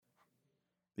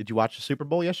Did you watch the Super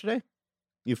Bowl yesterday?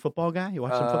 You a football guy? You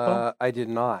watch some football? I did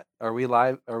not. Are we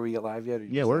live? Are we live yet? Or you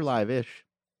Yeah, just we're asked? live-ish.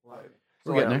 Live.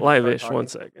 We're So, getting like, there. we can start Live-ish. talking? 1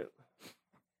 second.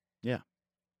 Yeah.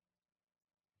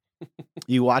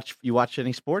 You watch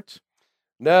any sports?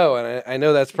 No, and I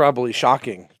know that's probably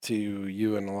shocking to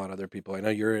you and a lot of other people. I know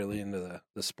you're really into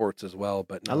the sports as well,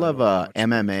 but no, I love don't watch sports.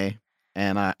 MMA,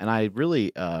 and I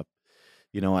really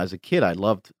as a kid I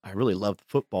really loved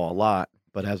football a lot,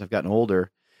 but as I've gotten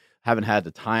older, haven't had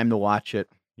the time to watch it.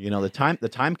 The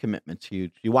time commitment's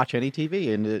huge. Do you watch any TV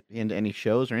into any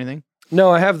shows or anything? No,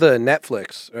 I have the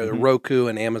Netflix or the Mhm. Roku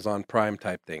and Amazon Prime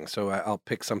type thing, so I'll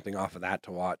pick something off of that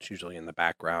to watch, usually in the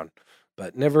background,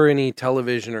 but never any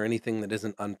television or anything that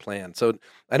isn't unplanned. So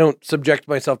I don't subject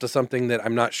myself to something that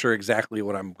I'm not sure exactly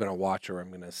what I'm going to watch or I'm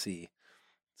going to see.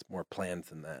 It's more planned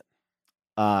than that.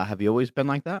 Have you always been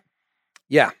like that?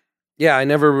 Yeah. Yeah, I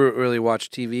never really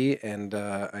watched TV, and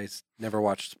never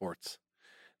watched sports.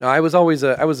 No, I was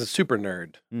a super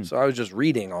nerd, so I was just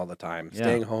reading all the time, Yeah.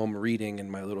 staying home, reading in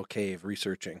my little cave,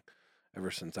 researching ever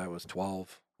since I was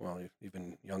 12, well,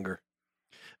 even younger.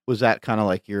 Was that kind of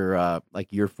like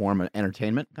your form of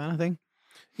entertainment kind of thing?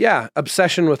 Yeah,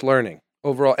 obsession with learning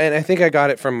overall. And I think I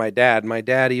got it from my dad. My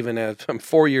dad, even as I'm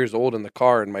 4 years old in the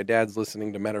car, and my dad's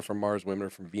listening to Men Are From Mars, Women Are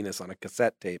From Venus on a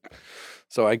cassette tape.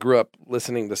 So I grew up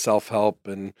listening to self-help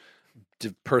and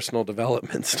personal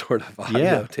development sort of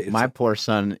audio tapes. My poor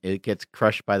son, it gets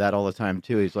crushed by that all the time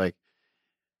too. He's like,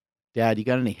 "Dad, you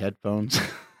got any headphones?"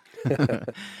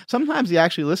 Sometimes he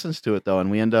actually listens to it though,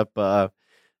 and we end up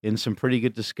in some pretty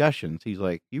good discussions. He's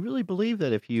like, "You really believe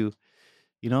that if you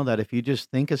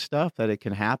just think of stuff that it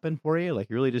can happen for you? Like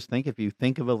you really just think if you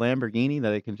think of a Lamborghini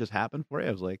that it can just happen for you?"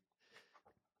 I was like,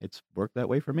 "It's worked that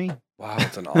way for me." Wow,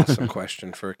 that's an awesome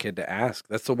question for a kid to ask.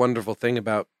 That's the wonderful thing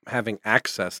about having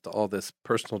access to all this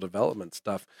personal development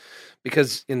stuff.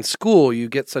 Because in school, you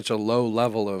get such a low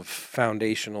level of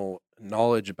foundational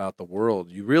knowledge about the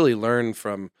world. You really learn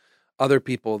from other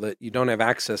people that you don't have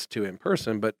access to in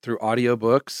person, but through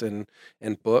audiobooks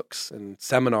and books and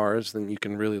seminars, then you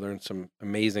can really learn some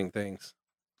amazing things.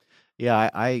 Yeah,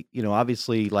 I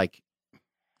obviously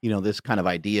this kind of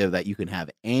idea that you can have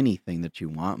anything that you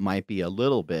want might be a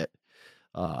little bit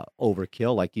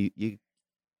overkill. Like you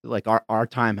like our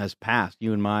time has passed.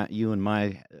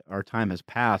 Our time has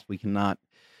passed. We cannot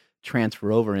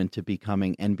transfer over into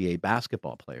becoming NBA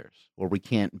basketball players, or we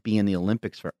can't be in the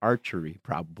Olympics for archery,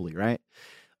 probably, right?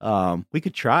 We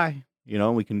could try.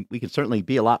 We can certainly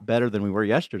be a lot better than we were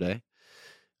yesterday.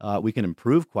 We can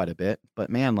improve quite a bit, but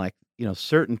man,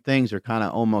 certain things are kind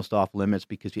of almost off limits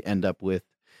because you end up with,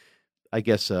 I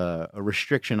guess, a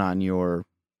restriction on your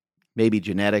maybe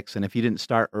genetics, and if you didn't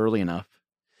start early enough,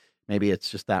 maybe it's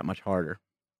just that much harder.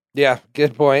 Yeah,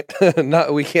 good point.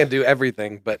 We can't do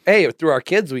everything, but hey, through our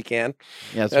kids we can.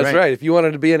 Yeah, that's right. If you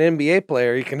wanted to be an NBA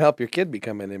player, you can help your kid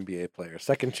become an NBA player.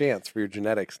 Second chance for your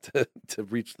genetics to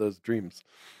reach those dreams.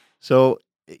 So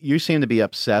you seem to be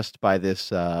obsessed by this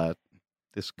kind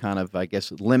of, I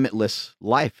guess, limitless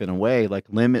life in a way, like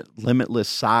limitless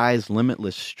size,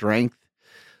 limitless strength,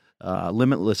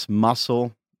 limitless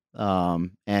muscle,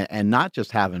 and not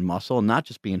just having muscle, not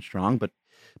just being strong, but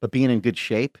being in good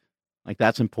shape. Like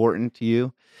that's important to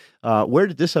you. Where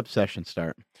did this obsession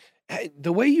start?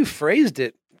 The way you phrased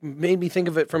it made me think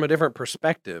of it from a different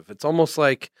perspective. It's almost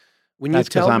like when That's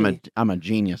you tell me, I'm a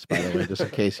genius, by the way, just in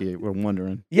case you were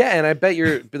wondering. Yeah, and I bet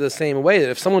you're the same way.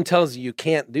 That if someone tells you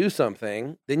can't do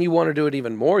something, then you want to do it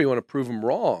even more. You want to prove them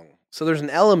wrong. So there's an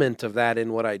element of that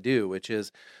in what I do, which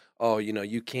is,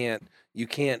 you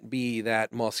can't be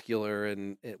that muscular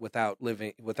and without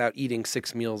eating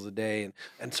 6 meals a day,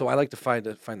 and so I like to find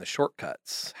the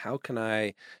shortcuts. How can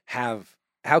I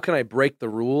break the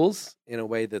rules in a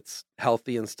way that's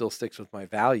healthy and still sticks with my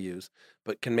values,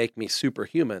 but can make me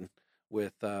superhuman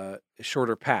with a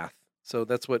shorter path? So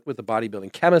that's what with the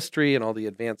bodybuilding chemistry and all the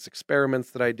advanced experiments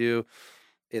that I do.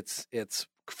 It's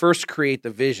first create the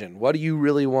vision. What do you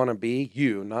really want to be?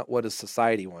 You, not what does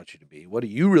society want you to be. What do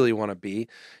you really want to be?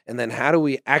 And then how do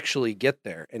we actually get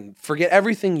there? And forget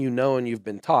everything you know and you've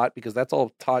been taught, because that's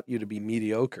all taught you to be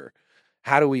mediocre.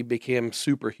 How do we become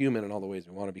superhuman in all the ways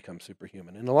we want to become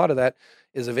superhuman? And a lot of that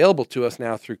is available to us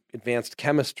now through advanced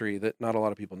chemistry that not a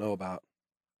lot of people know about.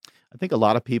 I think a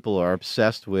lot of people are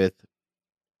obsessed with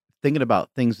thinking about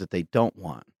things that they don't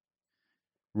want,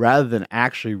 rather than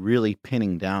actually really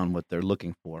pinning down what they're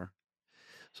looking for.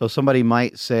 So somebody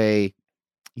might say,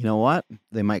 you know what?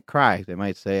 They might cry. They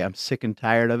might say, I'm sick and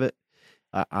tired of it.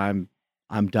 I'm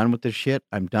done with this shit.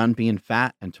 I'm done being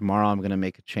fat, and tomorrow I'm going to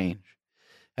make a change.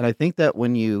 And I think that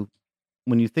when you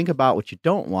think about what you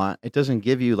don't want, it doesn't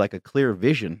give you like a clear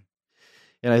vision.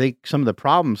 And I think some of the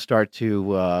problems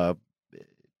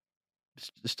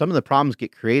some of the problems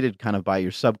get created kind of by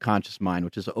your subconscious mind,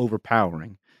 which is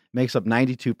overpowering. It makes up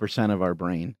 92% of our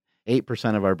brain.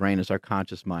 8% of our brain is our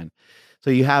conscious mind. So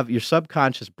you have your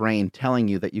subconscious brain telling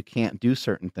you that you can't do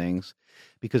certain things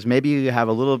because maybe you have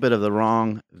a little bit of the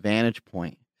wrong vantage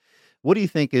point. What do you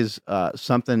think is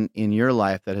something in your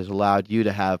life that has allowed you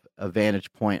to have a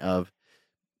vantage point of,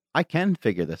 I can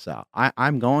figure this out.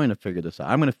 I'm going to figure this out.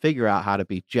 I'm going to figure out how to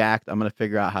be jacked. I'm going to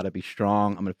figure out how to be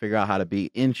strong. I'm going to figure out how to be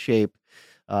in shape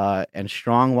and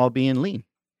strong while being lean.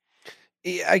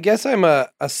 I guess I'm a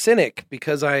cynic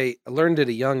because I learned at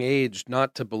a young age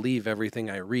not to believe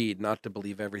everything I read, not to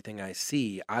believe everything I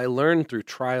see. I learned through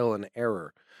trial and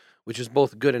error, which is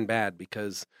both good and bad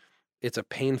because it's a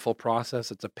painful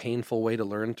process. It's a painful way to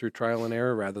learn through trial and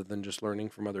error rather than just learning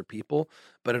from other people.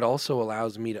 But it also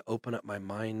allows me to open up my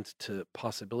mind to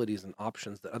possibilities and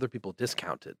options that other people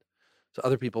discounted. So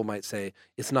other people might say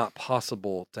it's not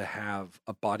possible to have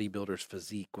a bodybuilder's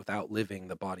physique without living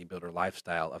the bodybuilder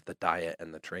lifestyle of the diet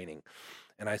and the training.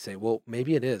 And I say, well,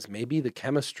 maybe it is. Maybe the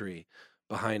chemistry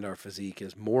behind our physique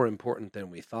is more important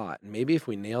than we thought. And maybe if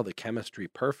we nail the chemistry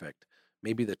perfect,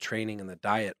 maybe the training and the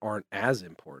diet aren't as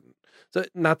important. So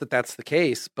not that that's the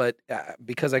case, but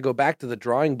because I go back to the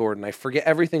drawing board and I forget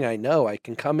everything I know, I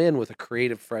can come in with a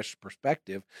creative, fresh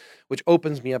perspective, which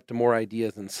opens me up to more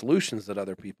ideas and solutions that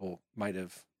other people might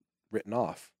have written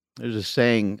off. There's a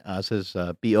saying says,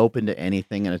 be open to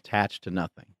anything and attached to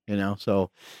nothing. So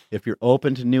if you're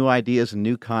open to new ideas and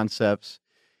new concepts,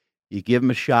 you give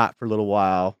them a shot for a little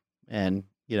while, and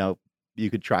you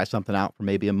could try something out for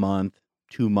maybe a month,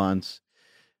 2 months.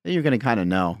 Then you're going to kind of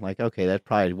know, like, okay, that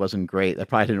probably wasn't great. That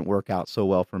probably didn't work out so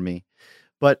well for me.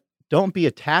 But don't be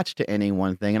attached to any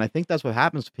one thing. And I think that's what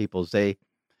happens to people is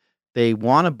they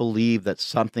want to believe that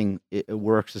something it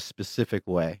works a specific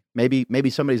way. Maybe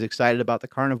somebody's excited about the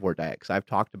carnivore diet because I've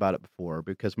talked about it before,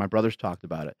 because my brothers talked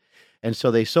about it. And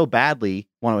so they so badly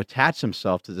want to attach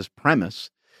themselves to this premise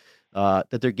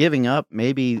that they're giving up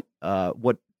maybe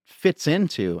what fits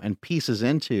into and pieces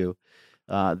into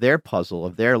their puzzle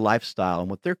of their lifestyle and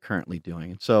what they're currently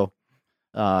doing. And so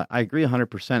I agree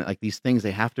 100%. Like these things,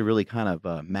 they have to really kind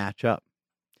of match up.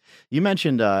 You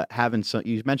mentioned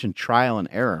you mentioned trial and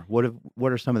error.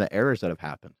 What are some of the errors that have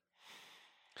happened?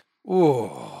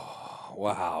 Oh,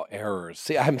 wow. Errors.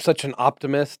 See, I'm such an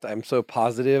optimist. I'm so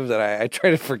positive that I try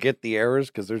to forget the errors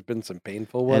because there's been some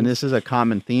painful ones. And this is a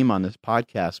common theme on this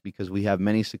podcast because we have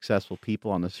many successful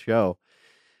people on this show.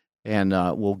 And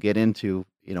we'll get into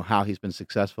how he's been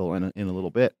successful in a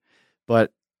little bit.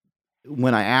 But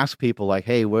when I ask people like,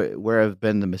 hey, where have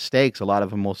been the mistakes? A lot of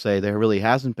them will say there really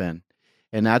hasn't been.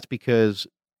 And that's because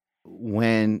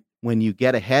when you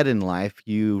get ahead in life,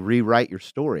 you rewrite your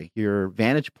story. Your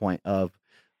vantage point of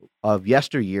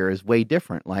yesteryear is way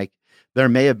different. Like there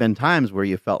may have been times where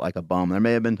you felt like a bum. There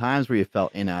may have been times where you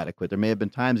felt inadequate. There may have been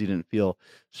times you didn't feel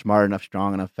smart enough,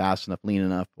 strong enough, fast enough, lean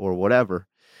enough, or whatever.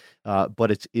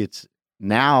 But it's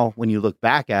now when you look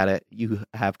back at it, you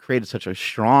have created such a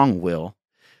strong will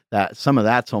that some of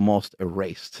that's almost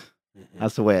erased. Mm-hmm.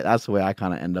 That's the way I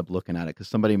kind of end up looking at it. Because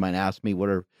somebody might ask me, what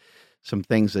are some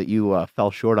things that you fell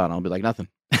short on? I'll be like, nothing,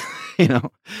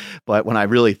 But when I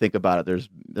really think about it,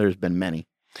 there's been many.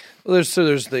 Well,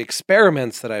 there's the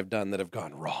experiments that I've done that have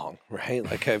gone wrong, right?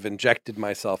 Like I've injected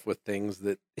myself with things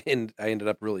that I ended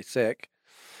up really sick.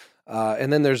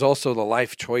 And then there's also the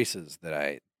life choices that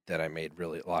I made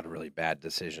really a lot of really bad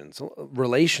decisions.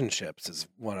 Relationships is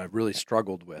one I've really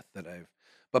struggled with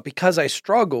but because I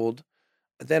struggled,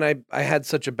 then I had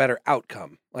such a better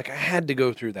outcome. Like I had to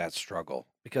go through that struggle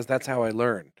because that's how I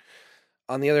learn.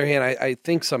 On the other hand, I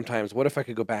think sometimes, what if I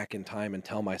could go back in time and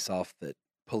tell myself that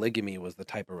polygamy was the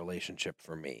type of relationship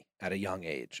for me at a young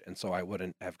age, and so I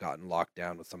wouldn't have gotten locked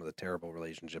down with some of the terrible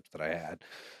relationships that I had.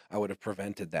 I would have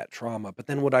prevented that trauma, but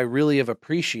then would I really have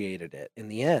appreciated it in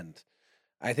the end?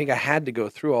 I think I had to go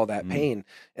through all that pain.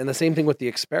 And the same thing with the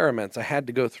experiments. I had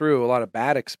to go through a lot of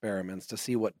bad experiments to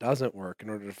see what doesn't work in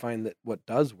order to find what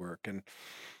does work. And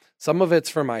some of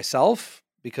it's for myself,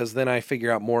 because then I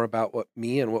figure out more about what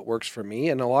works for me.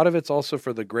 And a lot of it's also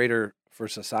for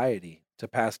society, to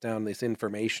pass down this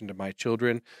information to my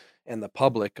children and the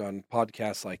public on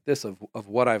podcasts like this of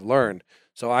what I've learned.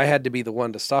 So I had to be the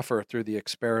one to suffer through the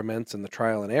experiments and the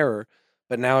trial and error.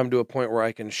 But now I'm to a point where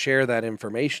I can share that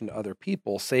information to other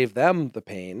people, save them the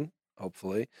pain,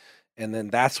 hopefully. And then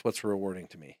that's what's rewarding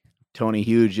to me. Tony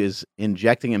Huge is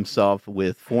injecting himself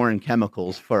with foreign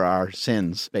chemicals for our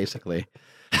sins, basically.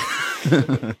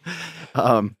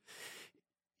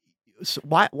 So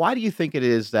why do you think it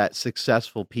is that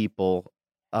successful people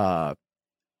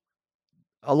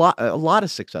a lot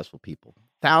of successful people,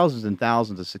 thousands and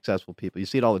thousands of successful people. You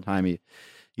see it all the time.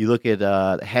 You look at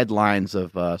the headlines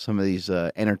of some of these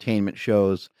entertainment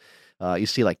shows. You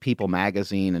see like People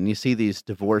Magazine, and you see these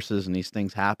divorces and these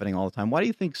things happening all the time. Why do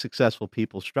you think successful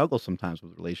people struggle sometimes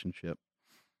with relationship?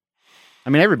 I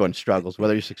mean, everyone struggles,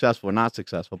 whether you're successful or not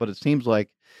successful. But it seems like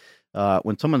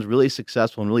when someone's really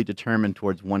successful and really determined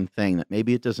towards one thing, that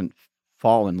maybe it doesn't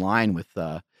fall in line with.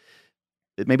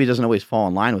 It maybe doesn't always fall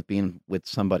in line with being with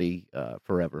somebody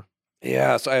forever.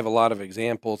 Yeah, so I have a lot of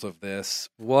examples of this.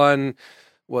 One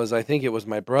was, I think it was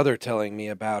my brother telling me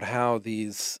about how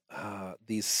these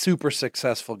super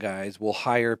successful guys will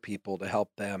hire people to help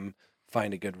them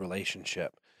find a good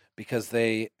relationship because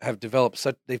they have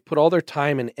they've put all their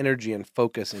time and energy and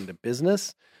focus into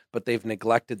business, but they've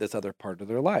neglected this other part of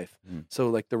their life. Mm. So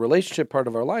like the relationship part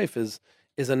of our life is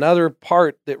another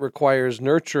part that requires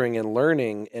nurturing and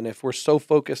learning. And if we're so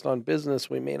focused on business,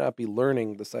 we may not be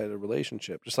learning the side of the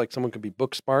relationship. Just like someone could be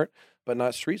book smart, but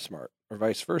not street smart, or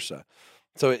vice versa.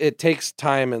 So it takes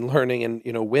time and learning.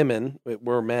 And, women,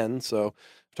 we're men. So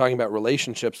talking about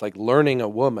relationships, like learning a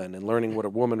woman and learning what a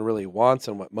woman really wants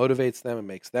and what motivates them and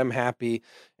makes them happy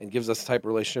and gives us the type of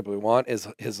relationship we want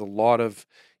is a lot of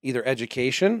either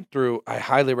education through, I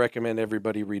highly recommend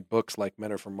everybody read books like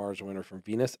Men Are From Mars, Women Are From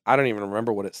Venus. I don't even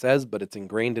remember what it says, but it's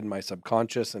ingrained in my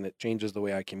subconscious and it changes the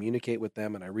way I communicate with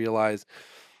them. And I realize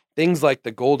things like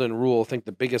the golden rule. I think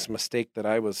the biggest mistake that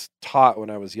I was taught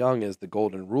when I was young is the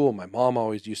golden rule. My mom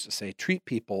always used to say, treat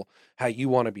people how you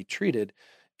want to be treated.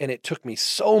 And it took me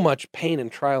so much pain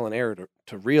and trial and error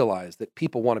to realize that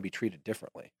people want to be treated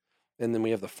differently. And then we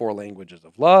have the 4 languages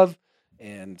of love.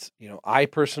 And, I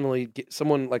personally,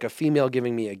 someone like a female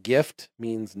giving me a gift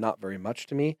means not very much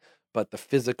to me, but the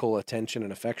physical attention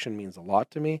and affection means a lot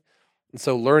to me. And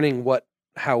so learning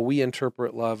how we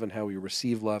interpret love and how we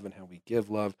receive love and how we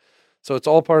give love. So it's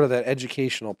all part of that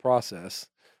educational process.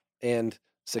 And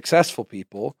successful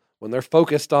people, when they're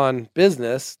focused on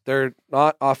business, they're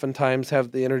not oftentimes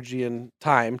have the energy and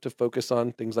time to focus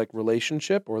on things like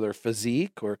relationship or their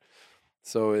physique.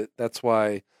 That's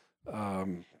why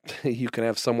you can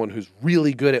have someone who's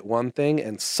really good at one thing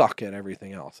and suck at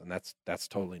everything else, and that's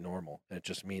totally normal. It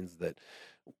just means that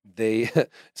they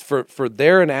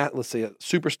they're let's say a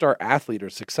superstar athlete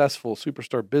or successful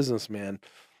superstar businessman.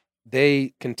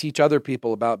 They can teach other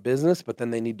people about business, but then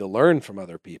they need to learn from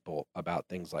other people about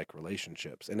things like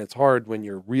relationships. And it's hard when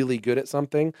you're really good at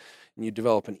something and you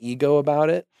develop an ego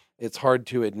about it. It's hard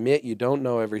to admit you don't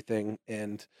know everything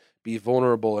and be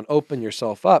vulnerable and open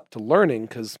yourself up to learning,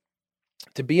 because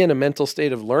to be in a mental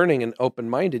state of learning and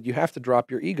open-minded, you have to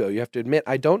drop your ego. You have to admit,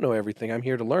 I don't know everything. I'm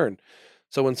here to learn.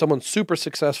 So when someone's super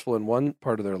successful in one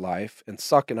part of their life and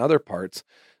suck in other parts,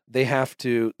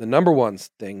 the number one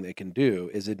thing they can do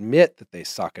is admit that they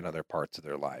suck in other parts of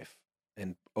their life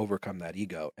and overcome that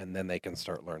ego, and then they can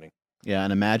start learning. Yeah,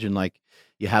 and imagine like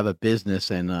you have a business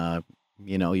and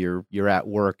you're at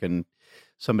work and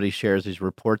somebody shares these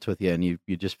reports with you, and you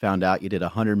just found out you did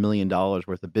 $100 million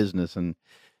worth of business, and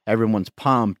everyone's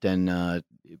pumped, and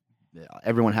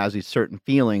everyone has these certain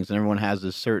feelings, and everyone has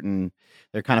this certain.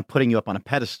 They're kind of putting you up on a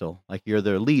pedestal, like you're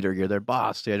their leader, you're their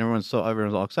boss, and everyone's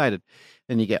all excited.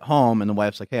 Then you get home, and the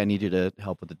wife's like, "Hey, I need you to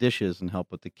help with the dishes and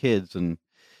help with the kids," and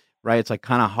right, it's like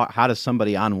kind of how does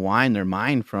somebody unwind their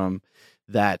mind from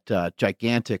that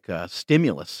gigantic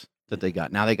stimulus that they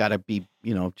got? Now they got to be,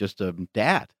 just a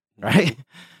dad, right?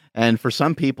 And for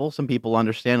some people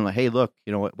understand, like, hey, look,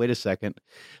 you know what? Wait a second,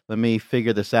 let me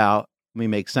figure this out. Let me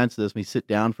make sense of this. Let me sit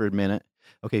down for a minute.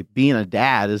 Okay, being a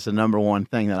dad is the number one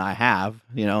thing that I have,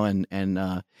 and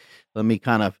let me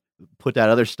kind of put that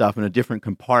other stuff in a different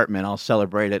compartment. I'll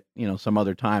celebrate it, some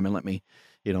other time, and let me,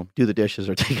 do the dishes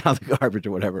or take out the garbage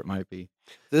or whatever it might be.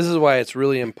 This is why it's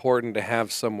really important to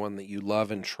have someone that you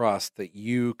love and trust, that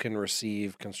you can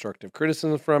receive constructive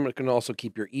criticism from. It can also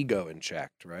keep your ego in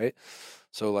check, right?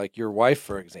 So like your wife,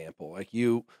 for example, like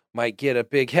you might get a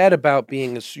big head about you're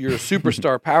a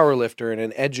superstar power lifter and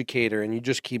an educator, and you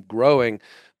just keep growing.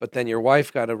 But then your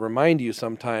wife got to remind you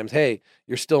sometimes, hey,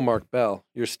 you're still Mark Bell.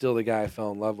 You're still the guy I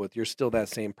fell in love with. You're still that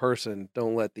same person.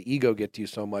 Don't let the ego get to you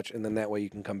so much. And then that way you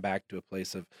can come back to a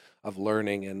place of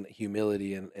learning and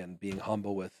humility and being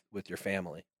humble with your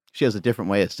family. She has a different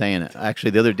way of saying it.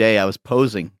 Actually, the other day I was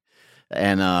posing,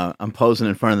 and I'm posing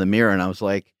in front of the mirror, and I was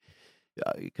like,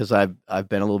 because I've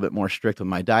been a little bit more strict with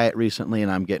my diet recently,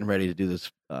 and I'm getting ready to do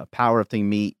this powerlifting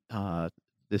meet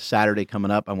this Saturday coming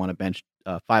up. I want to bench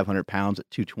 500 pounds at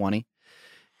 220,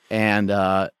 and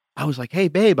I was like, "Hey,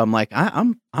 babe," I'm like,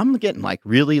 I'm getting like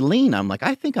really lean. I'm like,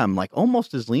 I think I'm like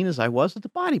almost as lean as I was at the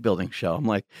bodybuilding show. I'm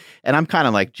like, and I'm kind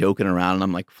of like joking around and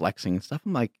I'm like flexing and stuff.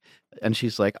 I'm like, and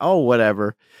she's like, "Oh,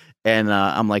 whatever." And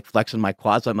I'm like flexing my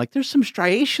quads. I'm like, "There's some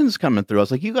striations coming through." I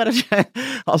was like, "You gotta,"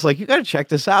 I was like, "You gotta check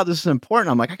this out. This is important."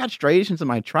 I'm like, "I got striations in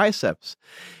my triceps,"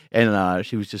 and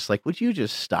she was just like, "Would you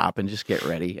just stop and just get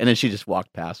ready?" And then she just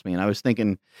walked past me, and uh, I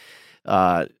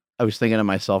was thinking to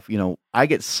myself, I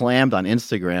get slammed on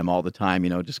Instagram all the time,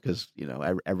 just because,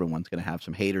 everyone's going to have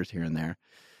some haters here and there.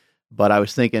 But I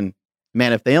was thinking,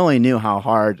 man, if they only knew how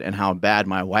hard and how bad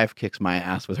my wife kicks my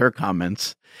ass with her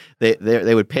comments,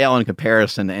 they would pale in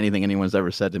comparison to anything anyone's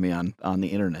ever said to me on the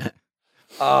internet.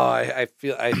 Oh, I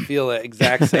feel the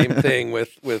exact same thing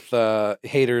with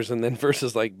haters, and then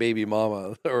versus like baby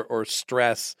mama or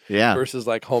stress Yeah. versus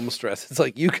like home stress. It's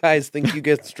like, you guys think you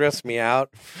get stress me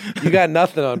out? You got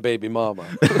nothing on baby mama.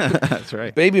 That's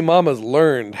right. Baby mama's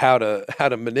learned how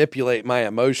to manipulate my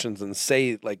emotions and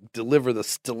say, like, deliver the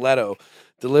stiletto,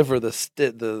 deliver the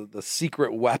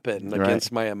secret weapon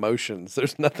against my emotions.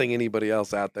 There's nothing anybody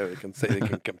else out there that can say they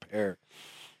can compare.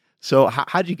 So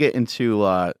how'd you get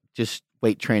into just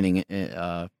weight training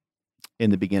in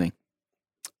the beginning?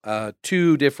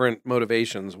 Two different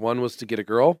motivations. One was to get a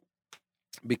girl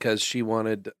because she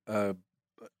wanted, it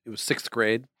was sixth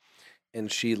grade,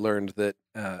 and she learned that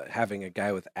having a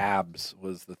guy with abs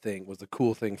was the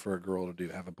cool thing for a girl to do,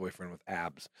 have a boyfriend with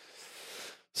abs.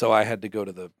 So I had to go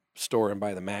to the store and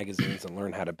buy the magazines and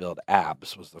learn how to build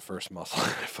abs. Was the first muscle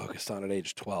I focused on at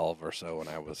age 12 or so when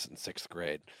I was in sixth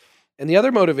grade. And the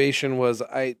other motivation was,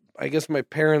 I guess my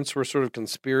parents were sort of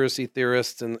conspiracy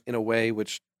theorists in a way,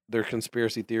 which their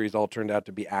conspiracy theories all turned out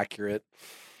to be accurate.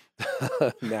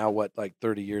 Now, like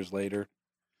 30 years later.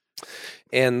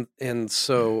 And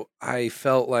so I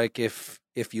felt like if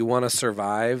you want to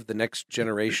survive, the next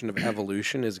generation of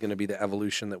evolution is going to be the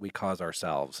evolution that we cause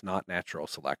ourselves, not natural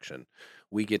selection.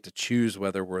 We get to choose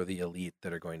whether we're the elite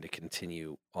that are going to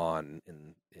continue on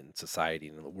in society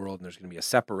and in the world. And there's going to be a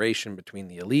separation between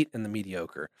the elite and the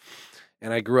mediocre.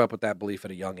 And I grew up with that belief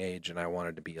at a young age, and I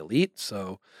wanted to be elite.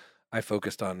 So I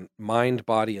focused on mind,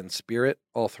 body, and spirit,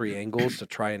 all three angles, to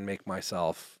try and make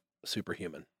myself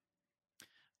superhuman.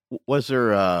 Was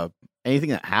there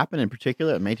anything that happened in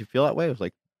particular that made you feel that way? It was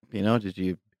like, did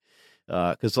you,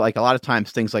 because like a lot of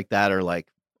times things like that are like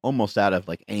almost out of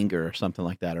like anger or something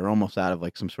like that, or almost out of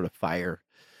like some sort of fire.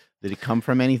 Did it come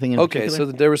from anything in particular? So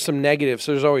there was some negative.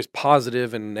 So there's always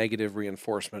positive and negative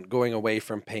reinforcement. Going away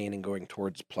from pain and going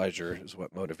towards pleasure is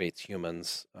what motivates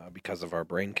humans because of our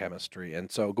brain chemistry.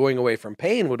 And so going away from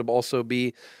pain would also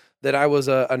be that I was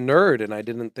a nerd and I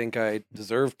didn't think I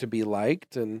deserved to be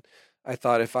liked. And I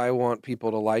thought, if I want people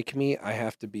to like me, I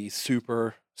have to be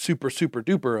super, super, super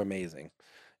duper amazing.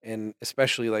 And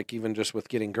especially like even just with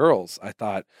getting girls, I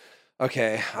thought,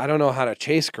 okay, I don't know how to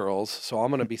chase girls, so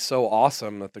I'm going to be so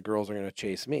awesome that the girls are going to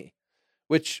chase me,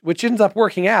 which ends up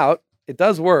working out. It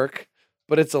does work,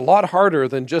 but it's a lot harder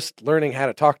than just learning how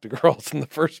to talk to girls in the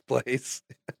first place.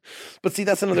 But see,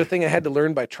 that's another thing I had to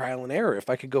learn by trial and error.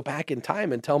 If I could go back in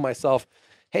time and tell myself,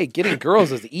 hey, getting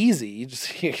girls is easy. You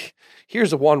just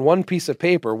here's one piece of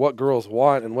paper, what girls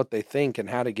want and what they think and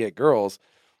how to get girls,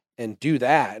 and do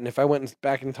that. And if I went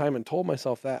back in time and told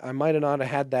myself that, I might have not have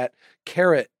had that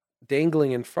carrot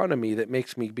dangling in front of me that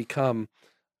makes me become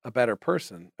a better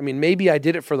person. I mean, maybe I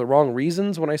did it for the wrong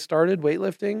reasons when I started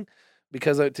weightlifting,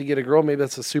 because to get a girl, maybe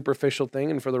that's a superficial thing,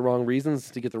 and for the wrong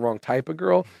reasons to get the wrong type of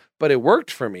girl, but it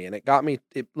worked for me, and it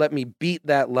let me beat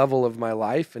that level of my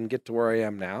life and get to where I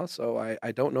am now. So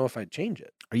I don't know if I'd change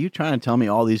it. Are you trying to tell me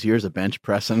all these years of bench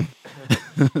pressing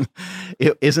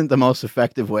it isn't the most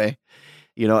effective way?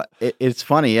 It's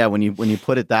funny, yeah, when you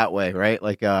put it that way, right?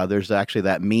 Like there's actually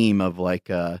that meme of like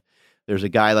there's a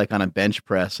guy like on a bench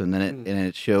press, and then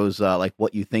it shows like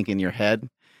what you think in your head,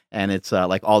 and it's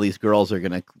like all these girls are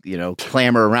gonna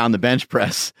clamor around the bench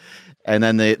press, and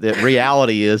then the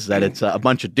reality is that it's a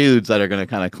bunch of dudes that are gonna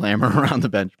kind of clamor around the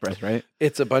bench press, right?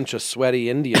 It's a bunch of sweaty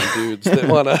Indian dudes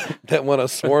that wanna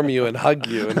swarm you and hug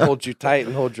you and hold you tight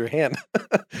and hold your hand.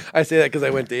 I say that because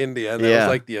I went to India, and that was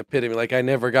like the epitome. Like, I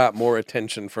never got more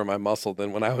attention for my muscle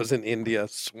than when I was in India,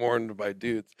 swarmed by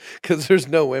dudes, because there's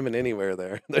no women anywhere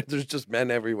there. There's just men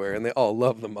everywhere, and they all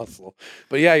love the muscle.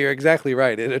 But yeah, you're exactly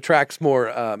right. It attracts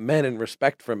more men and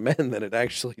respect from men than it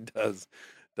actually does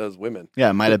women. Yeah,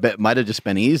 it might have just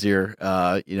been easier,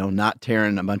 not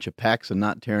tearing a bunch of pecs and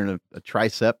not tearing a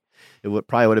tricep. It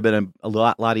probably would have been a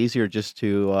lot easier just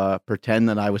to pretend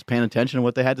that I was paying attention to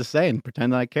what they had to say and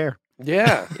pretend that I care.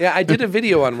 Yeah. I did a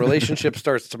video on Relationship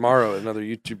Starts Tomorrow, another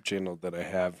YouTube channel that I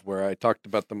have, where I talked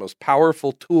about the most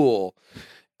powerful tool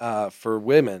for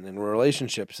women in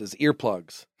relationships is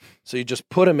earplugs. So you just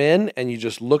put them in and you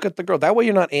just look at the girl. That way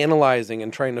you're not analyzing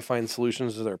and trying to find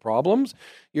solutions to their problems.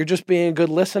 You're just being a good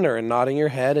listener and nodding your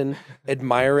head and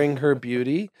admiring her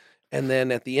beauty. And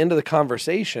then at the end of the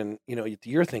conversation,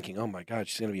 you're thinking, oh my God,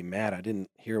 she's going to be mad. I didn't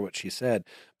hear what she said.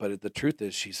 But the truth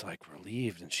is she's like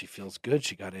relieved and she feels good.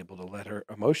 She got able to let her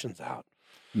emotions out.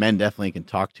 Men definitely can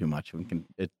talk too much. We can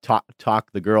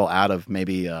talk the girl out of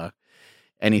maybe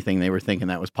anything they were thinking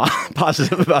that was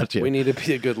positive about you. We need to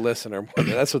be a good listener.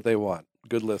 That's what they want.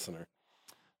 Good listener.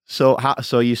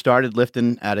 So you started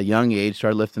lifting at a young age,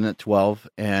 started lifting at 12,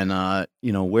 and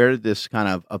where did this kind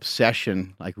of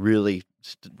obsession really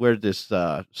where did this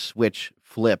switch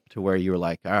flip to where you were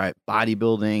like, all right,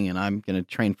 bodybuilding, and I'm going to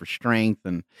train for strength,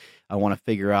 and I want to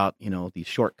figure out these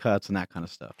shortcuts and that kind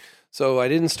of stuff? So I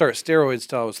didn't start steroids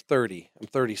till I was 30. I'm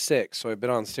 36, so I've been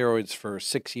on steroids for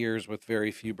 6 years with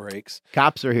very few breaks.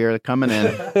 Cops are here, they're coming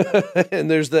in.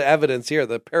 And there's the evidence here,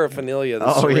 the paraphernalia,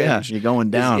 the syringe you're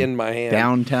going down. is in my hand.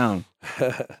 Downtown.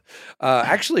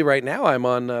 Actually, right now I'm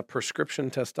on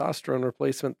prescription testosterone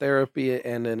replacement therapy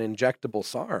and an injectable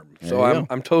SARM. So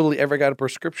I'm totally ever got a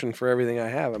prescription for everything I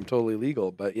have. I'm totally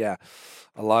legal, but yeah,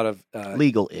 a lot of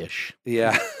legal-ish.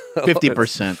 Yeah,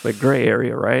 50%, the gray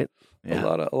area, right? Yeah.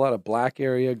 A lot of black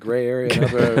area, gray area, and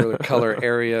other color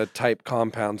area type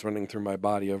compounds running through my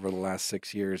body over the last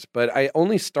 6 years. But I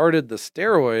only started the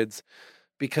steroids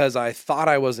because I thought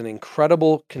I was in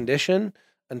incredible condition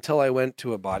until I went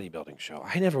to a bodybuilding show.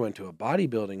 I never went to a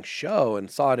bodybuilding show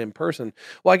and saw it in person.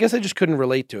 Well, I guess I just couldn't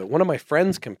relate to it. One of my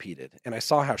friends competed, and I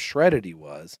saw how shredded he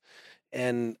was.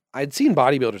 And I'd seen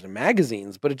bodybuilders in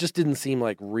magazines, but it just didn't seem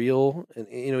like real, and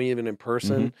even in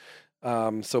person.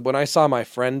 Mm-hmm. So when I saw my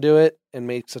friend do it and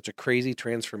make such a crazy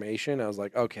transformation, I was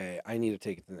like, okay, I need to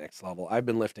take it to the next level. I've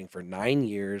been lifting for 9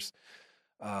 years,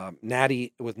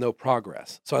 natty with no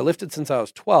progress. So I lifted since I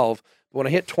was 12. But when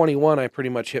I hit 21, I pretty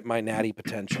much hit my natty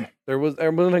potential. I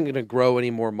wasn't going to grow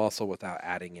any more muscle without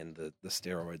adding in the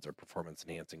steroids or performance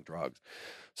enhancing drugs.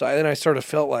 So then I sort of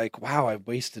felt like, wow, I've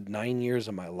wasted 9 years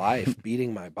of my life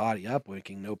beating my body up,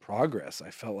 making no progress.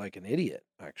 I felt like an idiot,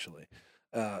 actually.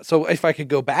 So if I could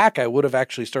go back, I would have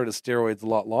actually started steroids a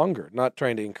lot longer. Not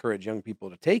trying to encourage young people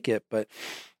to take it, but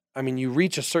I mean, you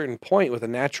reach a certain point with a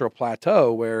natural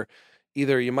plateau where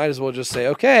either you might as well just say,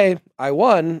 okay, I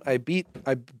won, I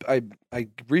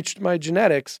reached my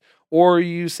genetics, or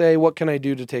you say, what can I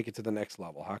do to take it to the next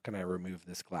level? How can I remove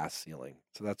this glass ceiling?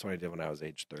 So that's what I did when I was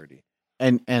age 30.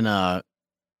 And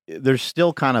there's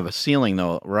still kind of a ceiling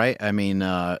though, right? I mean,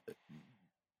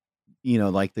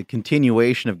 like the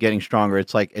continuation of getting stronger,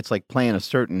 it's like playing a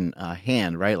certain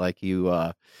hand, right? Like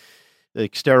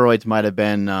like steroids might have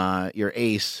been your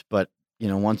ace, but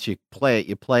once you play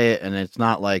it, and it's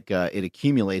not like it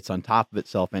accumulates on top of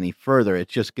itself any further. It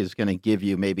just is going to give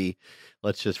you maybe,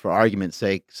 let's just for argument's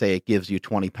sake, say it gives you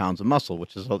 20 pounds of muscle,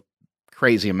 which is a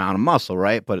crazy amount of muscle,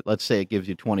 right? But let's say it gives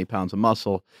you 20 pounds of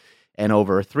muscle, and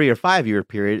over a 3 or 5 year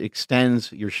period,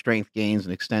 extends your strength gains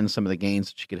and extends some of the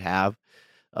gains that you could have.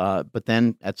 But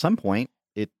then at some point,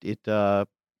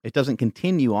 it doesn't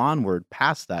continue onward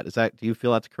past that. Do you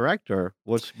feel that's correct, or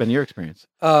what's been your experience?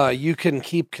 You can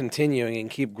keep continuing and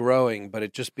keep growing, but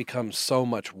it just becomes so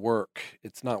much work.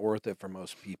 It's not worth it for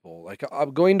most people. Like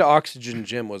going to Oxygen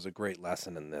Gym was a great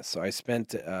lesson in this. So I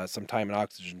spent some time in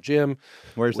Oxygen Gym.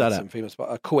 Where's that at? Some famous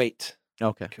Kuwait.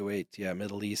 Okay. Kuwait, yeah,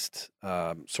 Middle East,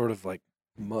 sort of like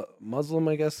Muslim,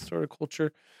 I guess, sort of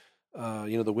culture.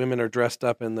 The women are dressed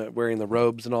up and wearing the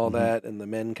robes and all that, and the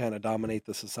men kind of dominate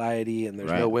the society, and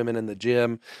there's no women in the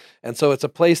gym. And so it's a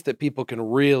place that people can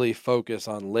really focus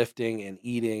on lifting and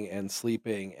eating and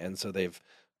sleeping. And so they've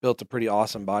built a pretty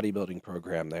awesome bodybuilding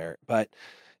program there. But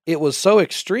it was so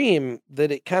extreme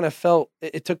that it kind of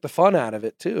it took the fun out of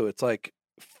it too. It's like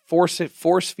force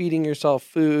feeding yourself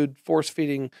food, force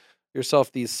feeding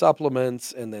yourself these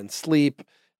supplements, and then sleep,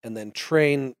 and then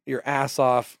train your ass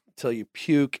off till you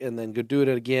puke, and then go do it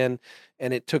again.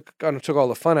 And it took all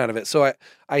the fun out of it. So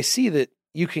I see that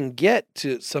you can get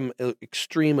to some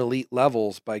extreme elite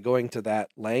levels by going to that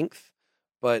length,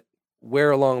 but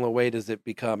where along the way does it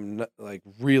become like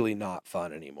really not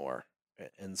fun anymore?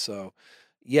 And so,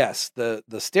 yes, the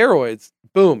steroids,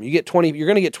 boom, you get 20, you're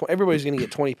going to get, everybody's going to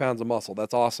get 20 pounds of muscle.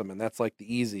 That's awesome. And that's like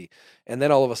the easy. And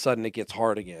then all of a sudden it gets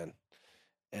hard again.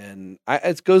 And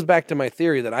it goes back to my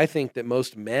theory that I think that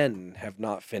most men have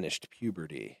not finished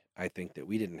puberty. I think that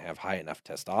we didn't have high enough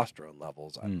testosterone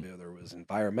levels, whether it was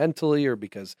environmentally or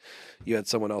because you had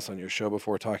someone else on your show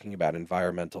before talking about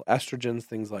environmental estrogens,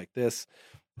 things like this.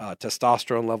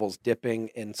 testosterone levels dipping.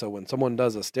 And so when someone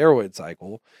does a steroid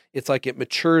cycle, it's like it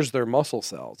matures their muscle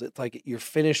cells. It's like you're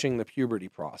finishing the puberty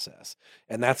process.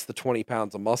 And that's the 20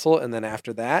 pounds of muscle. And then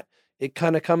after that, it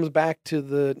kind of comes back to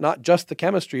the, not just the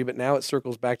chemistry, but now it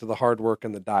circles back to the hard work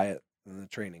and the diet and the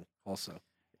training also.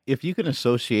 If you can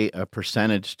associate a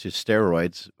percentage to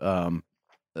steroids,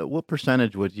 what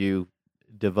percentage would you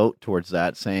devote towards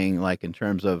that? Saying like in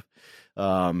terms of,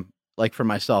 like for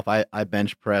myself, I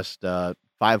bench pressed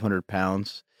 500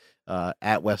 pounds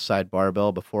at Westside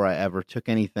Barbell before I ever took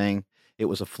anything. It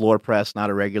was a floor press,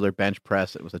 not a regular bench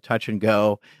press. It was a touch and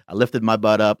go. I lifted my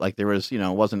butt up like there was, it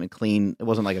wasn't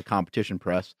like a competition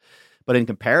press. But in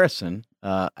comparison,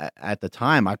 at the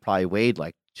time, I probably weighed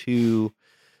like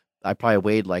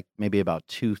maybe about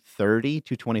 230,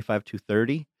 225,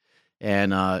 230.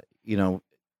 And,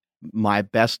 my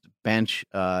best bench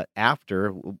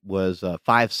after was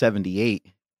 578,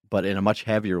 but in a much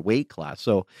heavier weight class.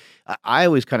 So I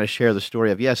always kind of share the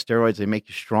story of, yes, steroids, they make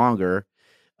you stronger.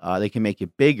 They can make you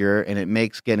bigger, and it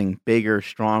makes getting bigger,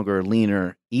 stronger,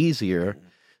 leaner easier.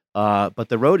 But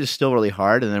the road is still really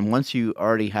hard. And then once you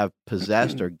already have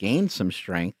possessed or gained some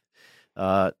strength,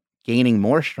 gaining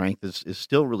more strength is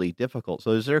still really difficult. So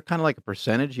is there kind of like a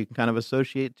percentage you can kind of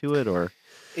associate to it, or?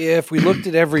 If we looked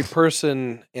at every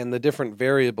person and the different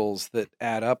variables that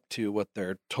add up to what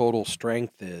their total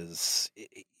strength is,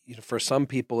 for some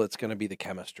people, it's going to be the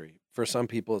chemistry. For some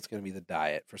people, it's going to be the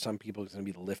diet. For some people, it's going to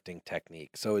be the lifting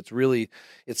technique. So it's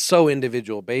so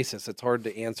individual basis. It's hard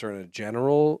to answer in a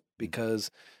general because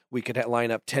we could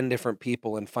line up 10 different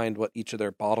people and find what each of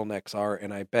their bottlenecks are.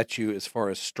 And I bet you as far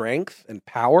as strength and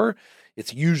power,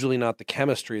 it's usually not the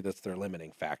chemistry that's their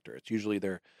limiting factor. It's usually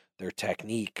their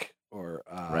technique or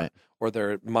Right. or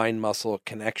their mind-muscle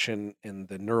connection and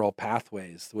the neural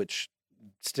pathways, which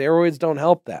steroids don't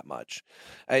help that much.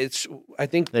 I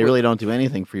think They really don't do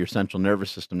anything for your central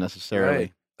nervous system necessarily.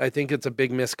 Right. I think it's a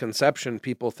big misconception.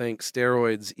 People think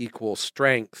steroids equal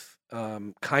strength.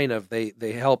 Kind of.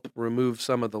 They help remove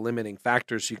some of the limiting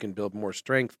factors so you can build more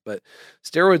strength, but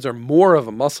steroids are more of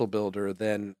a muscle builder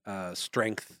than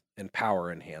strength and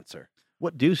power enhancer.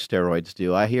 What do steroids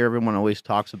do? I hear everyone always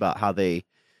talks about how they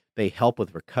help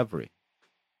with recovery.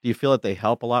 Do you feel that they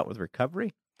help a lot with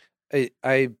recovery?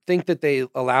 I think that they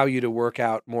allow you to work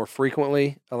out more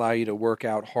frequently, allow you to work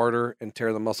out harder and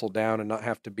tear the muscle down and not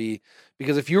have to be,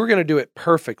 because if you were going to do it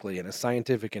perfectly in a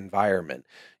scientific environment,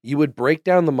 you would break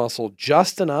down the muscle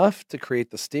just enough to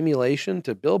create the stimulation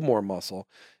to build more muscle.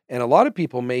 And a lot of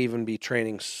people may even be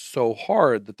training so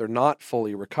hard that they're not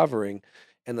fully recovering.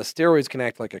 And the steroids can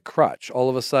act like a crutch. All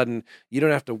of a sudden, you don't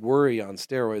have to worry on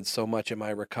steroids so much, am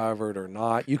I recovered or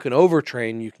not? You can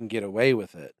overtrain, you can get away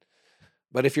with it.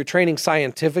 But if you're training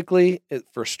scientifically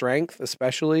for strength,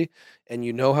 especially, and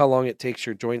you know how long it takes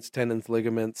your joints, tendons,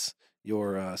 ligaments,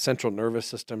 your central nervous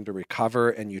system to recover,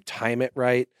 and you time it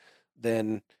right,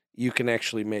 then you can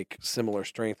actually make similar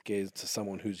strength gains to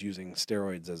someone who's using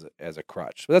steroids as a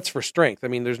crutch. So that's for strength. I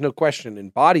mean, there's no question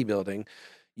in bodybuilding,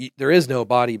 there is no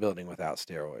bodybuilding without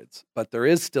steroids, but there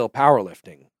is still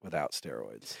powerlifting without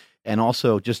steroids. And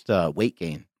also just weight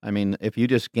gain. I mean, if you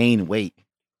just gain weight,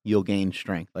 you'll gain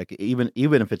strength. Like even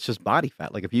if it's just body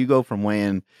fat, like if you go from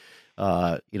weighing,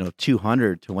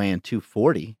 200 to weighing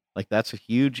 240, like that's a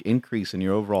huge increase in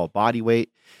your overall body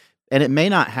weight. And it may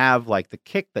not have like the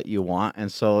kick that you want.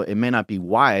 And so it may not be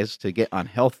wise to get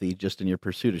unhealthy just in your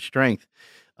pursuit of strength.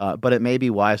 But it may be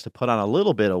wise to put on a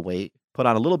little bit of weight, put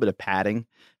on a little bit of padding,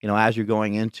 as you're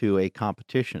going into a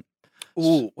competition.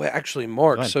 Ooh, well, actually,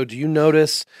 Mark, so do you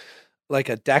notice like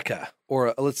a DECA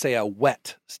or let's say a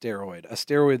wet steroid, a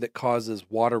steroid that causes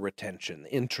water retention,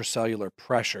 intracellular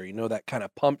pressure, that kind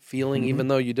of pump feeling, even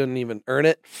though you didn't even earn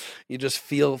it, you just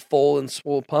feel full and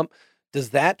swole pump. Does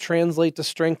that translate to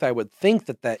strength? I would think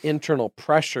that internal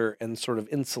pressure and sort of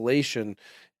insulation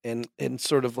and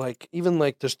sort of like, even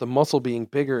like just the muscle being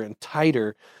bigger and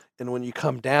tighter. And when you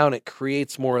come down, it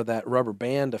creates more of that rubber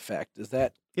band effect. Is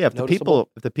that if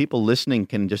the people listening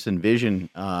can just envision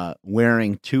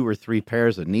wearing 2 or 3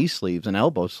 pairs of knee sleeves and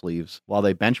elbow sleeves while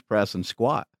they bench press and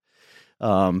squat,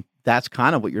 that's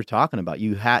kind of what you're talking about.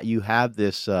 You have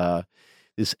this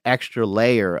this extra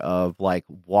layer of like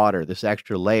water, this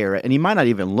extra layer, and you might not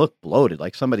even look bloated.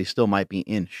 Like somebody still might be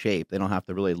in shape. They don't have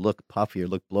to really look puffy or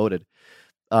look bloated,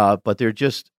 but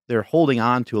they're holding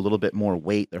on to a little bit more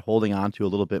weight. They're holding on to a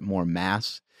little bit more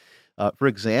mass. For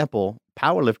example,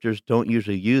 powerlifters don't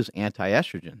usually use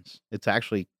anti-estrogens. It's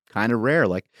actually kind of rare.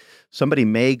 Like somebody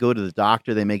may go to the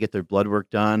doctor, they may get their blood work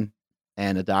done,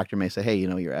 and the doctor may say, hey,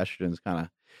 your estrogen's kind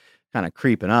of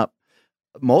creeping up.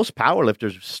 Most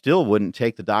powerlifters still wouldn't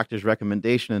take the doctor's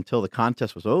recommendation until the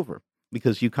contest was over.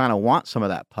 because you kind of want some of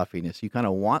that puffiness. You kind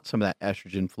of want some of that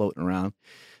estrogen floating around.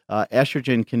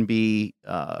 Estrogen can be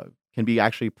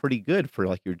actually pretty good for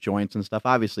like your joints and stuff.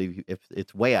 Obviously, if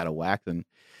it's way out of whack, then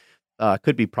it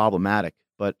could be problematic.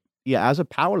 But yeah, as a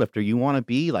power lifter, you want to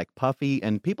be like puffy.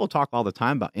 And people talk all the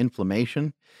time about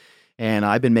inflammation. And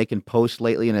I've been making posts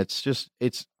lately, and it's just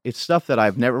it's stuff that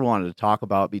I've never wanted to talk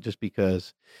about, just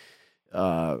because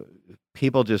uh,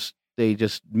 people they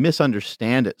just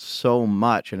misunderstand it so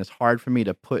much, and it's hard for me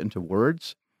to put into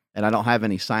words. And I don't have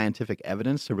any scientific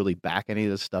evidence to really back any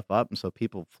of this stuff up, and so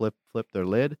people flip their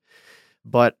lid.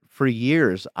 But for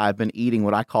years, I've been eating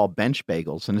what I call bench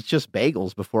bagels, and it's just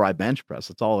bagels before I bench press.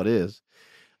 That's all it is.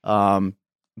 Um,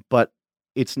 but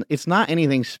it's not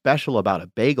anything special about a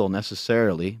bagel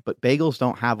necessarily, but bagels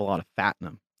don't have a lot of fat in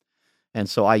them. And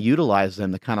so I utilize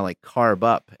them to kind of like carb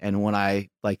up. And when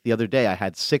like the other day, I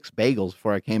had 6 bagels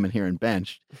before I came in here and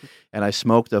benched, and I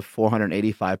smoked a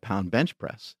 485-pound bench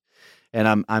press.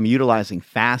 And I'm utilizing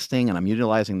fasting, and I'm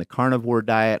utilizing the carnivore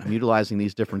diet. I'm utilizing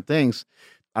these different things.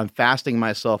 I'm fasting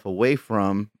myself away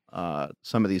from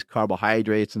some of these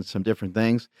carbohydrates and some different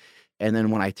things. And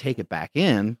then when I take it back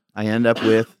in, I end up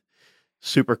with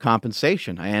super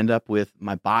compensation. I end up with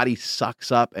my body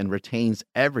sucks up and retains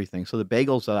everything. So the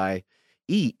bagels that I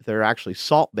eat, they're actually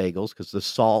salt bagels, because the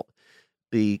salt,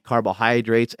 the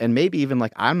carbohydrates, and maybe even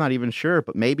like, I'm not even sure,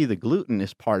 but maybe the gluten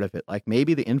is part of it. Like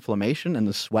maybe the inflammation and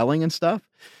the swelling and stuff,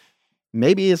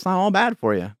 maybe it's not all bad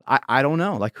for you. I don't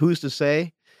know. Like, who's to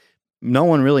say? No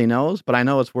one really knows, but I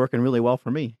know it's working really well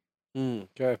for me.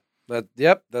 Okay. That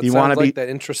You sounds wanna like be- that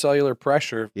intracellular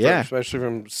pressure, Yeah. especially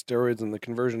from steroids and the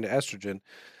conversion to estrogen.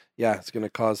 Yeah, it's going to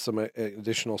cause some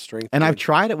additional strength. And gain. I've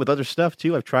tried it with other stuff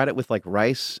too. I've tried it with like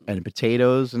rice and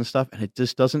potatoes and stuff, and it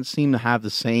just doesn't seem to have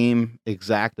the same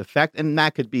exact effect. And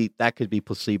that could be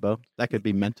placebo. That could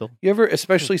be mental. You ever,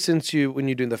 especially when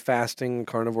you do the fasting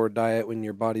carnivore diet, when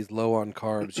your body's low on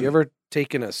carbs, you ever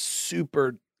taken a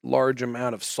super large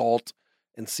amount of salt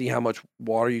and see how much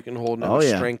water you can hold and how much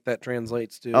strength that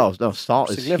translates to? Oh no, salt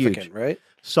is significant, huge, right?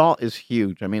 Salt is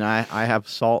huge. I mean, I have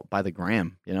salt by the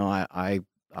gram. You know,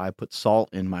 I put salt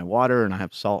in my water, and I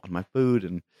have salt in my food.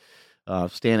 And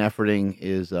Stan Efferding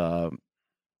is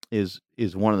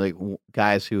one of the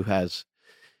guys who has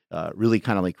really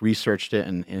kind of like researched it,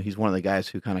 and he's one of the guys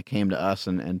who kind of came to us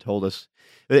and told us.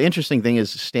 The interesting thing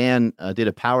is Stan did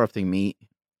a powerlifting meet,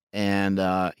 and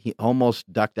he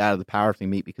almost ducked out of the powerlifting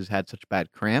meet because he had such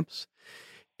bad cramps.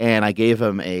 And I gave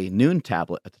him a Noon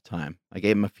tablet at the time. I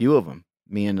gave him a few of them.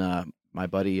 Me and my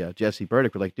buddy Jesse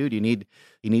Burdick were like, dude, you need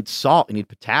salt, you need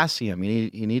potassium,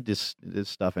 you need this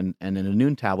stuff, and in a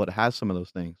Noon tablet it has some of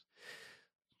those things.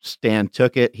 Stan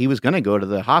took it. He was going to go to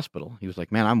the hospital. He was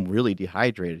like, man, I'm really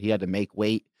dehydrated. He had to make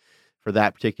weight for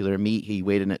that particular meet. He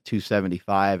weighed in at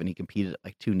 275, and he competed at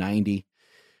like 290.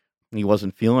 And he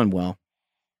wasn't feeling well.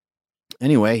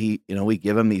 Anyway, we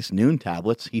give him these Noon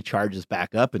tablets. He charges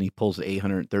back up, and he pulls the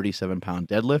 837-pound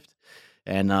deadlift.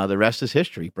 And the rest is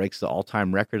history. He breaks the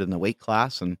all-time record in the weight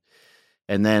class. And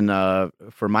then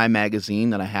for my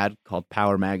magazine that I had called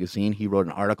Power Magazine, he wrote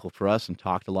an article for us and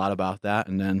talked a lot about that.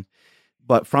 And then,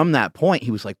 but from that point,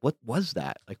 he was like, what was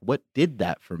that? Like, what did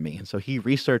that for me? And so he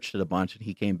researched it a bunch, and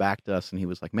he came back to us, and he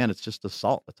was like, man, it's just the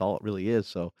salt. That's all it really is.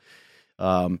 So,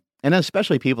 and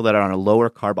especially people that are on a lower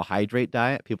carbohydrate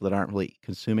diet, people that aren't really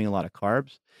consuming a lot of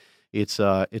carbs,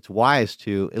 it's wise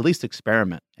to at least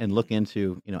experiment and look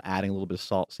into, adding a little bit of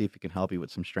salt, see if it can help you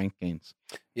with some strength gains.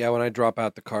 Yeah, when I drop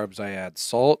out the carbs, I add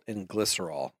salt and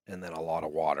glycerol and then a lot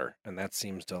of water, and that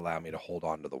seems to allow me to hold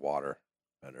on to the water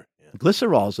better. Yeah.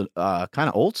 Glycerol is kind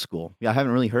of old school. Yeah, I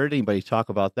haven't really heard anybody talk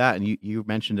about that, and you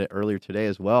mentioned it earlier today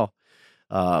as well.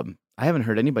 I haven't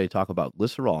heard anybody talk about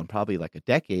glycerol in probably like a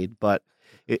decade, but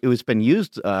it was been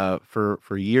used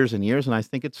for years and years, and I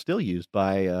think it's still used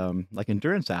by like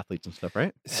endurance athletes and stuff,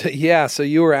 right? So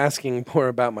you were asking more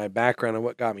about my background and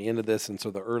what got me into this, and so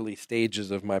the early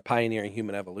stages of my pioneering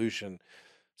human evolution.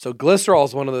 So glycerol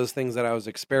is one of those things that I was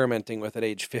experimenting with at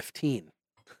age 15.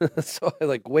 So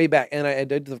like way back, and I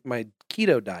did my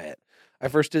keto diet. I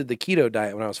first did the keto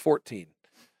diet when I was 14.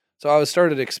 So I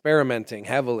started experimenting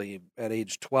heavily at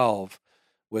age 12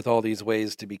 with all these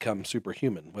ways to become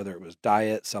superhuman, whether it was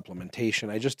diet, supplementation.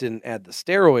 I just didn't add the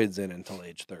steroids in until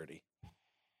age 30.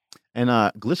 And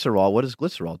glycerol, what does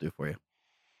glycerol do for you?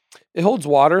 It holds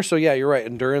water. So yeah, you're right.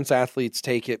 Endurance athletes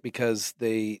take it because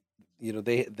their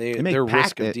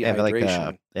risk of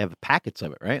dehydration. They have packets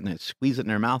of it, right? And they squeeze it in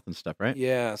their mouth and stuff, right?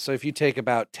 Yeah. So if you take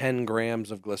about 10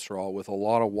 grams of glycerol with a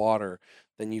lot of water,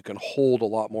 then you can hold a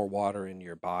lot more water in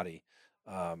your body.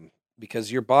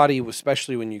 because your body,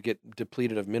 especially when you get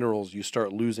depleted of minerals, you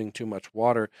start losing too much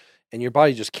water, and your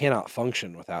body just cannot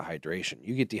function without hydration.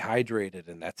 You get dehydrated,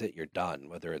 and that's it. You're done.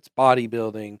 Whether it's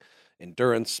bodybuilding,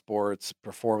 endurance sports,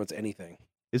 performance, anything.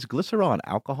 Is glycerol an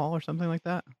alcohol or something like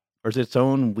that? Or is it its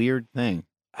own weird thing?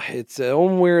 It's its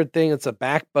own weird thing. It's a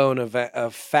backbone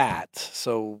of fat.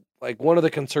 So, like, one of the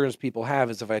concerns people have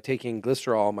is, if I take in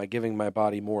glycerol, am I giving my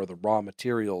body more of the raw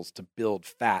materials to build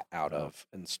fat out of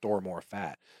and store more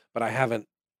fat? But I haven't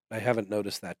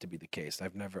noticed that to be the case. I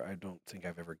don't think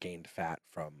I've ever gained fat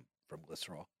from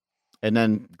glycerol. And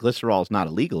then glycerol is not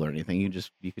illegal or anything. You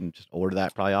can just order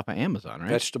that probably off of Amazon, right?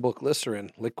 Vegetable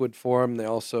glycerin, liquid form. They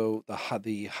also the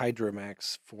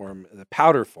Hydromax form, the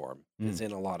powder form, is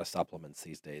in a lot of supplements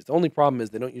these days. The only problem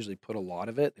is they don't usually put a lot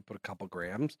of it. They put a couple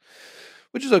grams,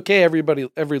 which is okay. Every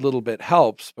little bit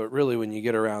helps, but really when you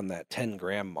get around that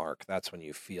 10-gram mark, that's when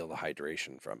you feel the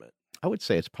hydration from it. I would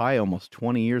say it's probably almost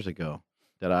 20 years ago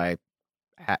that I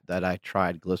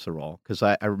tried glycerol, because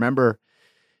I remember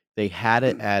they had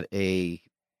it at a,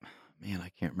 man, I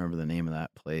can't remember the name of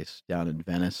that place down in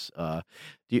Venice.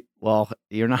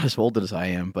 You're not as old as I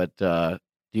am, but do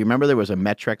you remember there was a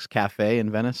Metrex Cafe in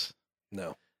Venice?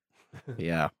 No.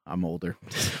 Yeah, I'm older.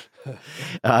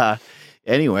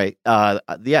 Anyway,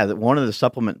 one of the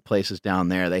supplement places down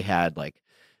there, they had like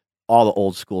all the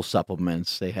old school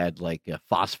supplements. They had like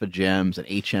phosphogems and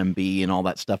HMB and all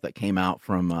that stuff that came out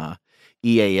from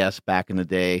EAS back in the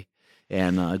day.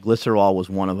 And glycerol was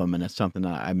one of them, and it's something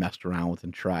that I messed around with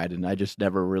and tried. And I just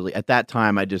never really, at that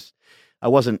time, I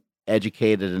wasn't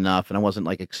educated enough, and I wasn't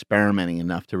like experimenting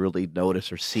enough to really notice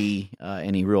or see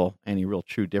any real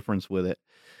true difference with it.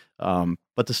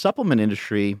 But the supplement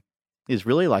industry is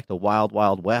really like the wild,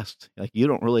 wild west. Like, you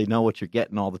don't really know what you're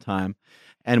getting all the time.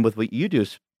 And with what you do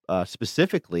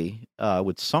specifically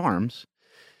with SARMs,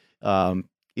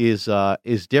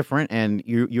 is different, and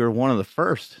you're one of the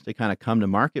first to kind of come to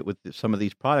market with some of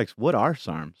these products. What are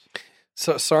SARMs?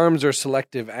 So SARMs are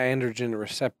selective androgen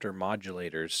receptor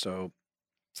modulators. So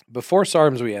before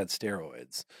SARMs, we had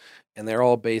steroids, and they're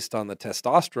all based on the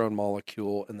testosterone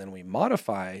molecule, and then we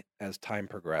modify as time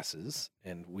progresses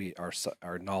and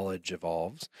our knowledge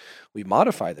evolves. We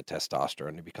modify the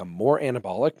testosterone to become more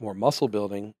anabolic, more muscle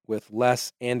building, with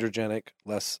less androgenic,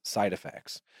 less side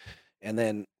effects. And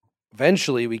then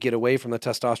eventually we get away from the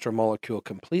testosterone molecule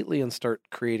completely and start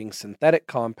creating synthetic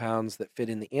compounds that fit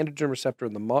in the androgen receptor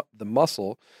in the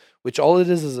muscle, which all it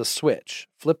is a switch.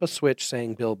 Flip a switch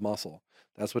saying build muscle.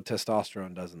 That's what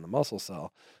testosterone does in the muscle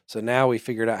cell. So now we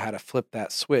figured out how to flip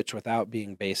that switch without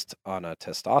being based on a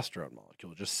testosterone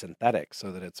molecule, just synthetic,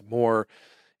 so that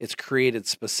it's created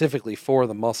specifically for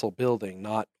the muscle building,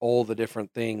 not all the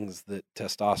different things that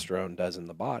testosterone does in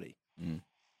the body.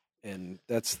 And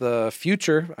that's the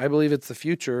future. I believe it's the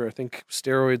future. I think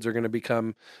steroids are going to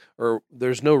become, or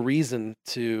there's no reason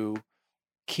to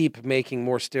keep making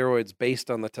more steroids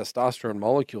based on the testosterone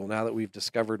molecule now that we've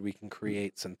discovered we can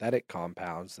create synthetic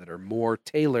compounds that are more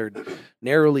tailored,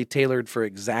 narrowly tailored for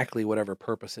exactly whatever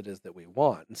purpose it is that we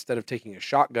want. Instead of taking a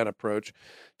shotgun approach,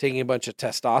 taking a bunch of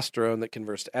testosterone that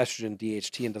converts to estrogen,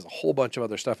 DHT, and does a whole bunch of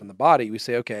other stuff in the body, we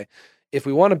say, okay, if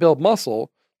we want to build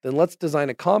muscle, then let's design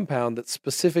a compound that's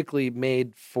specifically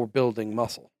made for building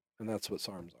muscle. And that's what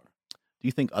SARMs are. Do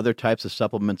you think other types of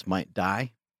supplements might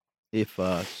die if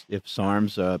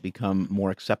SARMs become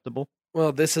more acceptable?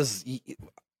 Well,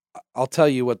 I'll tell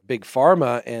you what big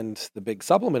pharma and the big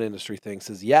supplement industry thinks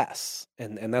is yes.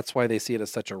 And that's why they see it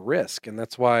as such a risk. And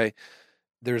that's why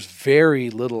there's very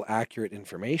little accurate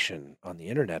information on the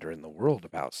internet or in the world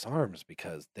about SARMs,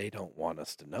 because they don't want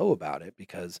us to know about it,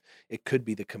 because it could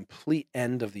be the complete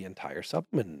end of the entire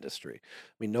supplement industry.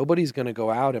 I mean, nobody's going to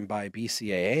go out and buy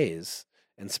BCAAs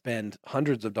and spend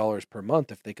hundreds of dollars per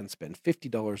month if they can spend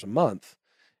 $50 a month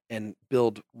and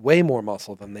build way more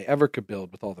muscle than they ever could build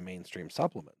with all the mainstream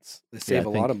supplements. They save a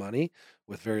lot of money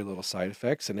with very little side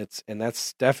effects, and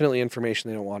that's definitely information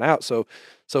they don't want out. So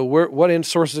what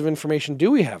sources of information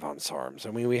do we have on SARMs?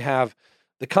 I mean, we have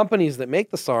the companies that make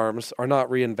the SARMs are not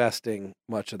reinvesting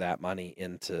much of that money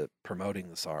into promoting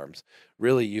the SARMs.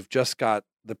 Really, you've just got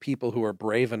the people who are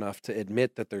brave enough to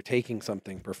admit that they're taking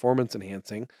something performance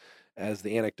enhancing as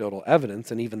the anecdotal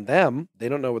evidence, and even them, they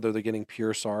don't know whether they're getting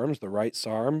pure SARMs, the right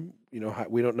SARM.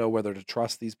 We don't know whether to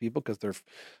trust these people because they're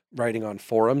writing on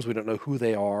forums. We don't know who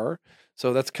they are.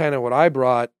 So that's kind of what I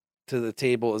brought to the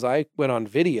table. Is I went on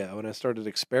video and I started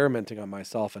experimenting on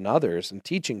myself and others and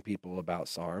teaching people about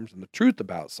SARMs and the truth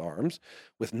about SARMs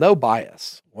with no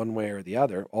bias one way or the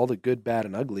other, all the good, bad,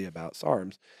 and ugly about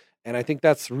SARMs. And I think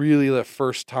that's really the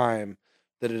first time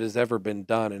that it has ever been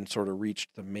done and sort of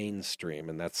reached the mainstream.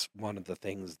 And that's one of the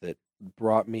things that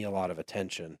brought me a lot of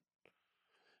attention.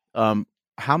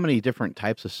 How many different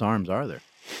types of SARMs are there?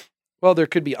 Well, there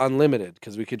could be unlimited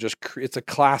because we could just, it's a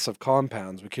class of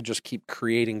compounds. We could just keep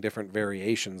creating different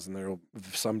variations, and there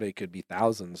someday could be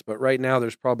thousands. But right now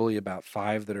there's probably about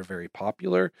 5 that are very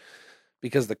popular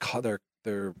because they're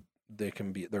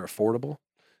affordable.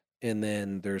 And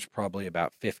then there's probably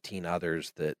about 15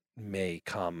 others that may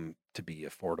come to be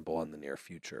affordable in the near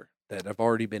future that have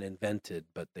already been invented,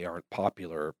 but they aren't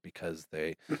popular because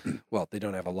they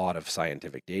don't have a lot of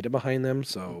scientific data behind them.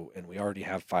 So, and we already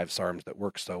have 5 SARMs that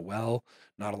work so well.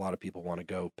 Not a lot of people want to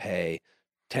go pay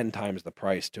 10 times the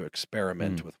price to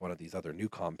experiment with one of these other new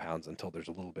compounds until there's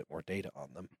a little bit more data on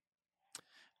them.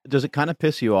 Does it kind of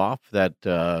piss you off that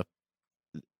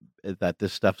that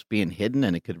this stuff's being hidden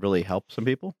and it could really help some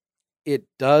people? It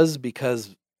does,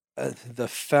 because the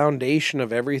foundation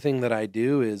of everything that I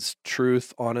do is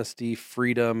truth, honesty,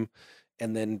 freedom,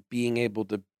 and then being able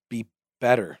to be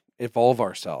better, evolve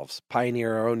ourselves,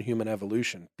 pioneer our own human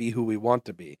evolution, be who we want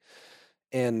to be.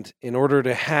 And in order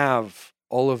to have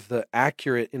all of the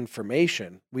accurate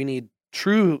information, we need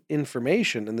true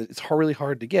information, and it's really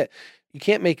hard to get. You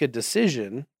can't make a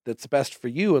decision that's best for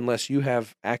you unless you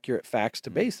have accurate facts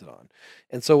to base it on.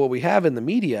 And so what we have in the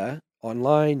media,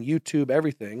 online, YouTube,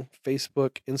 everything,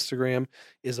 Facebook, Instagram,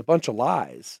 is a bunch of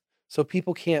lies. So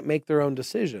people can't make their own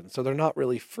decisions. So they're not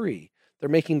really free. They're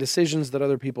making decisions that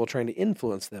other people are trying to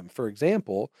influence them. For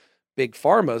example, Big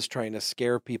Pharma is trying to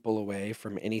scare people away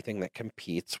from anything that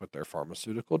competes with their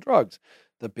pharmaceutical drugs.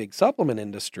 The big supplement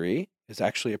industry is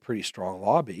actually a pretty strong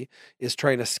lobby, is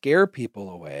trying to scare people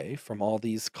away from all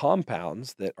these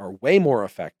compounds that are way more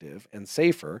effective and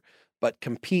safer, but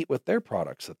compete with their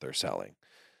products that they're selling.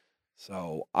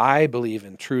 So I believe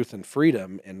in truth and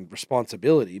freedom and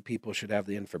responsibility. People should have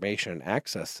the information and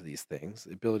access to these things,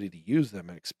 the ability to use them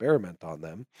and experiment on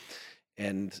them.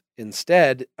 And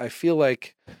instead, I feel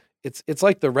like it's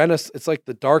like it's like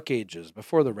the Dark Ages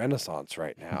before the Renaissance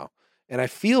right now. And I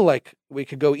feel like we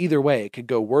could go either way. It could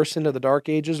go worse into the Dark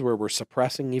Ages where we're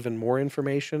suppressing even more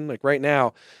information. Like right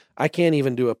now, I can't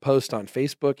even do a post on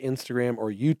Facebook, Instagram,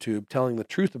 or YouTube telling the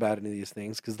truth about any of these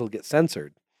things because they'll get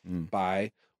censored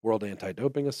by World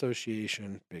Anti-Doping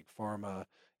Association, Big Pharma,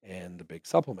 and the big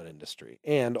supplement industry.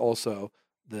 And also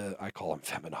I call them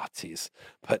feminazis,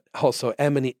 but also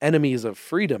enemies of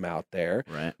freedom out there,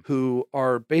 right, who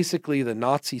are basically the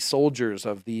Nazi soldiers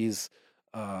of these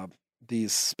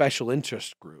special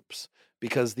interest groups,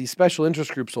 because these special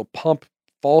interest groups will pump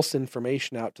false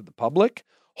information out to the public,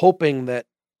 hoping that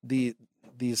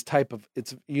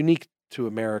it's unique to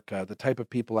America, the type of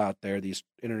people out there, these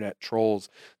internet trolls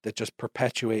that just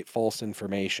perpetuate false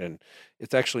information.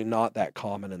 It's actually not that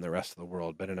common in the rest of the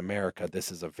world, but in America,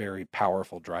 this is a very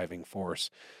powerful driving force.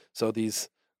 So these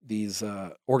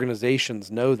organizations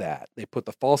know that. They put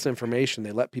the false information,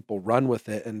 they let people run with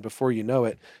it, and before you know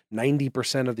it,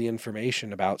 90% of the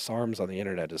information about SARMs on the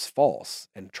internet is false.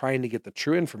 And trying to get the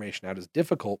true information out is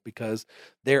difficult because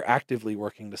they're actively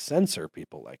working to censor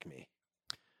people like me.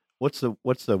 What's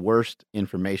the worst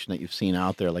information that you've seen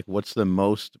out there? Like, what's the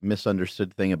most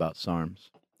misunderstood thing about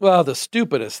SARMs? Well, the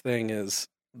stupidest thing is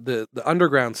the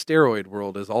underground steroid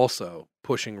world is also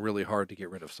pushing really hard to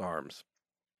get rid of SARMs.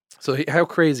 So how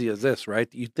crazy is this, right?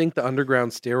 You'd think the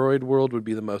underground steroid world would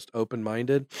be the most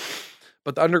open-minded,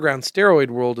 but the underground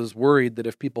steroid world is worried that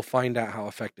if people find out how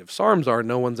effective SARMs are,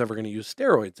 no one's ever going to use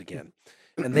steroids again.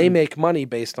 And they make money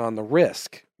based on the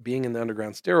risk. Being in the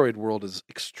underground steroid world is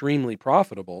extremely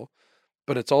profitable,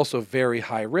 but it's also very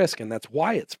high risk, and that's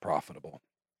why it's profitable.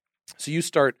 So you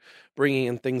start bringing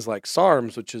in things like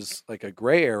SARMs, which is like a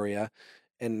gray area,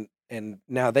 and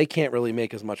now they can't really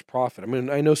make as much profit. I mean,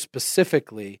 I know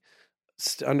specifically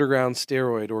underground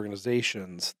steroid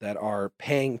organizations that are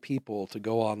paying people to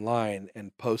go online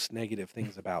and post negative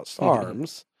things about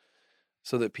SARMs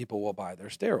so that people will buy their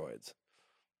steroids.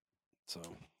 So,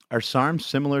 are SARMs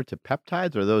similar to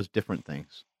peptides, or are those different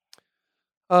things?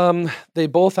 They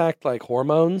both act like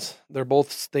hormones. They're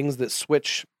both things that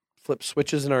flip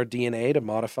switches in our DNA to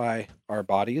modify our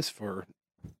bodies for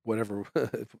whatever,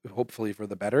 hopefully for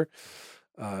the better,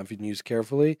 if you can use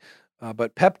carefully.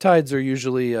 But peptides are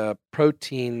usually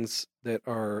proteins that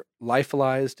are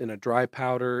lyophilized in a dry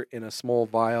powder in a small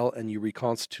vial, and you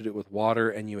reconstitute it with water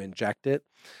and you inject it,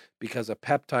 because a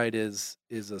peptide is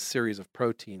a series of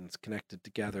proteins connected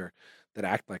together that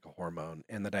act like a hormone,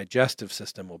 and the digestive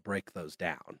system will break those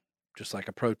down, just like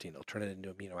a protein. It'll turn it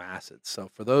into amino acids. So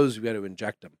for those, you got to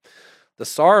inject them. The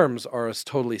SARMs are a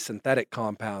totally synthetic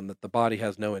compound that the body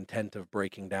has no intent of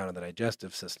breaking down in the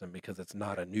digestive system because it's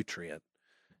not a nutrient.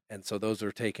 And so those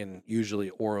are taken usually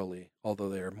orally, although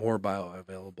they are more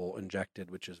bioavailable injected,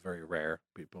 which is very rare.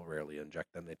 People rarely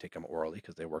inject them. They take them orally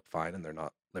because they work fine and they're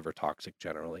not liver toxic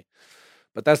generally.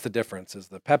 But that's the difference, is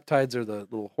the peptides are the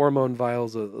little hormone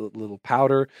vials, a little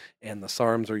powder, and the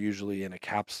SARMs are usually in a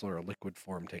capsule or a liquid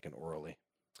form taken orally.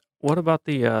 What about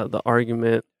the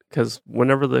argument? Because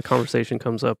whenever the conversation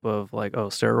comes up of like, oh,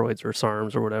 steroids or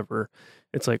SARMs or whatever,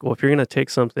 it's like, well, if you're going to take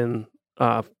something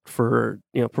for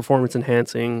performance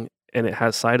enhancing and it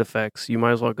has side effects, you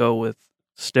might as well go with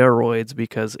steroids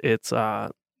because it's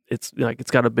got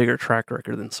a bigger track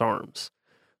record than SARMs.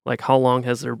 Like, how long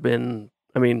has there been?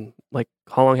 I mean, like,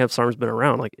 how long have SARMs been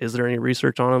around? Like, is there any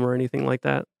research on them or anything like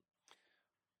that?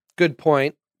 Good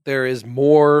point. There is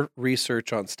more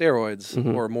research on steroids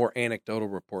Mhm. or more anecdotal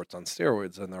reports on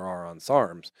steroids than there are on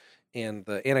SARMs. And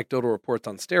the anecdotal reports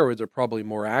on steroids are probably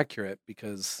more accurate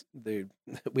because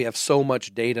we have so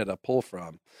much data to pull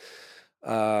from.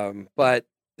 But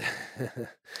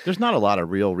There's not a lot of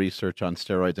real research on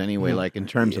steroids anyway. Like in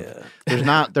terms of,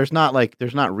 yeah. there's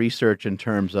not research in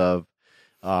terms of,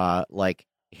 like,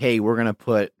 hey, we're gonna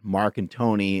put Mark and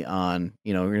Tony on,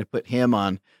 we're gonna put him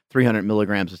on 300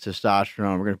 milligrams of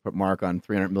testosterone. We're gonna put Mark on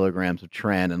 300 milligrams of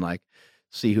tren, and like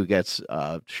see who gets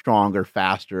stronger,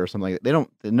 faster, or something like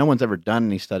that. No one's ever done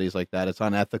any studies like that. It's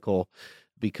unethical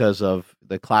because of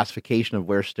the classification of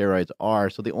where steroids are.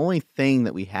 So the only thing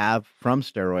that we have from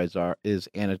steroids is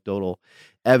anecdotal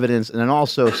evidence, and then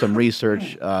also some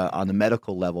research on the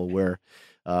medical level where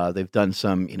they've done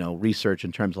some, research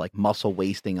in terms of like muscle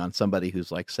wasting on somebody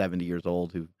who's like 70 years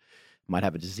old who might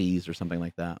have a disease or something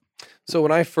like that. So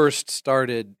when I first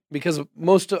started, because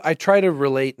I try to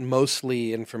relate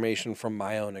mostly information from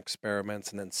my own experiments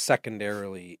and then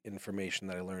secondarily information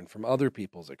that I learned from other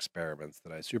people's experiments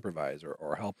that I supervise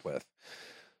or help with.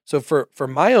 So for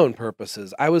my own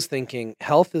purposes, I was thinking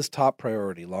health is top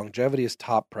priority, longevity is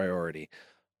top priority,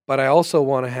 but I also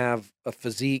want to have a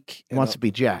physique. He wants to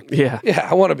be jacked. Yeah. Yeah,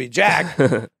 I want to be jacked,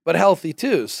 but healthy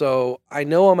too. So I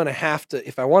know I'm going to have to,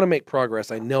 if I want to make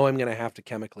progress, I know I'm going to have to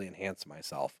chemically enhance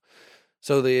myself.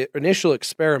 So the initial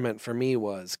experiment for me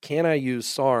was, can I use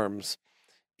SARMs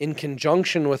in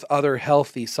conjunction with other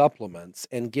healthy supplements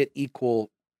and get equal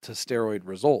to steroid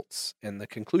results? And the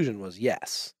conclusion was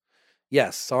yes.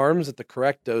 Yes, SARMs at the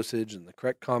correct dosage and the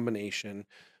correct combination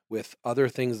with other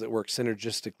things that work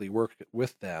synergistically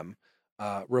with them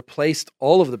replaced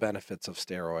all of the benefits of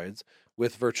steroids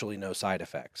with virtually no side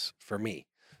effects for me.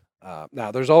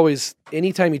 Now, there's always,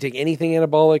 anytime you take anything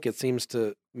anabolic, it seems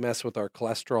to mess with our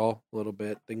cholesterol a little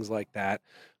bit, things like that.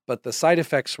 But the side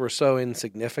effects were so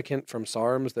insignificant from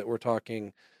SARMs that we're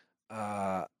talking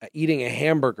eating a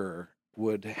hamburger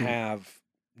would have,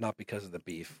 not because of the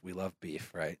beef, we love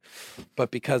beef, right? But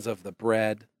because of the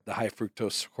bread, the high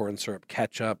fructose corn syrup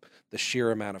ketchup, the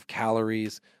sheer amount of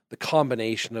calories, the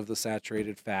combination of the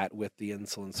saturated fat with the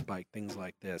insulin spike, things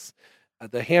like this.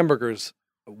 The hamburgers,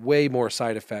 way more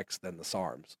side effects than the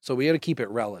SARMs. So we had to keep it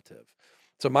relative.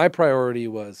 So my priority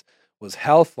was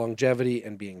health, longevity,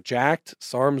 and being jacked.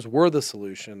 SARMs were the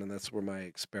solution, and that's where my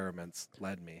experiments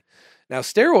led me. Now,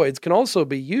 steroids can also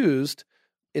be used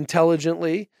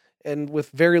intelligently and with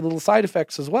very little side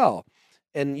effects as well.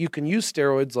 And you can use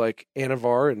steroids like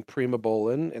Anavar and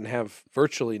Primobolan and have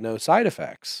virtually no side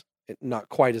effects. Not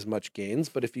quite as much gains,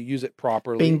 but if you use it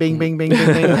properly. Bing, bing, bing, bing, bing,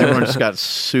 bing. Everyone just got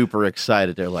super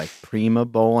excited. They're like,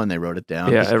 Primobolan, they wrote it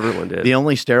down. Yeah, everyone did. The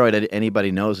only steroid that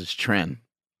anybody knows is tren.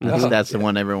 That's the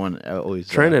one everyone always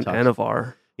tren and talks.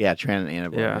 Anavar. Yeah, tren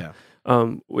and Anavar, yeah.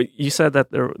 You said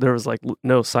that there was like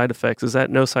no side effects. Is that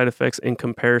no side effects in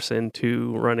comparison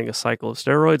to running a cycle of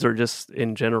steroids, or just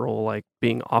in general, like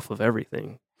being off of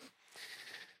everything?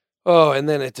 Oh, and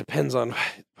then it depends on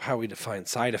how we define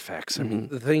side effects. I mean,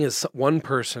 the thing is, one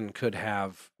person could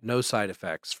have no side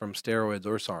effects from steroids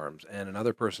or SARMs, and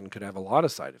another person could have a lot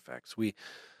of side effects.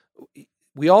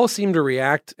 We all seem to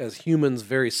react as humans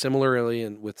very similarly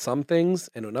with some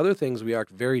things, and in other things we act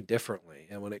very differently.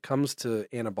 And when it comes to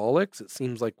anabolics, it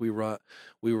seems like we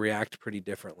react pretty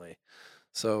differently.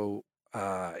 So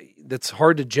that's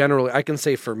hard to generally. I can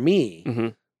say for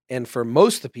me. And for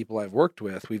most of the people I've worked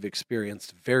with, we've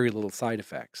experienced very little side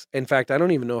effects. In fact, I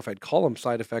don't even know if I'd call them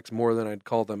side effects more than I'd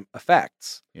call them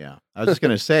effects. Yeah. I was just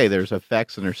going to say there's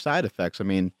effects and there's side effects. I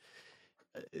mean,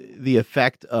 the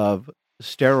effect of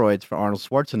steroids for Arnold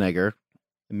Schwarzenegger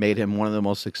made him one of the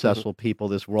most successful people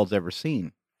this world's ever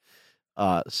seen.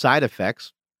 Side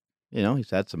effects, he's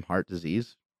had some heart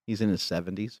disease. He's in his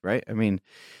 70s, right? I mean,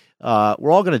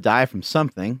 we're all going to die from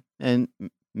something, and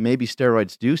maybe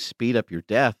steroids do speed up your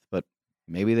death, but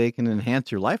maybe they can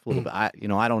enhance your life a little bit. I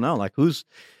don't know. Like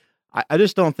I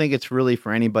just don't think it's really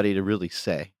for anybody to really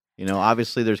say.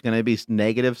 Obviously there's going to be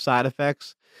negative side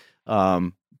effects,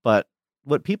 but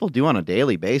what people do on a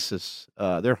daily basis,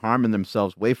 they're harming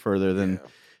themselves way further than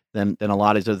a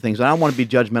lot of these other things. And I don't want to be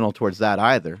judgmental towards that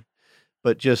either,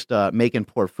 but just making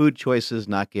poor food choices,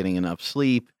 not getting enough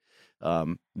sleep,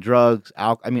 drugs,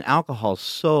 alcohol is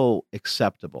so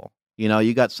acceptable.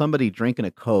 You got somebody drinking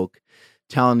a Coke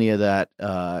telling you that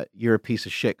you're a piece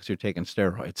of shit because you're taking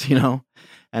steroids,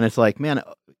 and it's like, man,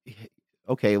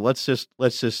 okay, let's just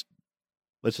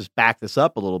back this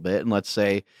up a little bit, and let's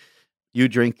say you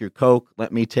drink your Coke,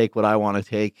 let me take what I want to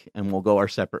take, and we'll go our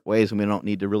separate ways, and we don't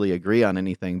need to really agree on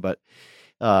anything. But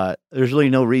there's really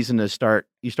no reason to start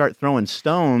throwing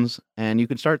stones, and you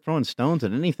can start throwing stones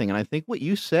at anything. And I think what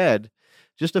you said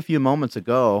just a few moments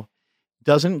ago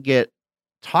doesn't get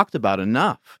talked about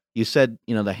enough. You said,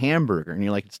 the hamburger, and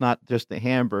you're like, it's not just the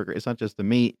hamburger, it's not just the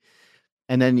meat.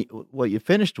 And then what you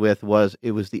finished with was,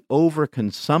 it was the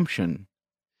overconsumption.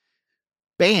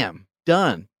 Bam,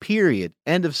 done, period,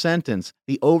 end of sentence.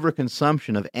 The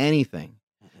overconsumption of anything,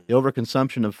 the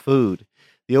overconsumption of food,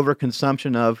 the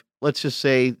overconsumption of, let's just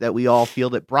say that we all feel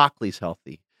that broccoli's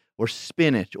healthy, or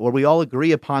spinach, or we all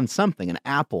agree upon something, an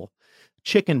apple,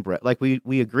 chicken breast, like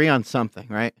we agree on something,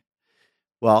 right?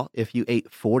 Well, if you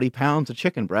ate 40 pounds of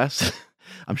chicken breast,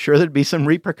 I'm sure there'd be some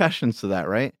repercussions to that,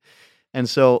 right? And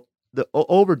so the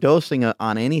overdosing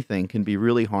on anything can be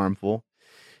really harmful.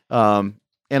 And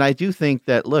I do think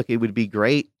that, look, it would be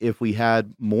great if we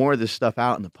had more of this stuff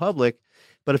out in the public,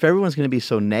 but if everyone's going to be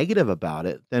so negative about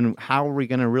it, then how are we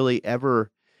going to really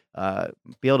ever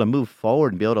be able to move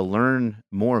forward and be able to learn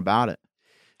more about it?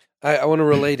 I want to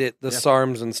relate the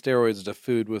SARMs and steroids to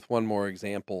food with one more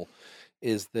example,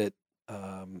 is that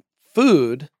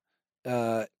food,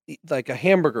 like a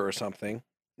hamburger or something,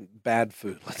 bad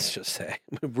food, let's just say,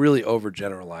 really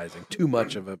overgeneralizing, too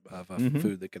much of a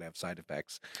food that could have side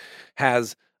effects,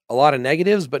 has a lot of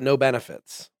negatives but no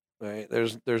benefits. Right?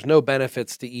 There's no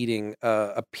benefits to eating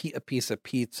a piece of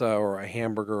pizza or a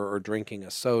hamburger or drinking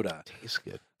a soda. Tastes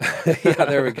good. Yeah,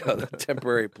 there we go. The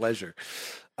temporary pleasure.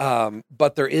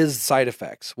 But there is side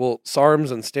effects. Well,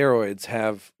 SARMs and steroids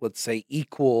have, let's say,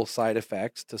 equal side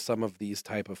effects to some of these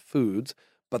type of foods,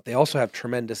 but they also have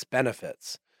tremendous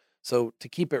benefits. So to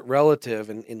keep it relative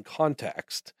and in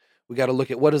context, we got to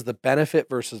look at what is the benefit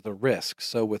versus the risk.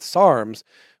 So with SARMs,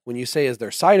 when you say is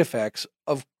there side effects,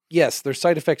 yes, there's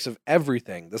side effects of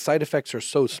everything. The side effects are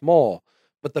so small,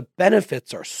 but the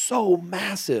benefits are so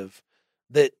massive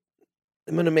that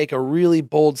I'm going to make a really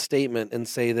bold statement and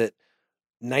say that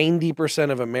 90%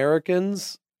 of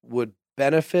Americans would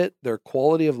benefit their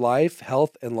quality of life,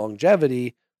 health, and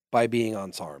longevity by being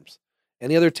on SARMs. And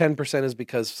the other 10% is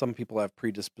because some people have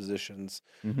predispositions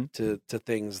to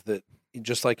things that,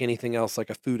 just like anything else, like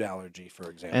a food allergy, for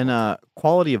example. And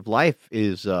quality of life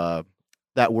is,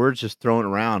 that word's just thrown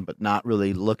around, but not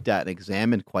really looked at and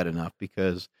examined quite enough,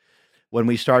 because when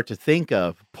we start to think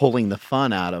of pulling the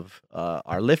fun out of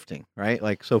our lifting, right?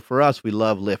 Like, so for us, we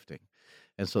love lifting.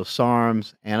 And so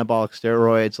SARMs, anabolic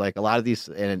steroids, like a lot of these,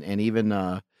 and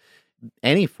even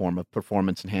any form of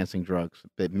performance-enhancing drugs,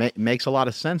 it makes a lot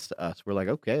of sense to us. We're like,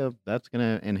 okay, that's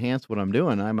going to enhance what I'm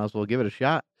doing. I might as well give it a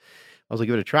shot. I might as well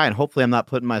give it a try. And hopefully I'm not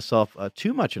putting myself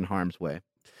too much in harm's way.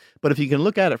 But if you can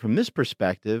look at it from this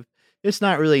perspective, it's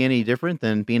not really any different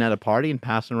than being at a party and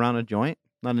passing around a joint.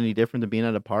 Not any different than being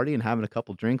at a party and having a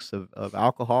couple drinks of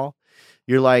alcohol.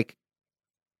 You're like,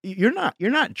 you're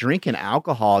not drinking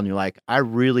alcohol and you're like,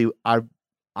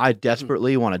 I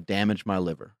desperately want to damage my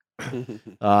liver.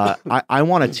 I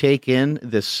want to take in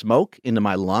this smoke into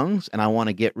my lungs and I want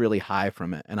to get really high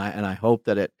from it. And I hope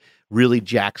that it really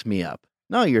jacks me up.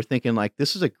 No, you're thinking like,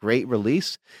 this is a great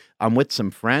release. I'm with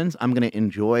some friends. I'm going to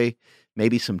enjoy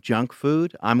maybe some junk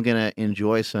food. I'm going to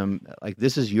enjoy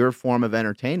this is your form of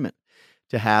entertainment,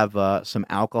 to have some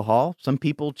alcohol. Some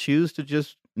people choose to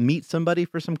just meet somebody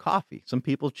for some coffee. Some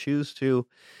people choose to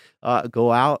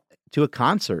go out to a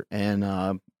concert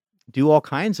and do all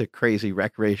kinds of crazy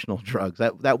recreational drugs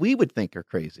that we would think are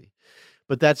crazy.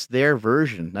 But that's their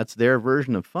version. That's their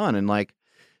version of fun. And like,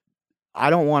 I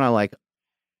don't want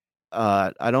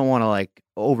to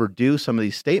overdo some of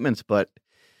these statements, but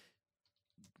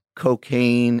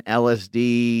cocaine,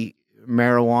 LSD,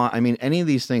 marijuana, any of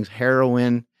these things,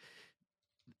 heroin,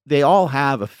 they all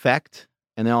have effect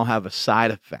and they all have a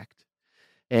side effect.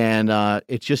 And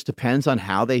it just depends on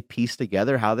how they piece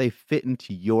together, how they fit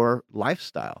into your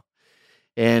lifestyle.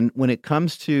 And when it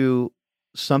comes to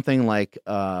something like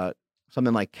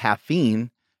caffeine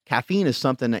is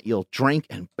something that you'll drink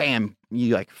and bam,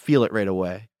 you like feel it right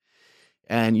away.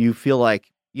 And you feel like,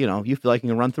 you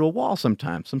can run through a wall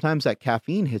sometimes. Sometimes that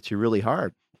caffeine hits you really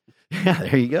hard. Yeah,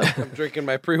 there you go. I'm drinking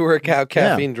my pre-workout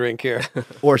caffeine drink here.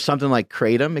 Or something like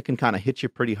kratom, it can kind of hit you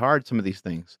pretty hard, some of these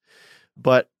things.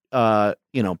 But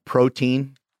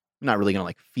protein, you're not really gonna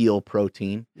like feel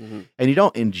protein. Mm-hmm. And you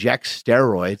don't inject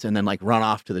steroids and then like run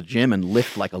off to the gym and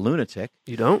lift like a lunatic.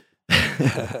 You don't?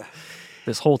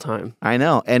 This whole time. I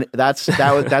know. And that's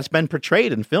been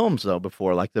portrayed in films though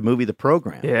before, like the movie The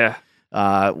Program. Yeah.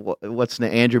 What's the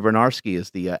Andrew Bernarski is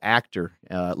the actor,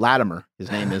 Latimer,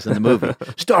 his name is in the movie.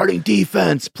 Starting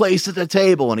defense, place at the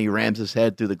table, and he rams his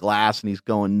head through the glass and he's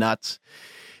going nuts.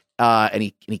 And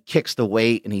he kicks the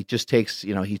weight and he just takes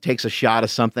a shot of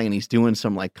something and he's doing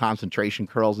some like concentration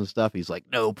curls and stuff. He's like,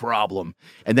 no problem.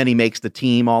 And then he makes the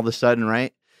team all of a sudden,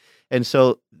 right? And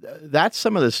so that's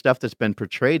some of the stuff that's been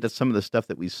portrayed. That's some of the stuff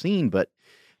that we've seen. But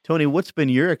Tony, what's been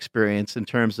your experience in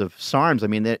terms of SARMs? I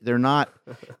mean, they're not,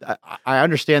 I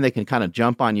understand they can kind of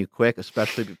jump on you quick,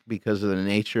 especially because of the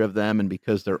nature of them and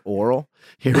because they're oral.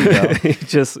 Here we go. he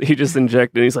just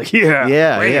injected. He's like,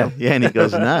 yeah. And he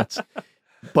goes nuts.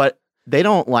 But they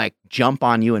don't like jump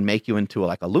on you and make you into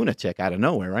like a lunatic out of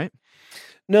nowhere, right?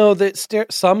 No,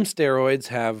 some steroids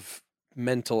have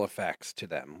mental effects to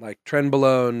them, like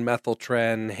trenbolone,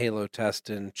 methyltren,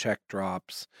 halotestin, check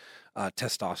drops,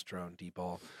 testosterone,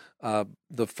 Depol.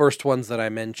 The first ones that I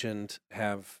mentioned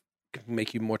can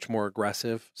make you much more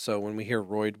aggressive. So when we hear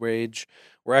roid rage,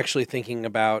 we're actually thinking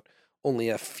about only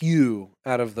a few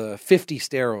out of the 50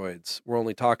 steroids. We're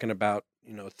only talking about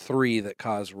 3 that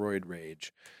cause roid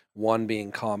rage, one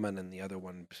being common and the other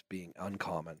one being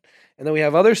uncommon. And then we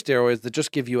have other steroids that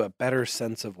just give you a better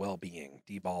sense of well-being,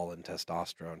 Depol and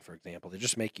testosterone, for example. They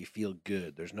just make you feel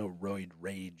good. There's no roid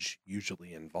rage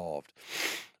usually involved.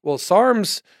 Well,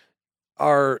 SARMs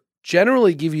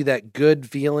generally give you that good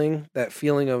feeling, that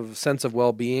feeling of sense of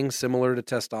well-being, similar to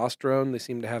testosterone. They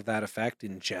seem to have that effect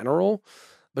in general.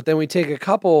 But then we take a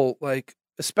couple, like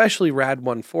especially RAD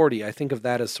 140, I think of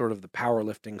that as sort of the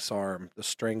powerlifting SARM, the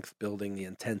strength building, the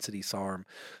intensity SARM,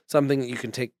 something that you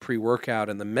can take pre-workout,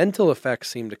 and the mental effects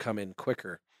seem to come in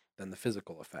quicker than the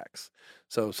physical effects.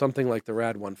 So something like the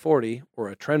RAD 140 or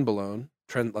a trenbolone,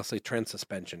 let's say tren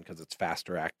suspension because it's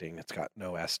faster acting, it's got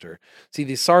no ester. See,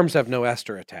 these SARMs have no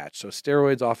ester attached. So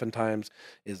steroids oftentimes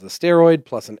is the steroid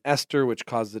plus an ester, which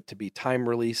causes it to be time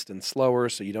released and slower,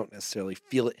 so you don't necessarily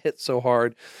feel it hit so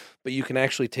hard. But you can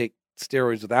actually take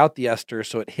steroids without the ester,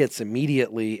 so it hits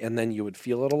immediately, and then you would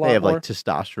feel it a lot more. They have like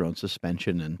testosterone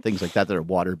suspension and things like that are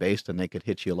water-based, and they could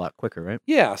hit you a lot quicker, right?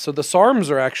 Yeah, so the SARMs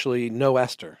are actually no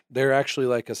ester. They're actually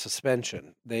like a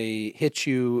suspension. They hit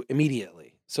you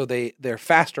immediately. So they're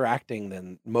faster acting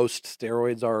than most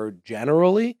steroids are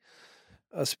generally,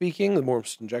 speaking, the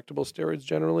most injectable steroids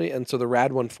generally. And so the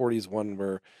RAD 140 is one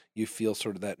where you feel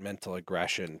sort of that mental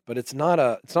aggression, but it's not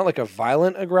like a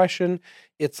violent aggression.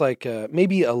 It's like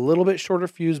maybe a little bit shorter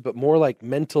fuse, but more like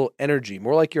mental energy,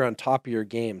 more like you're on top of your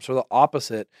game. So the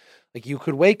opposite, like you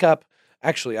could wake up.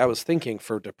 Actually, I was thinking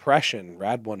for depression,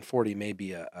 RAD 140 may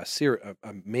be a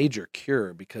major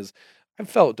cure, because I've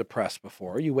felt depressed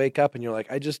before. You wake up and you're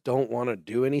like, I just don't want to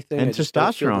do anything. And I just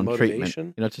don't feel the testosterone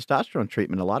motivation. treatment, testosterone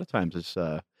treatment a lot of times is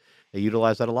they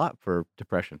utilize that a lot for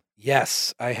depression.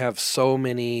 Yes, I have so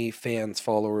many fans,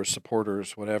 followers,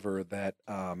 supporters, whatever, that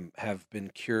have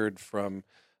been cured from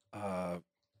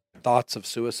thoughts of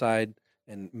suicide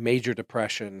and major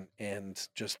depression and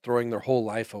just throwing their whole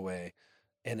life away.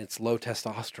 And it's low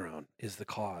testosterone is the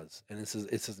cause. And this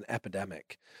is an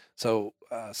epidemic. So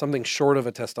something short of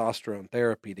a testosterone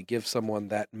therapy to give someone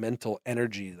that mental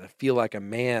energy, to feel like a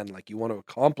man, like you want to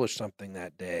accomplish something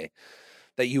that day,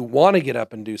 that you want to get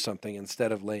up and do something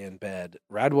instead of lay in bed.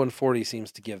 RAD 140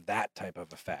 seems to give that type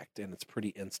of effect, and it's pretty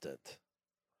instant.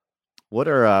 What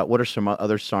are some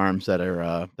other SARMs that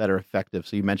are effective?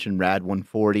 So you mentioned RAD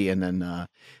 140, and then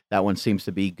that one seems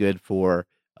to be good for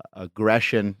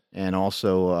aggression, and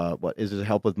also what is it,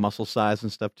 help with muscle size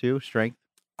and stuff too, strength?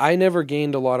 I never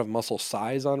gained a lot of muscle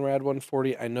size on RAD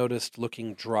 140. I noticed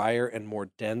looking drier and more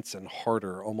dense and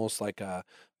harder, almost like a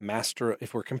master.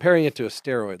 If we're comparing it to a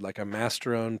steroid, like a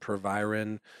masterone,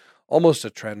 proviron, almost a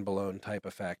trenbolone type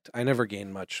effect. I never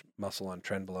gained much muscle on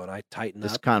trenbolone. I tighten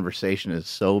This up. conversation is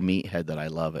so meathead that I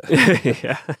love it.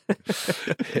 Yeah.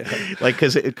 Like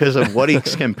because of what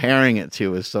he's comparing it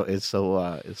to is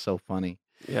so funny.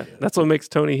 Yeah, that's what makes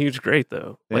Tony Huge great,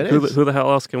 though. Like, It who is. the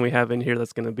hell else can we have in here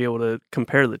that's going to be able to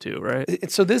compare the two,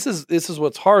 right? So this is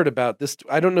what's hard about this.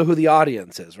 I don't know who the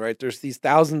audience is, right? There's these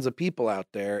thousands of people out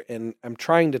there, and I'm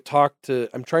trying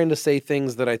to say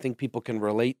things that I think people can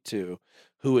relate to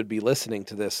who would be listening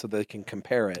to this so they can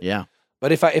compare it. Yeah.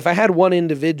 But if I had one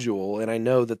individual and I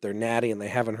know that they're natty and they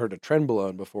haven't heard of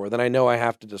trenbolone before, then I know I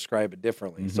have to describe it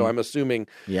differently. So I'm assuming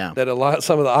Yeah. that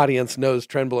some of the audience knows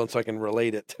trenbolone, so I can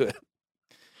relate it to it.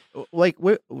 Like,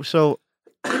 so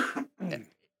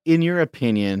in your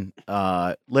opinion,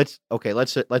 let's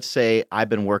say I've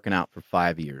been working out for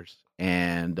 5 years,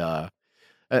 and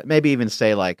maybe even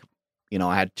say, like,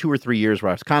 I had 2 or 3 years where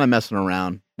I was kind of messing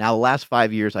around. Now the last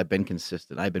 5 years I've been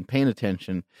consistent. I've been paying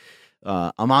attention.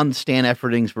 I'm on Stan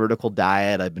Efferding's vertical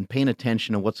diet. I've been paying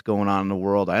attention to what's going on in the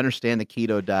world. I understand the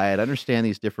keto diet. I understand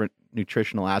these different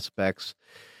nutritional aspects.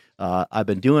 I've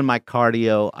been doing my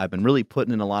cardio. I've been really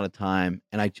putting in a lot of time,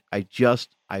 and I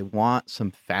want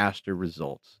some faster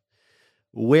results.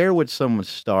 Where would someone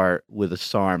start with a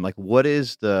SARM? Like, what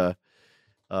is going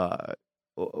to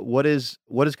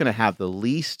have the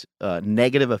least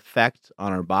negative effect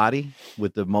on our body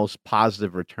with the most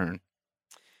positive return?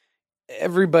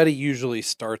 Everybody usually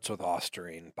starts with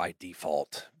Ostarine by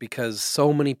default because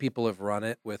so many people have run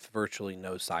it with virtually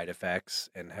no side effects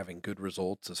and having good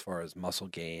results as far as muscle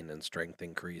gain and strength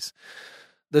increase.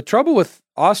 The trouble with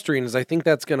Ostarine is I think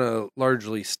that's going to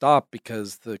largely stop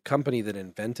because the company that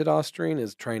invented Ostarine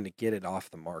is trying to get it off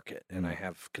the market. And I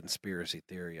have conspiracy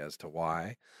theory as to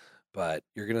why. But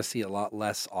you're going to see a lot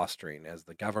less Ostarine as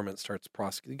the government starts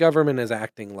prosecuting. The government is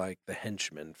acting like the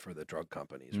henchman for the drug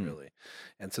companies, really.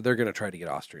 And so they're going to try to get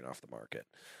Ostarine off the market.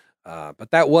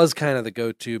 But that was kind of the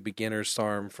go-to beginner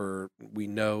SARM we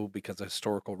know because of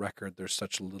historical record, there's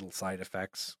such little side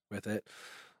effects with it.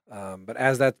 But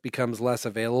as that becomes less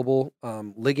available,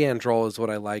 Ligandrol is what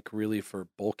I like really for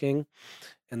bulking.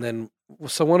 And then,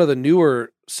 so one of the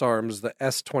newer SARMs, the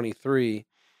S23,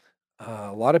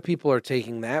 a lot of people are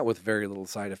taking that with very little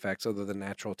side effects other than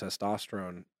natural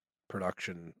testosterone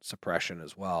production suppression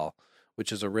as well,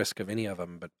 which is a risk of any of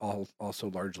them, but also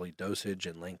largely dosage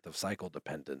and length of cycle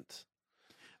dependent.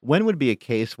 When would be a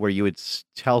case where you would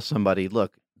tell somebody,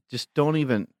 look, just don't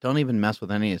even mess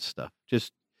with any of this stuff.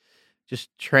 Just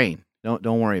train.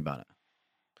 Don't worry about it.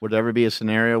 Would there ever be a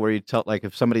scenario where you tell, like,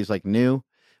 if somebody's like new,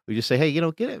 we just say, hey, get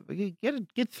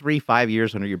 3-5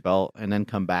 years under your belt and then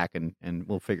come back and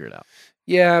we'll figure it out.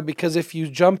 Yeah, because if you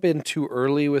jump in too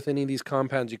early with any of these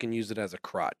compounds, you can use it as a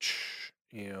crutch.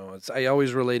 I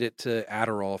always relate it to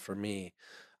Adderall for me.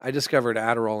 I discovered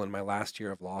Adderall in my last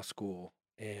year of law school.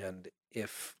 And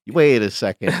wait a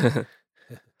second.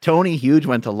 Tony Huge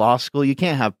went to law school. You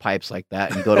can't have pipes like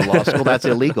that and go to law school. That's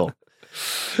illegal.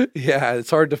 Yeah, it's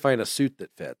hard to find a suit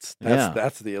that fits.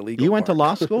 That's the illegal You went part. to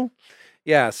law school?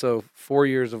 Yeah, so 4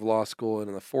 years of law school, and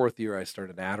in the 4th year I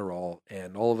started Adderall,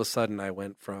 and all of a sudden I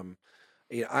went from,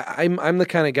 I'm the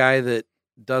kind of guy that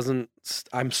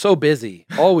I'm so busy,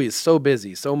 always so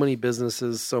busy, so many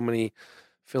businesses, so many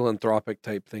philanthropic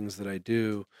type things that I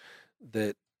do,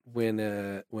 that when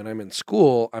I'm in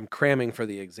school, I'm cramming for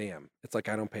the exam. It's like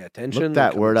I don't pay attention. Look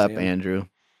that word up, Andrew.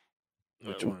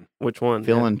 Which one?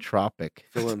 Philanthropic.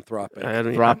 Philanthropic.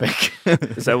 Philanthropic.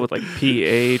 Is that with like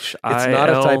PH? It's not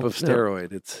a type of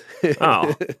steroid. It's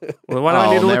well, why do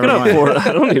I need to look it up for?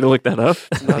 I don't need to look that up.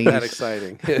 It's not that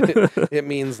exciting. It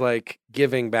means like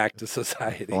giving back to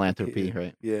society. Philanthropy,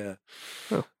 right? Yeah.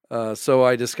 So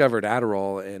I discovered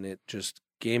Adderall, and it just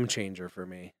game changer for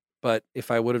me. But if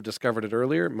I would have discovered it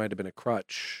earlier, it might have been a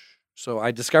crutch. So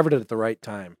I discovered it at the right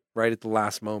time, right at the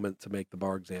last moment to make the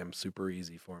bar exam super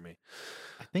easy for me.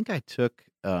 I think I took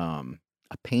a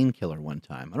painkiller one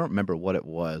time. I don't remember what it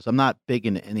was. I'm not big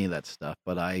into any of that stuff,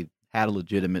 but I had a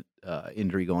legitimate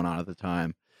injury going on at the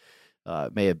time.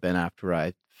 It may have been after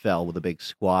I fell with a big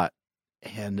squat.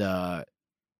 And I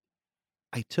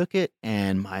took it,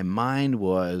 and my mind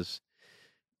was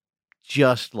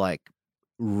just like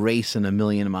racing a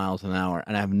million miles an hour,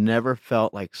 and I've never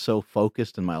felt like so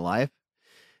focused in my life.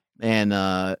 And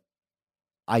I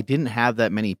didn't have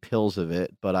that many pills of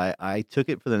it, but I took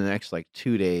it for the next like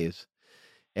 2 days,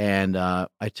 and I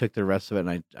took the rest of it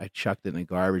and I chucked it in the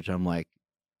garbage. I'm like,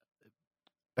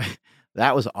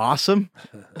 that was awesome,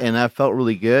 and that felt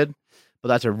really good, but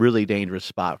that's a really dangerous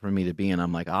spot for me to be in.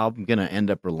 I'm like, I'm gonna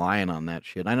end up relying on that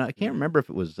shit. I can't remember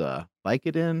if it was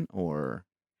Vicodin or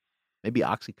maybe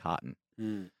Oxycontin.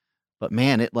 But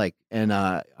man, it like, and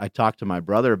I talked to my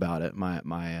brother about it.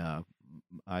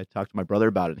 I talked to my brother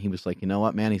about it, and he was like, you know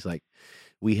what, man? He's like,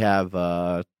 we have,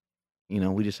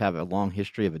 we just have a long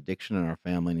history of addiction in our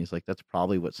family. And he's like, that's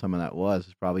probably what some of that was.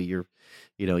 It's probably your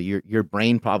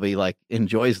brain probably like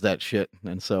enjoys that shit.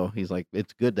 And so he's like,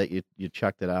 it's good that you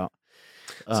chucked it out.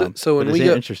 So when we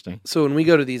go, interesting. So when we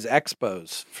go to these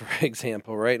expos, for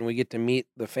example, right, and we get to meet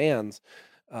the fans,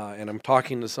 and I'm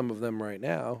talking to some of them right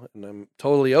now, and I'm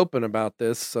totally open about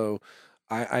this. So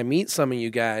I meet some of you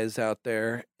guys out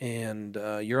there, and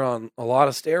you're on a lot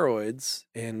of steroids,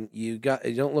 and you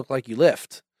don't look like you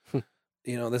lift.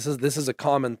 This is a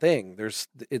common thing.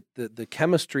 The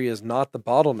chemistry is not the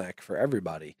bottleneck for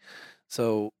everybody.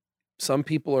 So some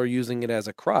people are using it as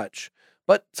a crutch,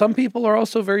 but some people are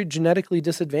also very genetically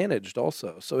disadvantaged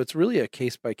also. So it's really a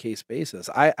case by case basis.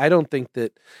 I don't think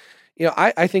that,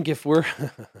 I think if we're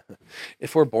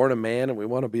if we're born a man and we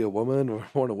want to be a woman, or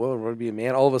born a woman, we want to be a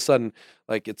man, all of a sudden,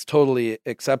 like, it's totally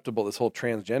acceptable, this whole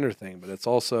transgender thing, but it's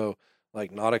also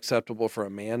like not acceptable for a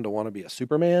man to want to be a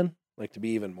Superman, like to be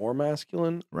even more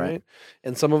masculine, right?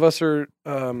 And some of us are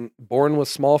born with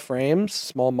small frames,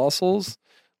 small muscles,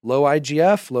 low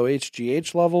IGF, low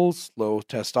HGH levels, low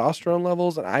testosterone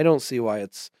levels, and I don't see why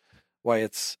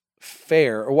it's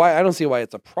fair, or why I don't see why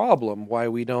it's a problem, why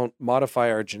we don't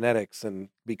modify our genetics and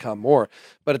become more.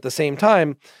 But at the same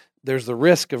time, there's the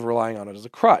risk of relying on it as a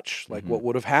crutch. Like what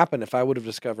would have happened if I would have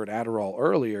discovered Adderall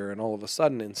earlier, and all of a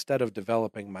sudden, instead of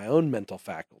developing my own mental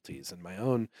faculties and my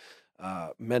own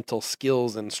mental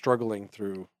skills and struggling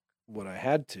through what I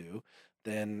had to,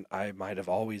 then I might have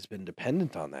always been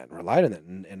dependent on that and relied on it,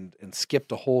 and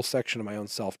skipped a whole section of my own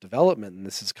self-development. And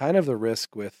this is kind of the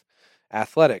risk with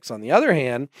athletics. On the other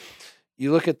hand,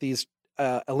 you look at these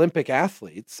Olympic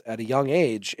athletes at a young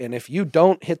age, and if you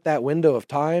don't hit that window of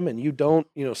time, and you don't,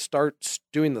 start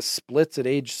doing the splits at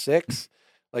age 6,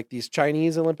 like these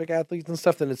Chinese Olympic athletes and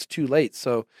stuff, then it's too late.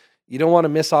 So you don't want to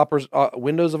miss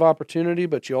windows of opportunity,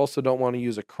 but you also don't want to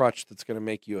use a crutch that's going to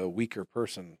make you a weaker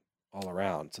person all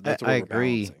around. So that's what I we're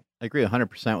agree. balancing. I agree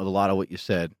 100% with a lot of what you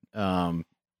said. I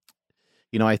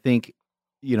think,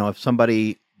 if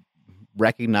somebody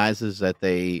recognizes that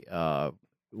they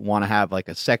want to have like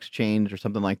a sex change or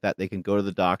something like that, they can go to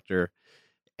the doctor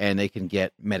and they can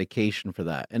get medication for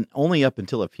that. And only up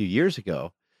until a few years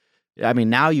ago, I mean,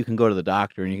 now you can go to the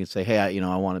doctor and you can say, hey,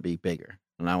 I want to be bigger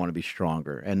and I want to be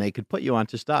stronger. And they could put you on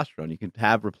testosterone. You can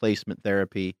have replacement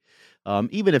therapy.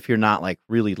 Even if you're not like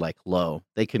really like low,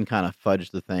 they can kind of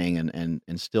fudge the thing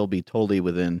and still be totally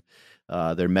within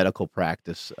their medical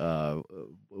practice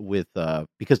with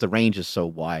because the range is so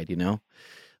wide,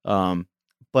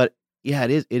 But yeah,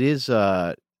 it is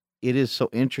so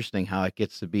interesting how it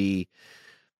gets to be,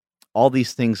 all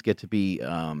these things get to be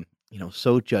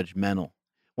so judgmental.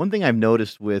 One thing I've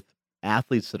noticed with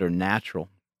athletes that are natural,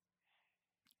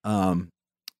 and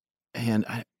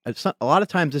a lot of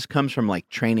times this comes from like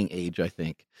training age, I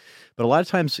think, but a lot of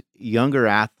times younger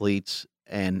athletes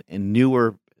and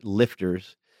newer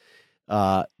lifters,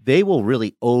 they will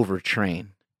really overtrain,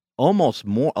 almost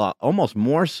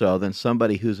more so than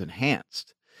somebody who's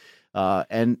enhanced.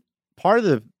 And part of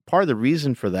the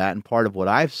reason for that, and part of what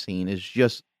I've seen, is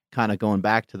just kind of going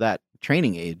back to that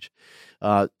training age,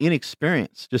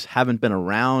 inexperience, just haven't been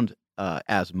around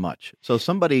as much. So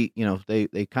somebody,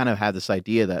 they kind of have this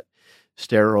idea that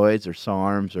steroids or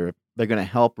SARMs they're going to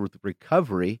help with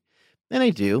recovery, and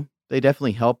they do. They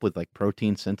definitely help with like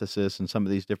protein synthesis and some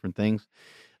of these different things.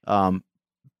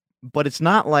 But it's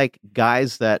not like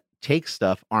guys that take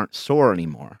stuff aren't sore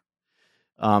anymore.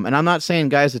 And I'm not saying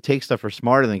guys that take stuff are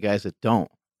smarter than guys that don't,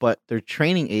 but their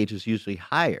training age is usually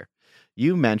higher.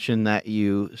 You mentioned that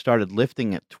you started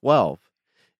lifting at 12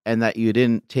 and that you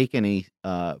didn't take any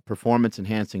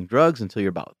performance-enhancing drugs until you're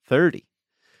about 30.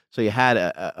 So you had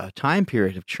a time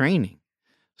period of training.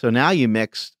 So now you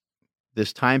mix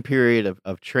this time period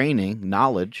of training,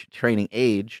 knowledge, training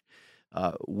age,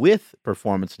 with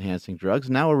performance-enhancing drugs.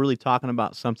 Now we're really talking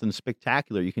about something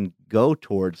spectacular. You can go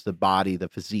towards the body, the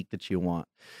physique that you want.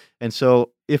 And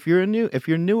so if you're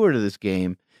newer to this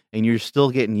game and you're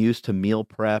still getting used to meal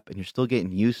prep and you're still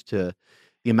getting used to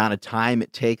the amount of time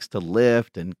it takes to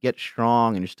lift and get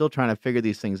strong, and you're still trying to figure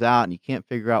these things out, and you can't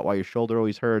figure out why your shoulder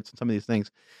always hurts and some of these things,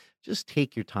 just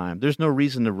take your time. There's no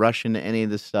reason to rush into any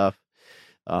of this stuff.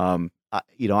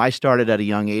 I started at a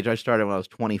young age. I started when I was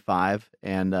 25,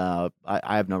 and I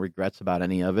have no regrets about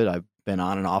any of it. I've been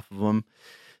on and off of them.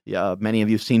 Yeah, many of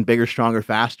you have seen Bigger, Stronger,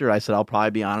 Faster. I said I'll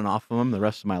probably be on and off of them the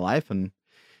rest of my life, and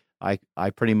I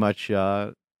pretty much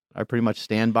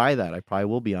stand by that. I probably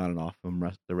will be on and off of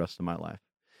them the rest of my life.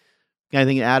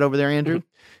 Anything to add over there, Andrew?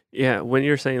 Yeah, when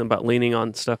you're saying about leaning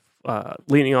on stuff,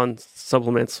 leaning on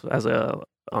supplements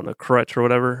on a crutch or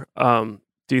whatever,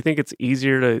 do you think it's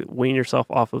easier to wean yourself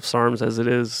off of SARMs as it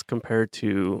is compared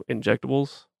to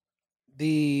injectables?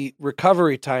 The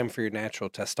recovery time for your natural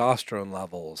testosterone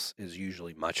levels is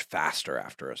usually much faster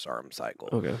after a SARM cycle.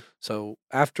 Okay. So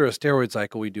after a steroid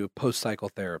cycle, we do post-cycle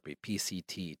therapy,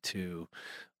 PCT, to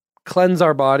cleanse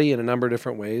our body in a number of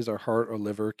different ways, our heart, our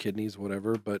liver, kidneys,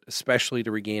 whatever, but especially to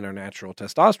regain our natural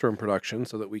testosterone production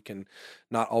so that we can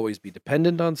not always be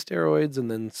dependent on steroids,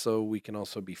 and then so we can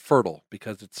also be fertile,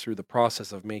 because it's through the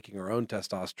process of making our own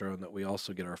testosterone that we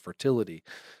also get our fertility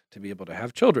to be able to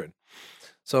have children.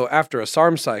 So after a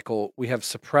SARM cycle, we have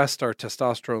suppressed our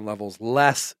testosterone levels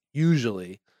less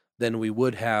usually than we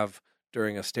would have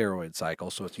during a steroid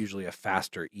cycle. So it's usually a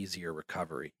faster, easier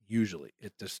recovery. Usually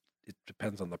it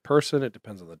depends on the person. It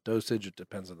depends on the dosage. It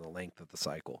depends on the length of the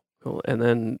cycle. Cool. And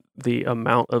then the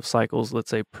amount of cycles, let's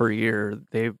say per year,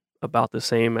 they about the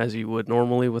same as you would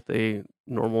normally with a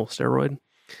normal steroid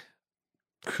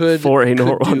for a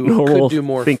normal do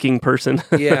more thinking person.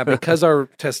 Yeah, because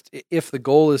if the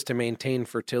goal is to maintain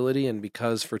fertility, and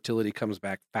because fertility comes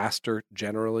back faster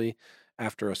generally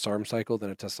after a SARM cycle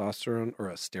than a testosterone or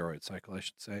a steroid cycle, I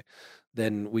should say,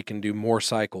 then we can do more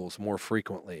cycles more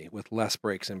frequently with less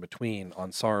breaks in between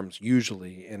on SARMs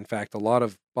usually. In fact, a lot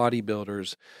of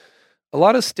steroid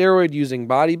using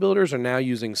bodybuilders are now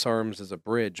using SARMs as a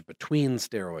bridge between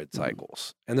steroid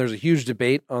cycles. And there's a huge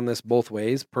debate on this both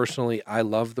ways. Personally, I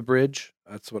love the bridge.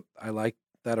 That's what I like,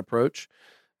 that approach.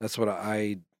 That's what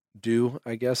I do,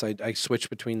 I guess. I switch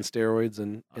between steroids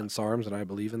and SARMs, and I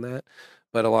believe in that.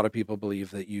 But a lot of people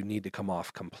believe that you need to come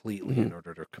off completely in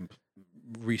order to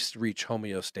reach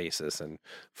homeostasis and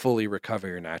fully recover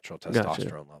your natural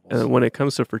testosterone levels. And when it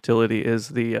comes to fertility, is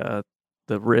the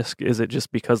risk, is it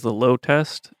just because the low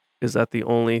test? Is that the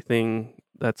only thing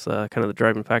that's kind of the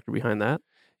driving factor behind that?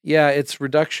 Yeah, it's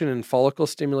reduction in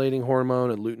follicle-stimulating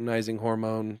hormone and luteinizing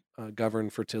hormone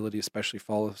govern fertility, especially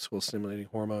follicle-stimulating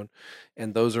hormone,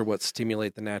 and those are what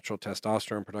stimulate the natural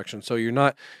testosterone production. So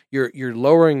you're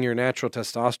lowering your natural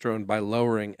testosterone by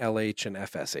lowering LH and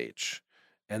FSH,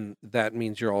 and that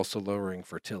means you're also lowering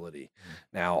fertility.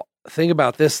 Now, think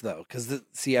about this though, because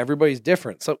see, everybody's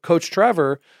different. So Coach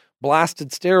Trevor blasted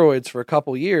steroids for a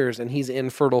couple years, and he's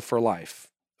infertile for life.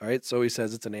 All right, so he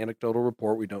says it's an anecdotal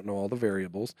report. We don't know all the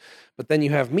variables. But then you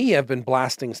have me. I've been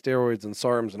blasting steroids and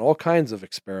SARMs and all kinds of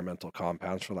experimental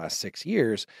compounds for the last 6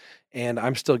 years, and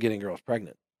I'm still getting girls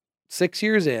pregnant. 6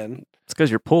 years in. It's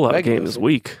because your pull-out game is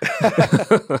weak. You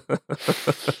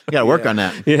got to work on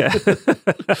that. Yeah.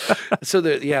 So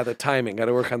the timing. Got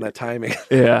to work on that timing.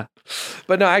 Yeah.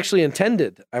 But no, I actually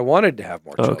intended. I wanted to have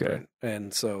more children. Okay.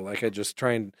 And so I just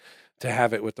trying to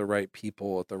have it with the right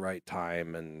people at the right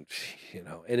time. And, and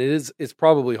it's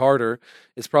probably harder.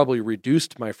 It's probably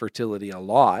reduced my fertility a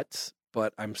lot,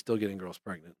 but I'm still getting girls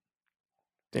pregnant.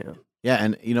 Yeah. Yeah.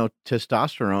 And,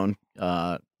 testosterone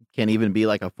can even be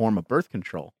like a form of birth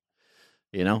control,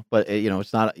 but,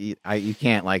 it's not, you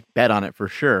can't like bet on it for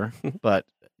sure. But,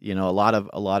 a lot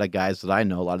of guys that I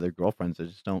know, a lot of their girlfriends,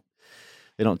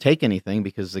 they don't take anything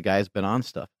because the guy's been on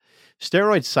stuff.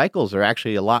 Steroid cycles are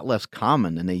actually a lot less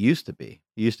common than they used to be.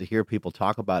 You used to hear people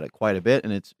talk about it quite a bit,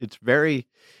 and it's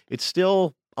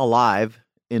still alive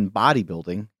in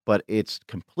bodybuilding, but it's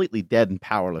completely dead in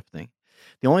powerlifting.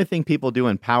 The only thing people do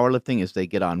in powerlifting is they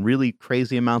get on really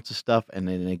crazy amounts of stuff, and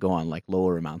then they go on like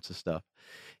lower amounts of stuff.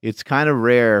 It's kind of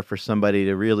rare for somebody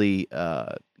to really,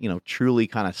 truly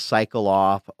kind of cycle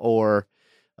off, or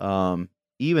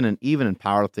even in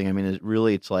powerlifting. I mean,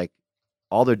 it's like,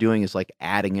 all they're doing is like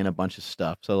adding in a bunch of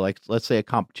stuff. So like, let's say a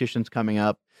competition's coming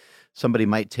up, somebody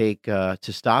might take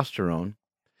testosterone,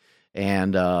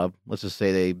 and let's just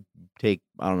say they take,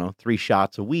 3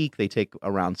 shots a week. They take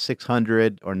around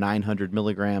 600 or 900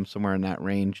 milligrams, somewhere in that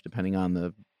range, depending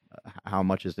on how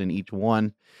much is in each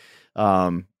one.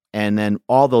 And then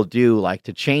all they'll do, like,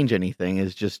 to change anything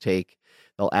is just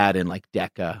they'll add in like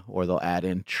DECA, or they'll add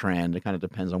in Trend. It kind of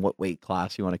depends on what weight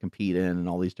class you want to compete in and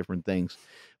all these different things.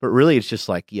 But really, it's just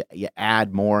like you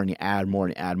add more and you add more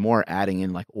and you add more, adding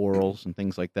in like orals and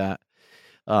things like that.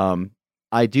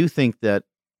 I do think that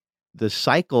the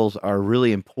cycles are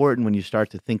really important when you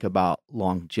start to think about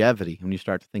longevity, when you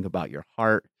start to think about your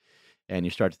heart, and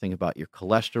you start to think about your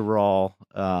cholesterol.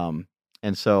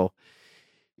 And so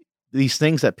these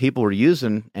things that people were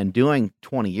using and doing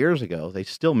 20 years ago, they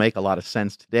still make a lot of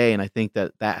sense today. And I think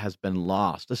that has been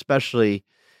lost, especially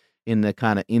in the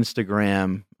kind of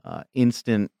Instagram,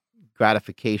 instant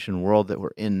gratification world that we're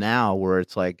in now, where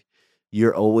it's like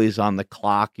you're always on the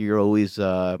clock, you're always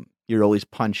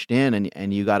punched in,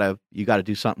 and you gotta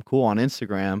do something cool on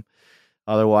Instagram.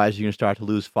 Otherwise, you're gonna start to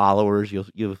lose followers.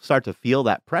 You'll start to feel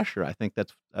that pressure. I think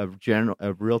that's a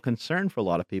real concern for a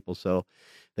lot of people. So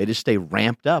they just stay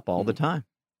ramped up all the time.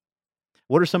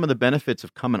 What are some of the benefits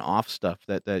of coming off stuff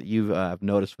that you've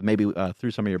noticed, maybe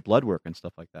through some of your blood work and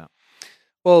stuff like that?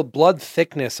 Well, blood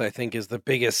thickness, I think, is the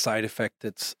biggest side effect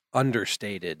that's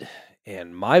understated.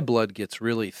 And my blood gets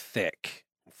really thick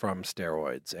from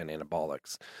steroids and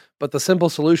anabolics. But the simple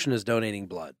solution is donating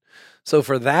blood. So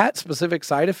for that specific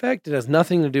side effect, it has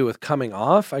nothing to do with coming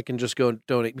off. I can just go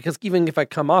donate, because even if I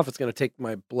come off, it's going to take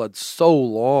my blood so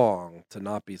long to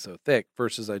not be so thick,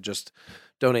 versus I just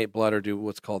donate blood or do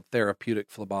what's called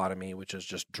therapeutic phlebotomy, which is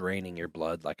just draining your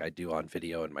blood like I do on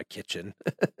video in my kitchen.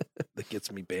 That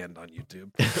gets me banned on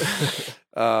YouTube.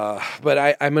 But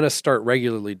I'm going to start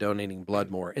regularly donating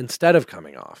blood more instead of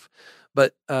coming off.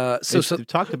 But We've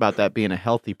talked about that being a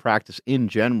healthy practice in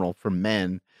general for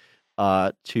men,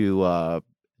 to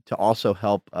also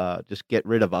help just get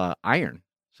rid of iron.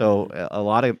 So a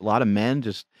lot of men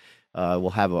just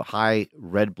will have a high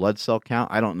red blood cell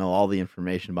count. I don't know all the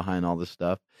information behind all this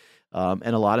stuff,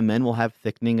 and a lot of men will have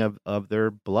thickening of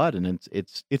their blood, and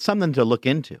it's something to look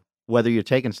into, whether you're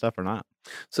taking stuff or not.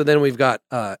 So then we've got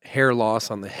hair loss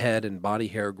on the head and body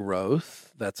hair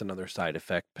growth. That's another side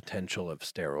effect potential of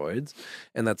steroids.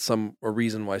 And that's a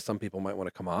reason why some people might want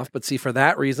to come off. But see, for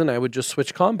that reason, I would just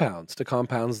switch compounds to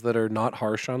compounds that are not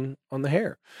harsh on the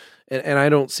hair. And I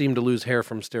don't seem to lose hair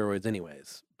from steroids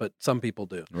anyways, but some people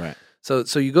do. Right.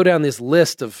 So you go down this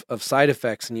list of side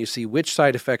effects and you see which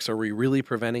side effects are we really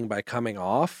preventing by coming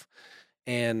off.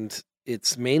 And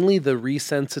it's mainly the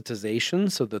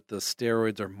resensitization, so that the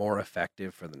steroids are more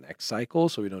effective for the next cycle,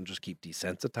 so we don't just keep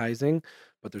desensitizing,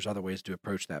 but there's other ways to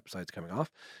approach that besides coming off.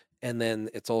 And then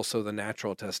it's also the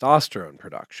natural testosterone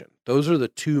production. Those are the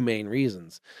two main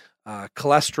reasons.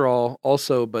 Cholesterol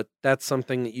also, but that's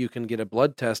something that you can get a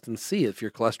blood test and see. If your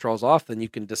cholesterol's off, then you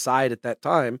can decide at that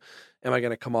time, am I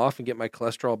going to come off and get my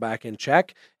cholesterol back in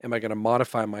check? Am I going to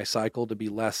modify my cycle to be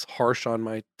less harsh on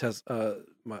my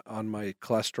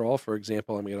cholesterol? For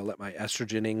example, I'm going to let my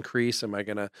estrogen increase. Am I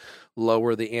going to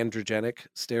lower the androgenic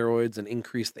steroids and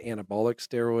increase the anabolic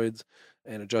steroids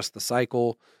and adjust the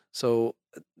cycle? So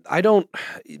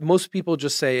most people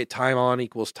just say time on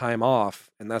equals time off,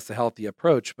 and that's the healthy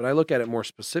approach. But I look at it more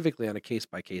specifically on a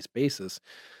case-by-case basis.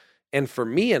 And for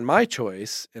me and my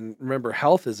choice, and remember,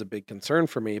 health is a big concern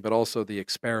for me, but also the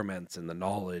experiments and the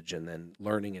knowledge and then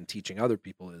learning and teaching other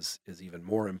people is even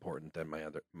more important than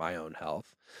my own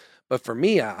health. But for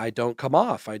me, I don't come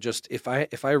off. I just, if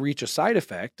I reach a side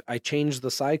effect, I change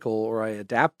the cycle or I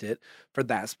adapt it for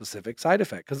that specific side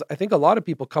effect. Because I think a lot of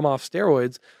people come off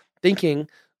steroids thinking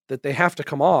that they have to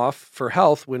come off for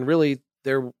health when really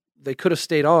they could have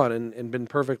stayed on and been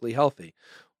perfectly healthy.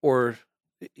 Or,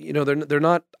 they're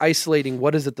not isolating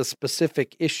what is it the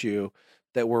specific issue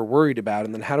that we're worried about,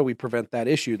 and then how do we prevent that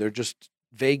issue. They're just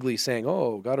vaguely saying,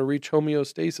 oh, got to reach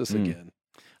homeostasis again.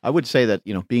 I would say that,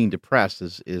 being depressed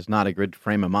is not a good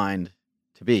frame of mind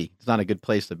to be. It's not a good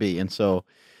place to be. And so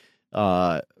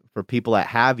for people that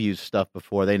have used stuff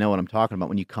before, they know what I'm talking about.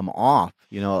 When you come off,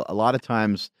 a lot of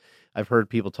times I've heard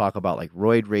people talk about like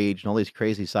roid rage and all these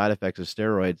crazy side effects of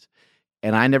steroids.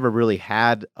 And I never really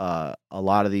had a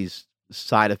lot of these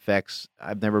side effects.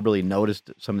 I've never really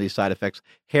noticed some of these side effects.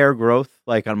 Hair growth,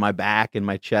 like on my back and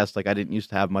my chest, like I didn't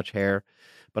used to have much hair.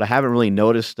 But I haven't really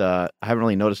noticed.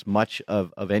 Much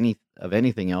of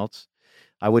anything else.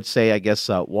 I would say, I guess,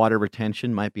 water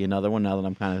retention might be another one. Now that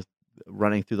I'm kind of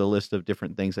running through the list of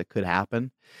different things that could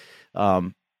happen,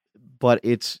 but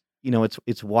it's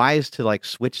wise to like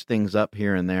switch things up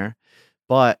here and there.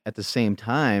 But at the same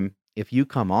time, if you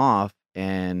come off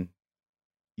and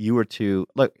you were to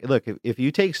look, if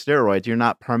you take steroids, you're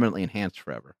not permanently enhanced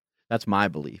forever. That's my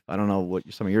belief. I don't know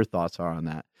what some of your thoughts are on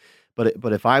that.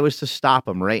 But if I was to stop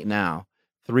them right now,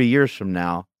 3 years from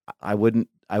now, I wouldn't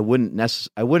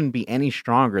be any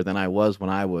stronger than I was when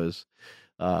I was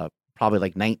probably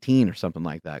like 19 or something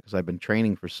like that, because I've been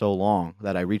training for so long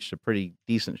that I reached a pretty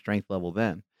decent strength level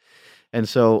then. And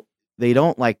so they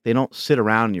don't sit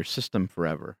around in your system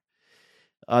forever.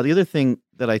 The other thing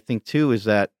that I think too is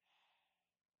that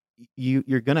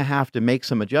you're going to have to make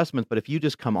some adjustments. But if you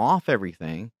just come off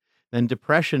everything, then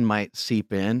depression might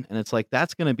seep in, and it's like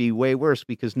that's going to be way worse,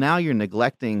 because now you're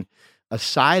neglecting a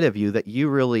side of you that you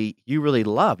really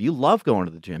love. You love going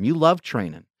to the gym. You love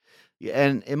training.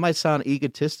 And it might sound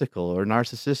egotistical or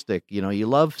narcissistic. You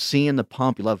love seeing the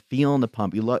pump. You love feeling the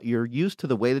pump. You're used to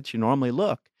the way that you normally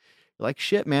look. You're like,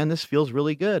 shit, man, this feels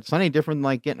really good. It's not any different than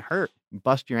like getting hurt. You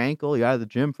bust your ankle. You're out of the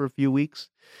gym for a few weeks,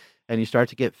 and you start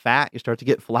to get fat, you start to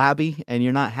get flabby, and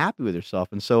you're not happy with yourself.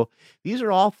 And so these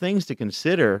are all things to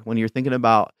consider when you're thinking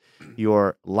about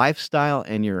your lifestyle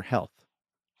and your health.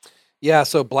 Yeah,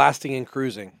 so blasting and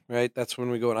cruising, right? That's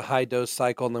when we go in a high dose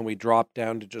cycle, and then we drop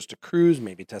down to just a cruise,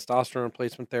 maybe testosterone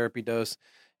replacement therapy dose.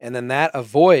 And then that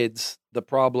avoids the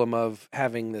problem of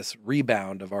having this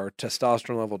rebound of our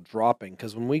testosterone level dropping.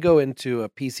 Because when we go into a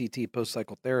PCT,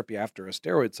 post-cycle therapy, after a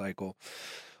steroid cycle,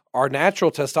 our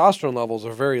natural testosterone levels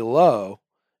are very low,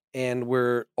 and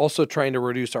we're also trying to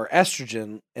reduce our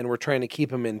estrogen, and we're trying to keep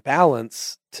them in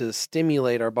balance to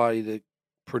stimulate our body to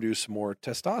produce more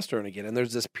testosterone again. And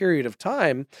there's this period of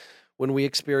time when we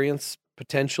experience,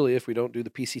 potentially, if we don't do the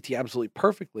PCT absolutely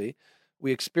perfectly,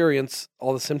 we experience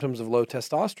all the symptoms of low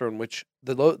testosterone, which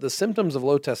the symptoms of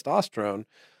low testosterone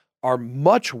are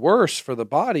much worse for the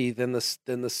body than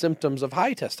the symptoms of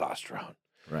high testosterone.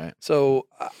 Right. So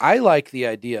I like the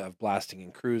idea of blasting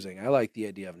and cruising. I like the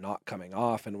idea of not coming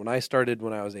off. And when I started,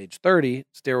 when I was age 30,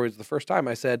 steroids the first time,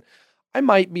 I said, I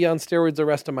might be on steroids the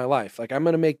rest of my life. Like, I'm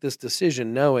going to make this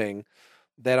decision knowing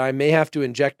that I may have to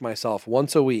inject myself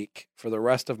once a week for the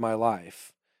rest of my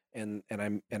life. And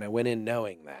I went in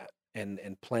knowing that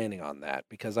and planning on that,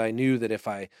 because I knew that if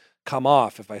I come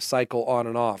off, if I cycle on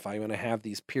and off, I'm going to have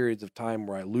these periods of time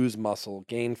where I lose muscle,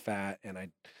 gain fat, and I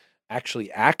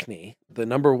actually acne. The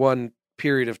number one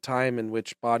period of time in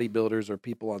which bodybuilders or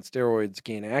people on steroids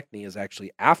gain acne is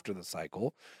actually after the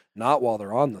cycle, not while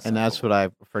they're on the cycle. And that's what I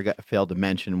failed to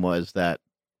mention, was that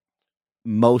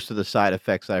most of the side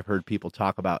effects I've heard people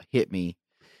talk about hit me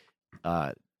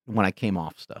when I came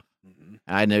off stuff. Mhm.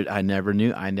 I never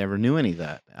knew any of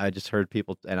that. I just heard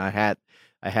people, and I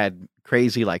had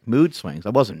crazy like mood swings. I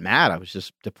wasn't mad. I was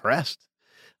just depressed.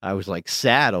 I was like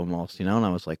sad almost, and I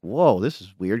was like, whoa, this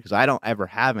is weird, because I don't ever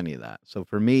have any of that. So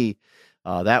for me,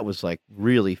 that was like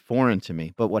really foreign to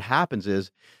me. But what happens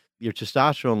is your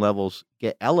testosterone levels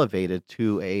get elevated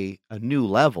to a new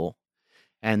level,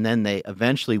 and then they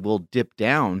eventually will dip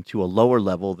down to a lower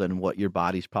level than what your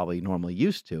body's probably normally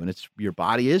used to. And it's your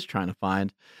body is trying to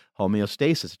find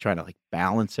homeostasis, trying to like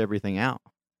balance everything out.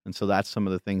 And so that's some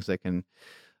of the things that can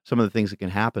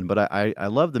happen. But I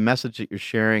love the message that you're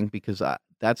sharing, because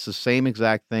that's the same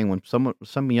exact thing. When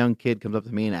some young kid comes up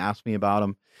to me and asks me about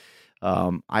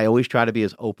them, I always try to be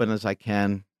as open as I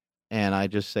can. And I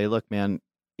just say, look, man,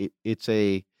 it's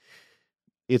a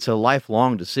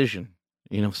lifelong decision.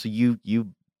 So you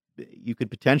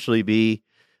could potentially be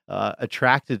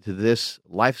attracted to this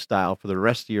lifestyle for the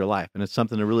rest of your life, and it's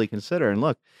something to really consider. And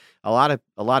look, a lot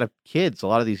of kids, a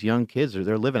lot of these young kids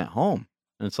they're living at home,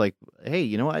 and it's like, hey,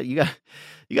 you know what? You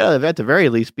got to at the very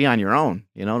least be on your own.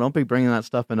 Don't be bringing that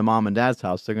stuff into mom and dad's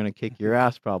house. They're going to kick your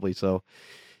ass probably. So,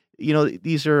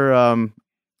 these are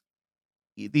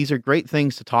great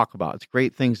things to talk about. It's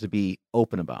great things to be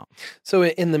open about. So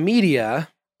in the media,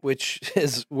 which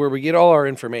is where we get all our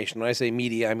information. When I say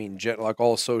media, I mean like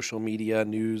all social media,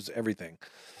 news, everything.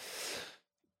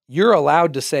 You're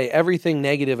allowed to say everything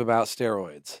negative about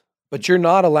steroids, but you're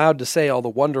not allowed to say all the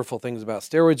wonderful things about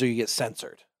steroids, or you get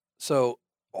censored. So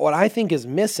what I think is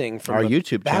missing from our the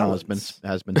YouTube balance, channel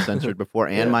has been censored before,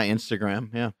 and my Instagram,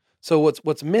 yeah. So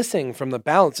what's missing from the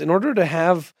balance, in order to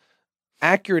have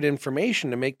accurate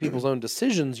information to make people's own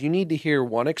decisions, you need to hear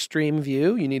one extreme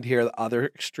view, you need to hear the other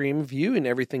extreme view, and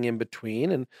everything in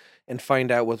between, and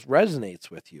find out what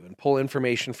resonates with you, and pull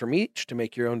information from each to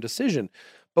make your own decision.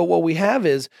 But what we have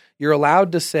is, you're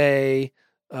allowed to say,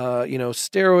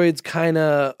 steroids kind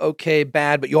of okay,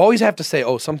 bad, but you always have to say,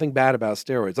 something bad about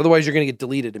steroids. Otherwise, you're going to get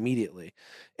deleted immediately.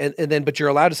 But you're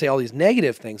allowed to say all these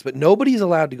negative things, but nobody's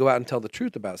allowed to go out and tell the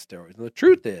truth about steroids. And the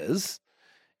truth is,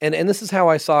 and this is how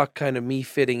I saw kind of me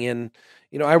fitting in.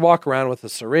 I walk around with a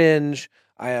syringe.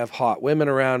 I have hot women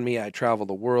around me. I travel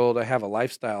the world. I have a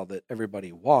lifestyle that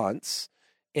everybody wants,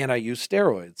 and I use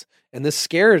steroids. And this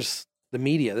scares the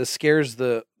media. This scares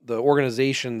the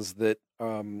organizations that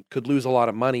could lose a lot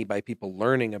of money by people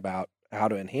learning about how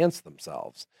to enhance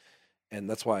themselves. And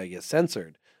that's why I get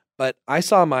censored. But I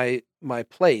saw my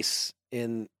place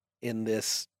in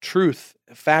this truth,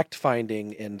 fact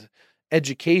finding, and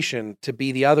education to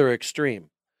be the other extreme.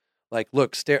 Like,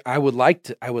 look, I would like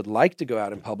to go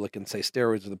out in public and say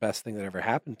steroids are the best thing that ever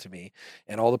happened to me,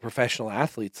 and all the professional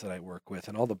athletes that I work with,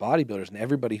 and all the bodybuilders, and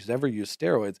everybody who's ever used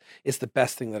steroids, it's the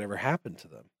best thing that ever happened to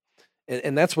them.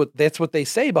 And that's what they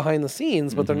say behind the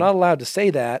scenes, but they're not allowed to say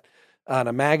that on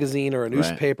a magazine or a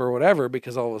newspaper or whatever,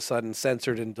 because all of a sudden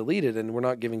censored and deleted, and we're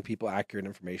not giving people accurate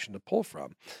information to pull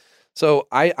from. So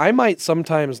I might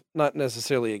sometimes not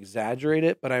necessarily exaggerate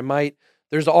it, but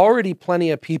there's already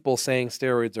plenty of people saying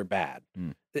steroids are bad.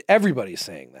 Everybody's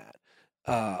saying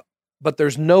that. But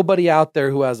there's nobody out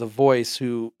there who has a voice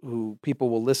who people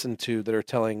will listen to, that are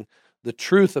telling the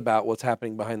truth about what's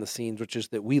happening behind the scenes, which is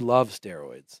that we love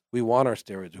steroids. We want our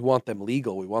steroids. We want them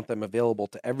legal. We want them available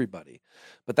to everybody.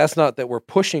 But that's not that we're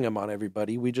pushing them on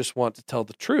everybody. We just want to tell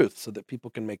the truth so that people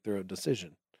can make their own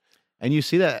decision. And you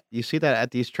see that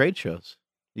at these trade shows.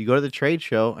 You go to the trade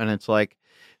show, and it's like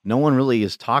no one really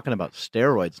is talking about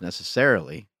steroids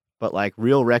necessarily, but like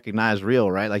real recognize real,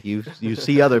 right? Like you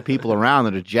see other people around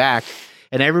that are jacked,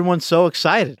 and everyone's so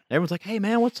excited. Everyone's like, "Hey,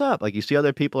 man, what's up?" Like you see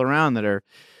other people around that are,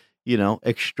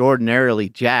 extraordinarily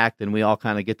jacked, and we all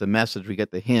kind of get the message. We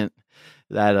get the hint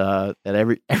that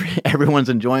everyone's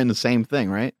enjoying the same thing,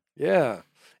 right? Yeah.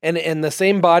 And the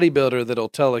same bodybuilder that'll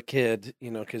tell a kid,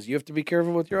 because you have to be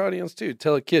careful with your audience too.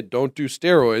 Tell a kid, don't do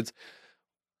steroids.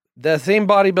 The same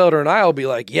bodybuilder and I will be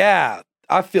like, yeah,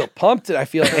 I feel pumped. I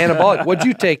feel anabolic. What'd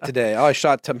you take today? Oh, I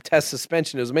shot some test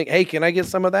suspension. It was hey, can I get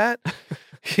some of that?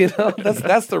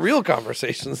 That's the real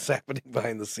conversation that's happening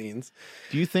behind the scenes.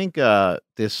 Do you think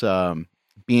this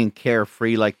being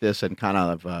carefree like this and kind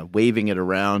of waving it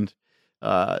around,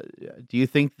 do you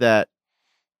think that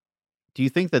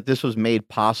this was made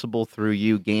possible through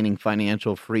you gaining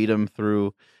financial freedom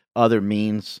through other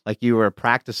means? Like you were a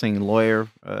practicing lawyer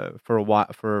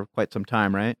for quite some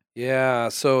time, right? Yeah,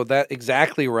 so that's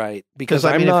exactly right. Because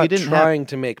I mean, I'm if you not didn't trying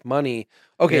to make money.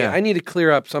 Okay, Yeah. I need to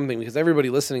clear up something because everybody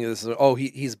listening to this is,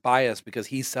 he's biased because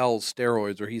he sells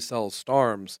steroids or he sells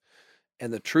STARMs.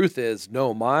 And the truth is,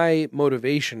 no, my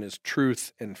motivation is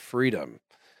truth and freedom.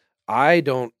 I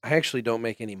actually don't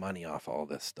make any money off all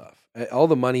this stuff. All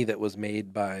the money that was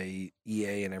made by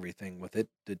EA and everything with it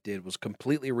that did was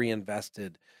completely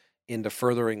reinvested into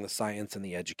furthering the science and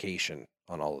the education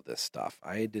on all of this stuff.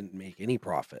 I didn't make any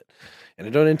profit, and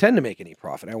I don't intend to make any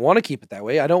profit. I want to keep it that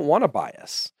way. I don't want to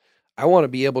bias. I want to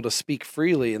be able to speak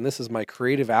freely, and this is my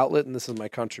creative outlet, and this is my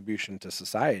contribution to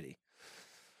society.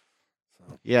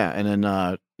 Yeah, and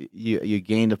then you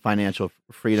gained a financial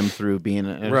freedom through being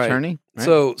an attorney.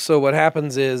 Right? So what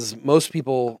happens is most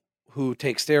people who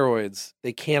take steroids,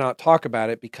 they cannot talk about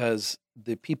it because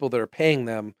the people that are paying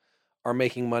them are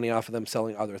making money off of them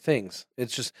selling other things.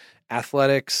 It's just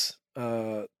athletics.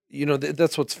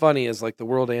 That's what's funny is like the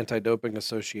World Anti-Doping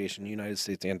Association, United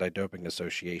States Anti-Doping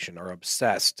Association are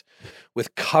obsessed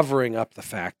with covering up the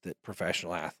fact that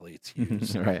professional athletes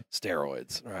use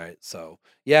steroids, right? So,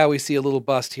 yeah, we see a little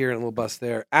bust here and a little bust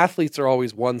there. Athletes are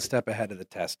always one step ahead of the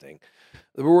testing.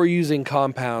 We're using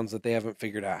compounds that they haven't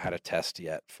figured out how to test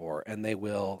yet for, and they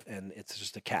will, and it's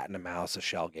just a cat and a mouse, a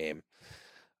shell game.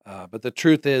 But the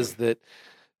truth is that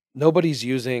nobody's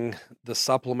using the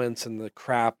supplements and the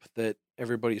crap that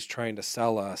everybody's trying to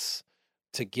sell us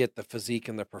to get the physique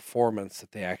and the performance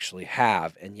that they actually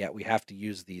have. And yet we have to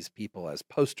use these people as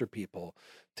poster people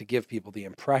to give people the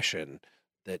impression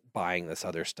that buying this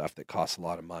other stuff that costs a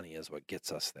lot of money is what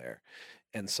gets us there.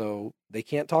 And so they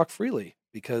can't talk freely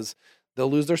because they'll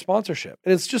lose their sponsorship.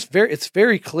 And it's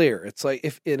very clear. It's like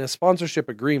if in a sponsorship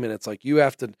agreement, it's like you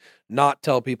have to not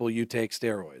tell people you take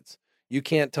steroids. You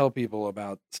can't tell people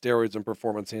about steroids and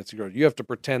performance enhancing drugs. You have to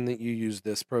pretend that you use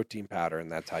this protein powder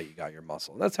and that's how you got your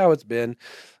muscle. And that's how it's been.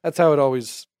 That's how it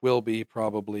always will be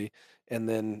probably. And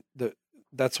then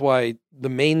that's why the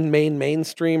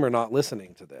mainstream are not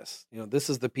listening to this. This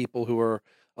is the people who are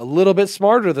a little bit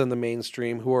smarter than the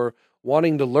mainstream who are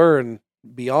wanting to learn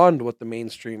beyond what the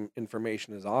mainstream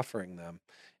information is offering them.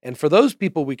 And for those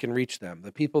people, we can reach them.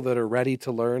 The people that are ready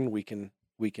to learn, we can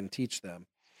teach them.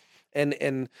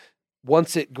 And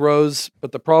once it grows,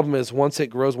 but the problem is once it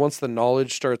grows, once the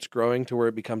knowledge starts growing to where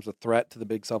it becomes a threat to the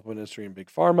big supplement industry and big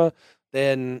pharma,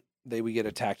 then we get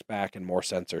attacked back and more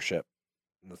censorship.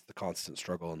 And that's the constant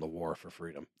struggle and the war for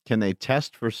freedom. Can they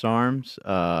test for SARMs?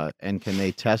 And can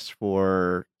they test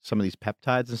for some of these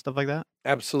peptides and stuff like that?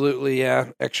 Absolutely, yeah.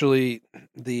 Actually,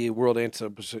 the World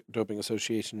Anti-Doping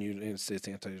Association, United States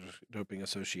Anti-Doping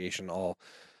Association, all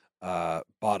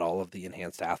bought all of the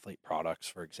enhanced athlete products,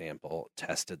 for example,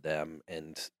 tested them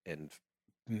and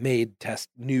made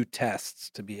new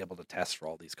tests to be able to test for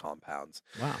all these compounds.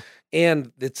 Wow.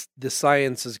 And the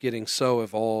science is getting so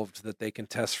evolved that they can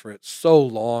test for it so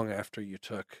long after you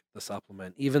took the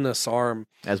supplement. Even the SARM,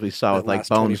 as we saw with like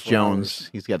Bones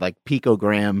Jones, he's got like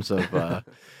picograms of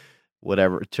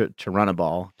whatever,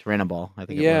 Turinabol, I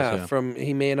think it was. From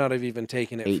he may not have even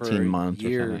taken it 18 for months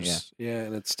years. Yeah,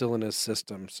 and it's still in his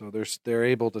system. So they're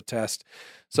able to test.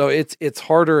 So it's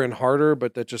harder and harder,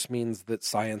 but that just means that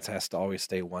science has to always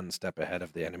stay one step ahead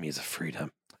of the enemies of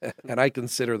freedom. And I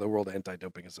consider the World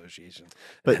Anti-Doping Association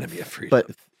an enemy of freedom.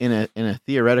 But in a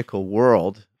theoretical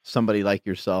world, somebody like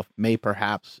yourself may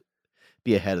perhaps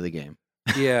be ahead of the game.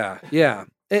 Yeah.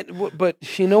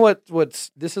 But you know what?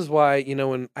 This is why,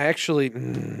 when I actually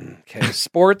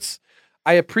sports,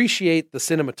 I appreciate the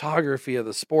cinematography of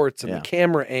the sports and the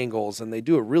camera angles, and they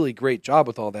do a really great job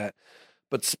with all that.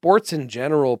 But sports in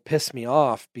general piss me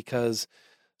off because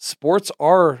sports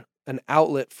are an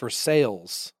outlet for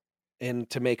sales, and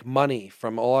to make money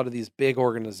from a lot of these big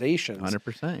organizations.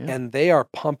 100%. Yeah. And they are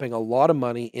pumping a lot of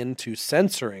money into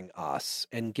censoring us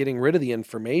and getting rid of the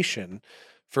information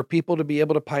for people to be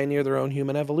able to pioneer their own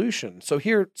human evolution. So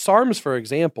here, SARMs, for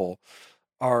example,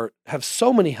 have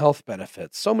so many health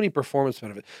benefits, so many performance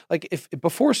benefits. Like if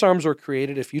before SARMs were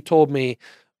created, if you told me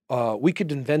we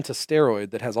could invent a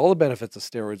steroid that has all the benefits of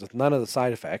steroids with none of the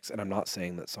side effects, and I'm not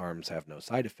saying that SARMs have no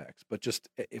side effects, but just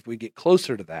if we get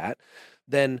closer to that,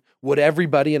 then would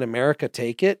everybody in America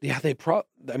take it? Yeah, they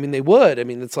would. I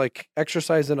mean, it's like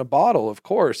exercise in a bottle, of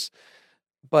course.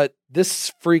 But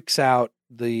this freaks out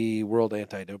the World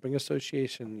Anti-Doping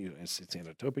Association, United States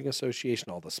Anti-Doping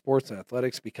Association, all the sports and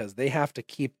athletics, because they have to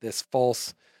keep this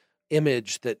false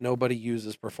image that nobody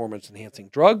uses performance-enhancing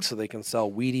drugs, so they can sell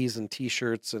Wheaties and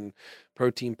T-shirts and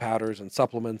protein powders and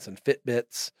supplements and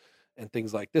Fitbits and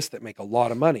things like this that make a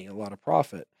lot of money, a lot of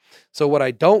profit. So what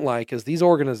I don't like is these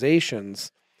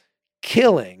organizations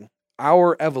killing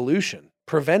our evolution,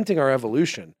 preventing our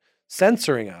evolution,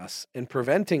 censoring us, and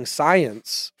preventing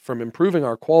science from improving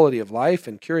our quality of life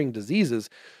and curing diseases,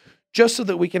 just so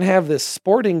that we can have this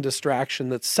sporting distraction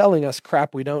that's selling us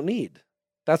crap we don't need.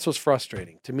 That's what's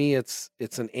frustrating. To me, it's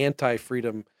an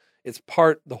anti-freedom.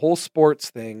 The whole sports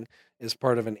thing is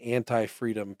part of an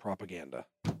anti-freedom propaganda.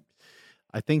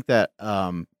 I think that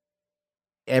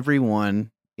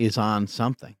everyone is on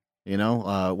something,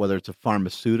 whether it's a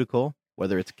pharmaceutical,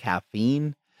 whether it's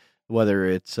caffeine, whether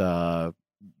it's,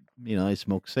 they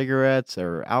smoke cigarettes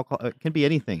or alcohol. It can be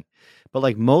anything. But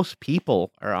like most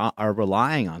people are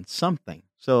relying on something.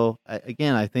 So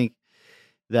again, I think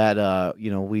that,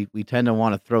 we tend to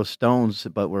want to throw stones,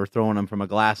 but we're throwing them from a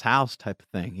glass house type of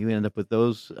thing. You end up with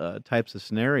those types of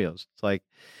scenarios. It's like,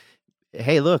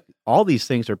 hey, look, all these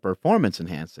things are performance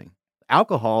enhancing.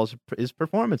 Alcohol is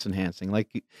performance enhancing,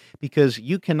 because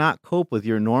you cannot cope with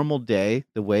your normal day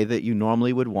the way that you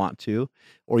normally would want to,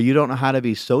 or you don't know how to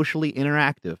be socially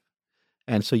interactive.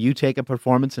 And so you take a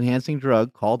performance enhancing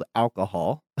drug called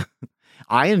alcohol.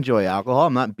 I enjoy alcohol.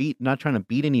 I'm not trying to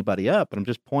beat anybody up, but I'm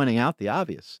just pointing out the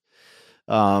obvious.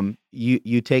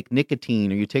 You take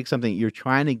nicotine, or you take something, you're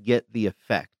trying to get the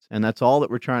effect. And that's all that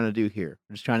we're trying to do here.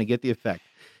 We're just trying to get the effect.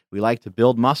 We like to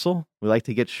build muscle. We like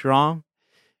to get strong.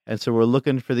 And so we're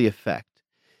looking for the effect.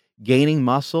 Gaining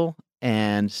muscle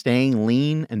and staying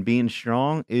lean and being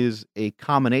strong is a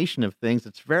combination of things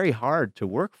that's very hard to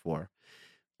work for.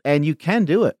 And you can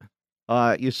do it.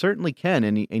 You certainly can.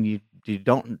 And you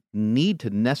don't need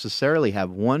to necessarily have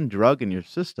one drug in your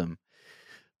system.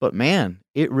 But man,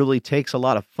 it really takes a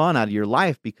lot of fun out of your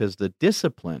life, because the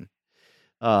discipline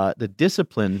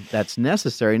that's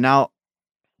necessary. Now,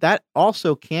 that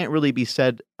also can't really be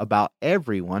said about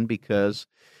everyone, because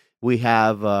we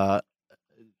have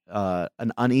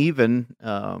an uneven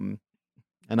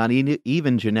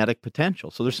genetic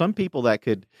potential. So there's some people that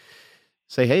could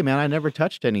say, hey, man, I never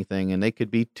touched anything, and they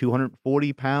could be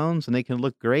 240 pounds, and they can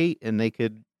look great, and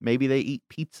maybe they eat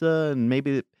pizza,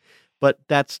 and but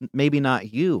that's maybe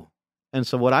not you. And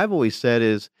so what I've always said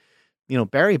is,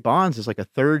 Barry Bonds is like a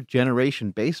third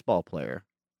generation baseball player.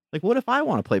 Like, what if I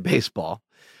want to play baseball?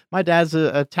 My dad's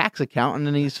a tax accountant,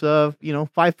 and he's 5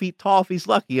 feet tall if he's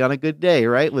lucky on a good day,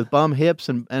 right? With bum hips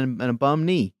and a bum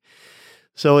knee.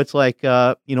 So it's like,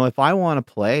 if I want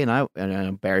to play,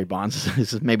 and Barry Bonds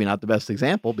this is maybe not the best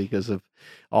example because of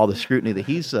all the scrutiny that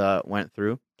he's went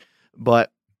through,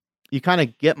 but you kind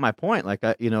of get my point. Like,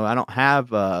 I don't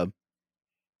have a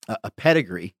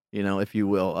pedigree, if you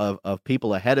will, of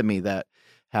people ahead of me that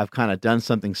have kind of done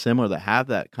something similar, that have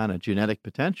that kind of genetic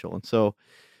potential. And so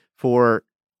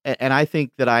and I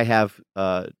think that I have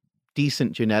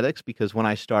decent genetics, because when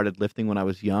I started lifting when I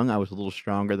was young, I was a little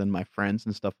stronger than my friends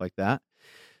and stuff like that.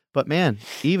 But man,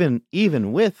 even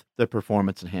with the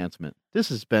performance enhancement, this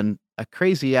has been a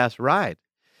crazy ass ride.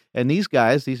 And these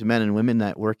guys, these men and women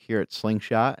that work here at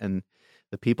Slingshot, and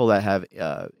the people that have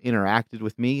interacted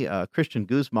with me, Christian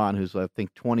Guzman, who's I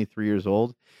think 23 years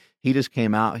old, he just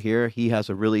came out here. He has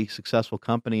a really successful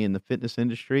company in the fitness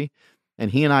industry,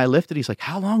 and he and I lifted. He's like,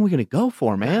 "How long are we going to go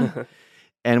for, man?"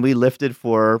 And we lifted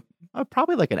for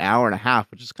probably like an hour and a half,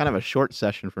 which is kind of a short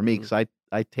session for me, because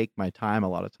I take my time a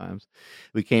lot of times.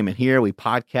 We came in here, we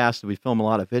podcasted, we film a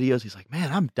lot of videos. He's like,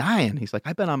 "Man, I'm dying." He's like,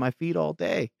 "I've been on my feet all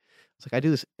day." It's like, I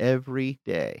do this every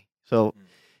day. So,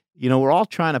 we're all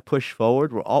trying to push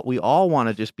forward. We all want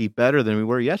to just be better than we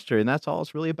were yesterday, and that's all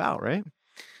it's really about, right?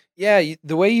 Yeah,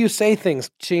 the way you say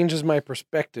things changes my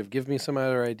perspective. Give me some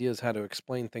other ideas how to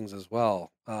explain things as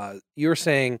well. You're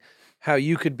saying how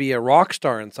you could be a rock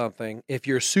star in something if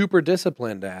you're super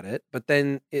disciplined at it, but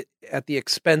then at the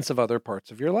expense of other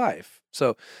parts of your life.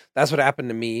 So that's what happened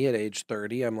to me at age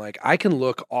 30. I'm like, I can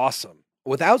look awesome.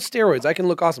 Without steroids, I can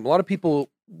look awesome. A lot of people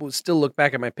will still look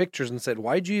back at my pictures and said,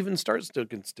 why'd you even start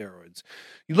taking steroids?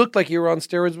 You looked like you were on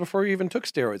steroids before you even took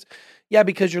steroids. Yeah,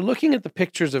 because you're looking at the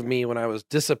pictures of me when I was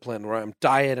disciplined, where I'm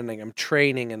dieting, I'm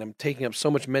training, and I'm taking up so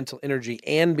much mental energy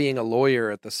and being a lawyer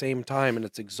at the same time, and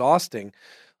it's exhausting.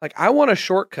 Like, I want a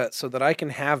shortcut so that I can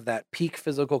have that peak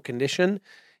physical condition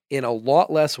in a lot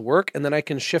less work, and then I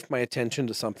can shift my attention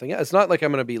to something else. It's not like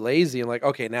I'm going to be lazy and like,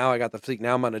 okay, now I got the physique.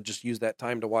 Now I'm going to just use that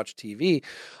time to watch TV.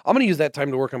 I'm going to use that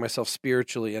time to work on myself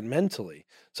spiritually and mentally.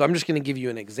 So I'm just going to give you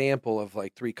an example of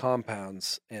like 3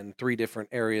 compounds and 3 different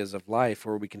areas of life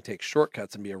where we can take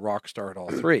shortcuts and be a rock star at all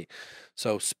 3.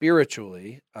 So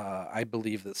spiritually, I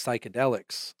believe that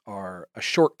psychedelics are a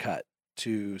shortcut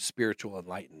to spiritual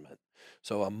enlightenment.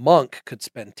 So a monk could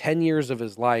spend 10 years of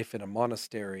his life in a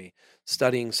monastery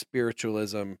studying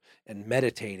spiritualism and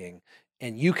meditating,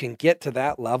 and you can get to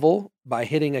that level by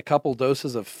hitting a couple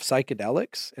doses of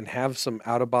psychedelics and have some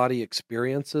out-of-body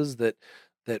experiences that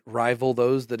rival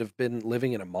those that have been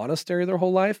living in a monastery their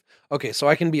whole life. Okay, so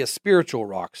I can be a spiritual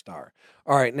rock star.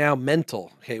 All right, now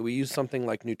mental. Okay, we use something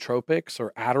like nootropics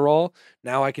or Adderall.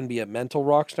 Now I can be a mental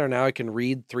rock star. Now I can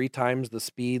read 3 times the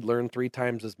speed, learn 3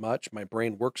 times as much. My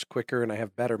brain works quicker and I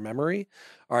have better memory.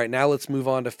 All right, now let's move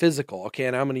on to physical. Okay,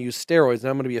 and I'm going to use steroids. Now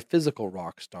I'm going to be a physical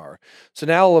rock star. So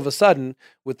now all of a sudden,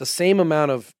 with the same amount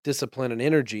of discipline and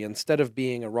energy, instead of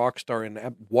being a rock star in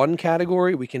one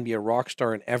category, we can be a rock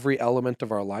star in every element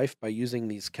of our life by using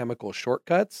these chemical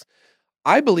shortcuts.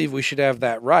 I believe we should have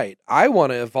that right. I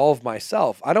want to evolve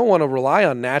myself. I don't want to rely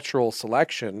on natural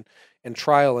selection and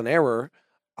trial and error.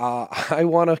 I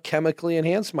want to chemically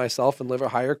enhance myself and live a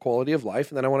higher quality of life.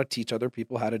 And then I want to teach other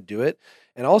people how to do it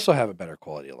and also have a better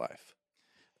quality of life.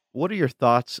 What are your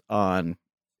thoughts on,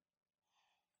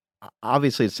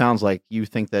 obviously it sounds like you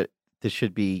think that this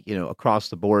should be, across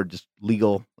the board, just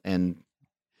legal, and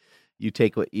you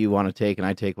take what you want to take and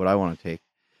I take what I want to take.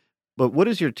 But what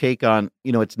is your take on,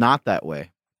 it's not that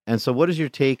way. And so what is your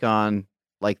take on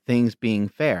like things being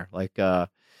fair? Like, the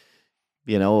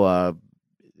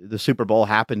Super Bowl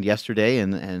happened yesterday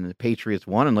and the Patriots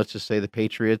won. And let's just say the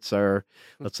Patriots are,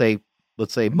 let's say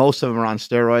most of them are on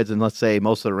steroids and let's say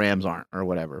most of the Rams aren't or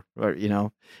whatever, or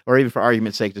even for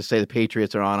argument's sake, to say the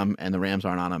Patriots are on them and the Rams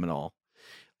aren't on them at all.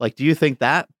 Like, do you think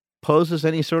that poses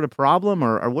any sort of problem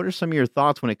or what are some of your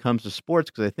thoughts when it comes to sports?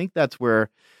 Because I think that's where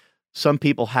some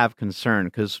people have concern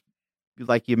because,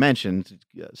 like you mentioned,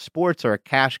 sports are a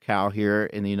cash cow here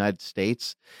in the United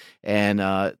States, and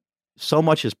so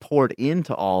much is poured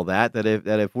into all that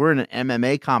if we're in an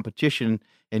MMA competition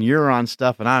and you're on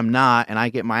stuff and I'm not, and I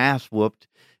get my ass whooped,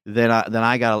 then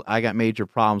I got major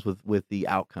problems with the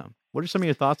outcome. What are some of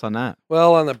your thoughts on that?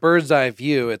 Well, on the bird's eye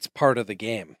view, it's part of the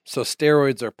game. So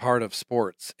steroids are part of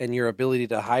sports, and your ability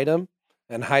to hide them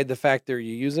and hide the fact that you're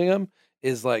using them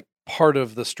is like part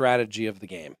of the strategy of the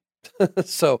game.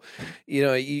 So,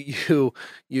 you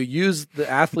use the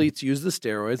athletes use the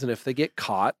steroids, and if they get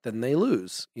caught, then they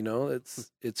lose.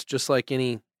 It's just like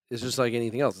anything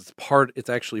else. It's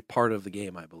actually part of the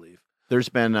game, I believe. There's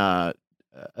been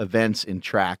events in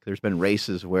track. There's been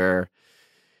races where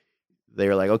they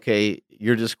were like, okay,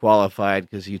 you're disqualified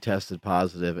because you tested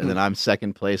positive, and then I'm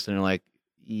second place, and they're like,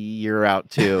 you're out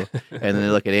too. And then they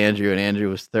look at Andrew, and Andrew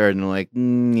was third, and they're like,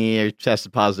 yeah, you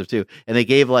tested positive too. And they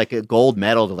gave like a gold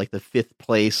medal to like the 5th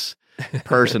place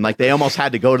person. Like they almost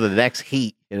had to go to the next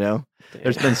heat.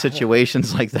 There's been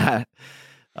situations like that.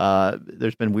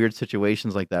 There's been weird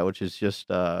situations like that, which is just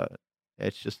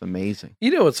it's just amazing.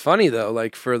 It's funny though.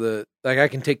 Like I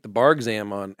can take the bar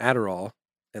exam on Adderall,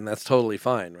 and that's totally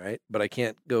fine, right? But I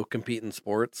can't go compete in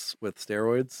sports with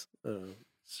steroids.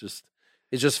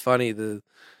 It's just funny the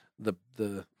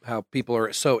how people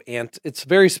are so it's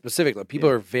very specific. Like people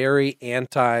are very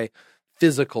anti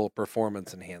physical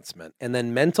performance enhancement, and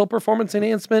then mental performance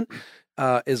enhancement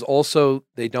is also,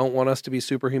 they don't want us to be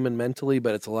superhuman mentally,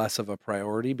 but it's less of a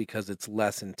priority because it's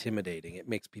less intimidating. It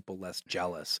makes people less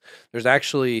jealous. There's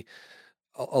actually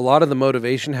a lot of the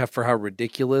motivation for how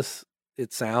ridiculous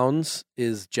it sounds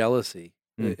is jealousy.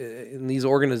 In these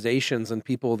organizations and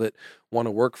people that want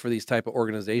to work for these type of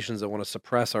organizations that want to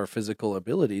suppress our physical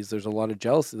abilities, there's a lot of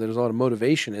jealousy. There's a lot of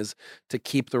motivation is to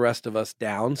keep the rest of us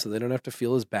down so they don't have to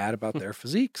feel as bad about their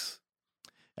physiques.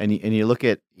 And you look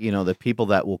at, the people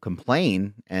that will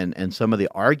complain and some of the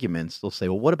arguments, they'll say,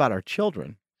 well, what about our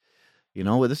children?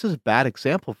 Well, this is a bad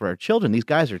example for our children. These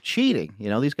guys are cheating.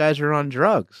 These guys are on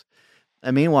drugs.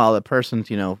 And meanwhile, the person's,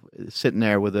 sitting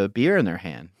there with a beer in their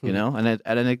hand,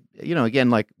 again,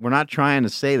 like, we're not trying to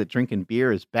say that drinking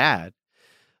beer is bad.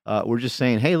 We're just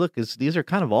saying, hey, look, these are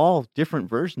kind of all different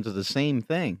versions of the same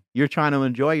thing. You're trying to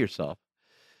enjoy yourself.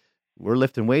 We're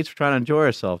lifting weights, we're trying to enjoy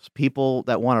ourselves. People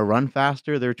that want to run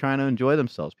faster, they're trying to enjoy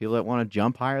themselves. People that want to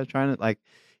jump higher, they're trying to,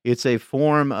 it's a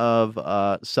form of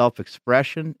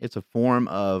self-expression. It's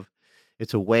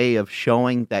a way of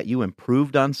showing that you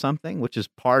improved on something, which is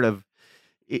part of,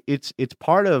 it's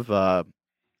part of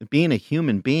being a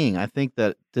human being. I think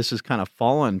that this has kind of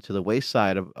fallen to the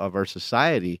wayside of our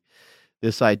society.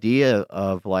 This idea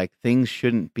of things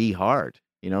shouldn't be hard,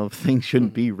 things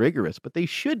shouldn't be rigorous, but they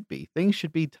should be. Things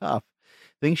should be tough.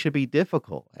 Things should be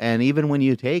difficult. And even when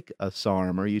you take a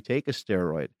SARM or you take a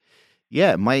steroid,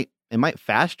 yeah, it might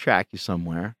fast track you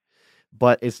somewhere,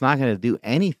 but it's not going to do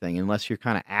anything unless you're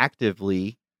kind of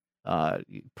actively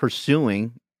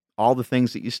pursuing all the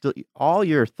things that all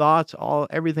your thoughts,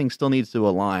 everything still needs to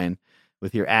align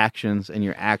with your actions, and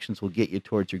your actions will get you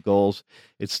towards your goals.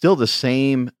 It's still the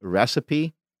same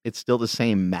recipe. It's still the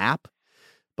same map,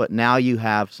 but now you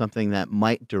have something that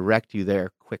might direct you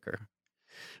there quicker.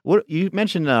 What you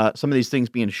mentioned, some of these things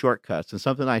being shortcuts, and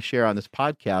something I share on this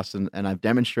podcast, and I've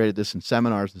demonstrated this in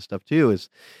seminars and stuff too, is,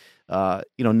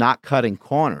 not cutting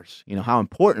corners. How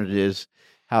important it is,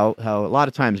 how a lot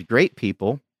of times great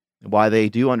people, why they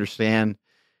do understand,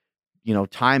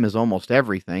 time is almost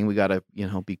everything. We got to,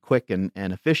 be quick and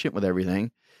efficient with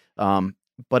everything.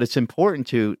 But it's important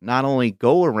to not only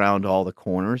go around all the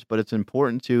corners, but it's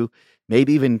important to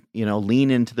maybe even,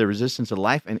 lean into the resistance of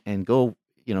life and go,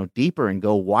 deeper and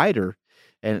go wider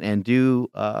and do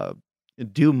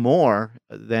more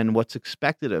than what's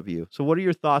expected of you. So what are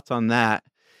your thoughts on that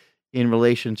in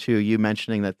relation to you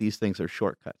mentioning that these things are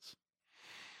shortcuts?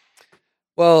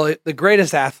 Well, the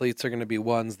greatest athletes are going to be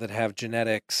ones that have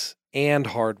genetics and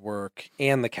hard work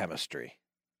and the chemistry.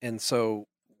 And so,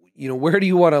 where do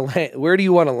you want to land? Where do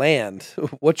you want to land?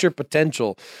 What's your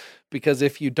potential? Because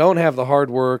if you don't have the hard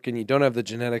work and you don't have the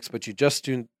genetics, but you just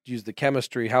use the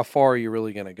chemistry, how far are you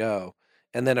really going to go?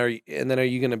 And then are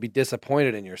you going to be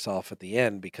disappointed in yourself at the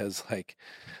end? Because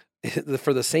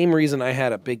for the same reason I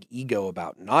had a big ego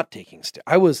about not taking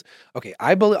steroids.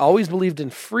 I always believed in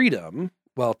freedom.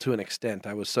 Well, to an extent,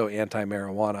 I was so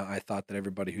anti-marijuana, I thought that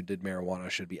everybody who did marijuana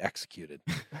should be executed.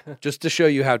 Just to show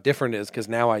you how different it is, because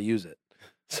now I use it.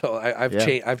 So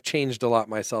I've changed a lot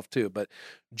myself too. But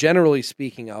generally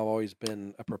speaking, I've always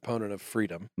been a proponent of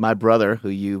freedom. My brother, who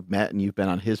you've met and you've been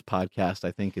on his podcast,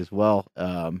 I think, as well,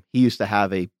 he used to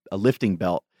have a lifting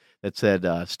belt that said,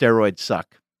 steroids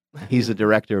suck. He's the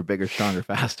director of Bigger, Stronger,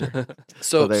 Faster.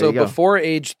 So before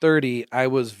age 30, I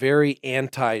was very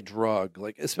anti-drug,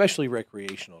 especially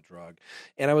recreational drug.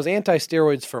 And I was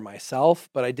anti-steroids for myself,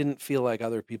 but I didn't feel like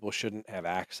other people shouldn't have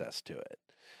access to it.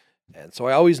 And so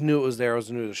I always knew it was there. I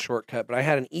always knew it was a shortcut, but I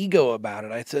had an ego about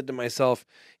it. I said to myself,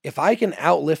 if I can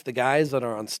outlift the guys that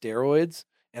are on steroids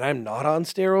and I'm not on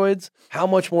steroids, how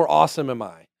much more awesome am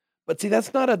I? But see,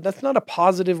 that's not a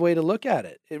positive way to look at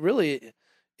it. It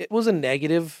was a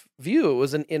negative view.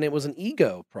 It was an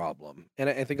ego problem. And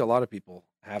I think a lot of people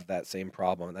have that same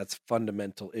problem. And that's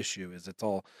fundamental issue is it's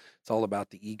all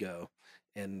about the ego.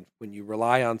 And when you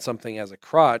rely on something as a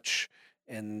crutch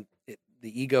and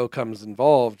the ego comes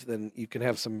involved, then you can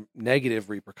have some negative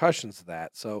repercussions to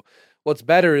that. So what's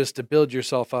better is to build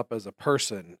yourself up as a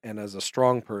person and as a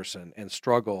strong person and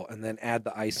struggle and then add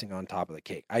the icing on top of the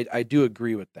cake. I do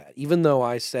agree with that. Even though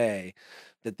I say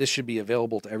that this should be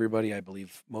available to everybody, I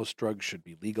believe most drugs should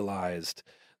be legalized.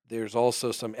 There's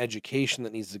also some education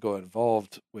that needs to go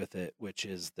involved with it, which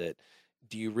is that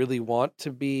do you really want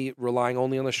to be relying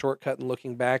only on the shortcut and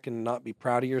looking back and not be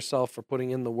proud of yourself for putting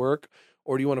in the work?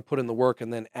 Or do you want to put in the work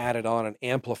and then add it on and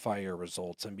amplify your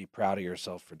results and be proud of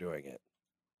yourself for doing it?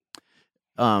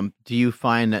 Do you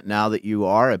find that now that you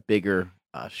are a bigger,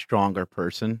 stronger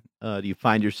person, do you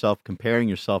find yourself comparing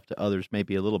yourself to others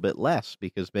maybe a little bit less?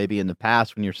 Because maybe in the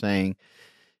past when you're saying,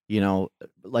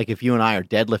 like if you and I are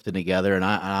deadlifting together and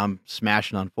I'm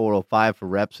smashing on 405 for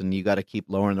reps and you got to keep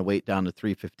lowering the weight down to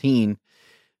 315,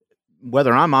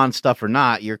 whether I'm on stuff or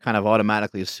not, you're kind of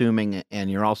automatically assuming, and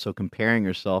you're also comparing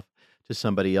yourself to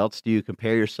somebody else. Do you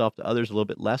compare yourself to others a little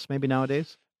bit less maybe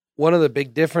nowadays? One of the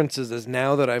big differences is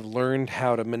now that I've learned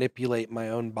how to manipulate my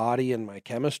own body and my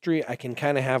chemistry, I can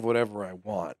kind of have whatever I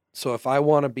want. So if I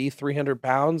want to be 300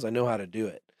 pounds, I know how to do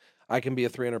it. I can be a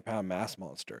 300-pound mass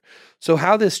monster. So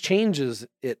how this changes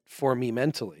it for me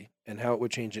mentally and how it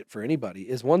would change it for anybody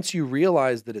is once you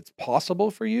realize that it's possible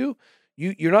for you,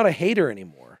 you're not a hater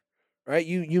anymore. Right?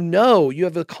 You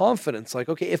have the confidence like,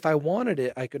 okay, if I wanted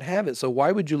it, I could have it. So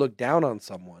why would you look down on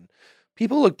someone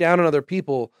people look down on other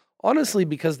people, honestly,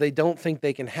 because they don't think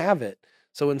they can have it.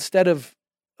 So instead of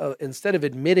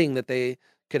admitting that they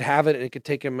could have it and it could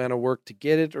take a amount of work to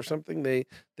get it or something, they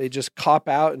just cop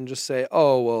out and just say,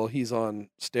 "Oh, well, he's on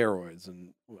steroids,"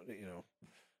 and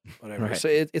whatever. Right. So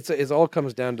it all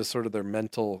comes down to sort of their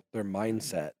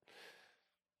mindset.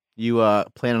 You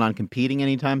planning on competing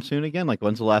anytime soon again? Like,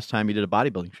 when's the last time you did a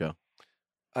bodybuilding show?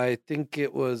 I think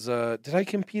it was, did I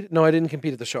compete? No, I didn't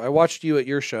compete at the show. I watched you at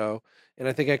your show, and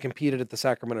I think I competed at the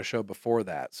Sacramento show before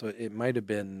that. So it might have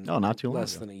been not too long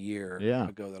less ago. than a year Yeah.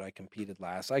 ago that I competed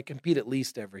last. I compete at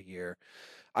least every year.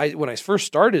 When I first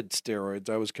started steroids,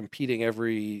 I was competing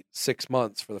every 6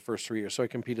 months for the first 3 years. So I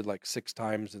competed like 6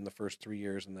 times in the first 3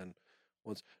 years, and then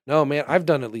once. No, man, I've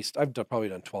probably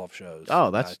done 12 shows. Oh, now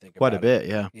that that's I think quite a about it. bit.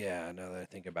 Yeah. Yeah, now that I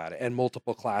think about it. And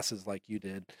multiple classes like you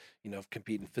did,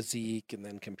 competing physique and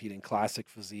then competing classic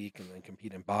physique and then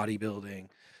competing bodybuilding.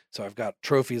 So I've got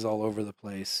trophies all over the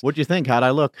place. What'd you think? How'd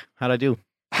I look? How'd I do?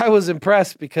 I was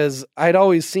impressed because I'd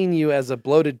always seen you as a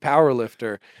bloated power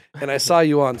lifter, and I saw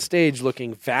you on stage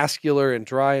looking vascular and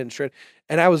dry and shredded.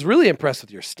 And I was really impressed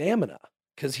with your stamina.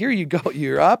 Because here you go,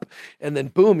 you're up, and then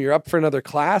boom, you're up for another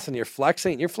class, and you're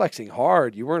flexing. You're flexing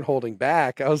hard. You weren't holding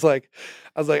back. I was like,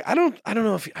 I don't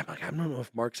know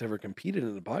if Mark's ever competed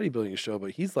in a bodybuilding show,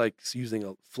 but he's like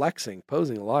using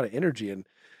posing a lot of energy, and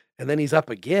then he's up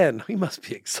again. He must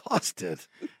be exhausted.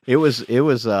 It was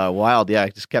wild. Yeah, I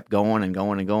just kept going and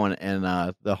going and going, and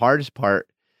the hardest part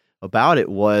about it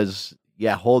was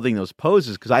holding those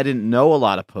poses because I didn't know a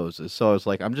lot of poses. So I was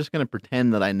like, I'm just gonna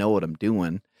pretend that I know what I'm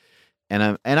doing.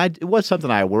 And it was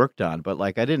something I worked on, but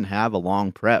like I didn't have a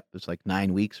long prep. It's like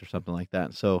 9 weeks or something like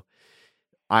that. So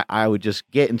I would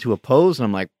just get into a pose and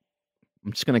I'm like,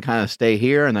 I'm just going to kind of stay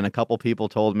here. And then a couple people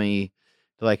told me,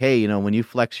 they're like, hey, when you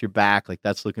flex your back, like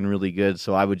that's looking really good.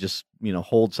 So I would just,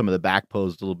 hold some of the back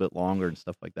pose a little bit longer and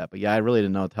stuff like that. But yeah, I really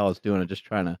didn't know what the hell I was doing. I'm just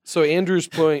trying to. So Andrew's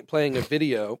playing a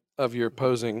video of your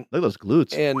posing. Look at those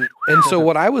glutes. And so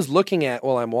what I was looking at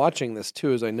while I'm watching this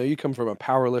too is I know you come from a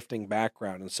powerlifting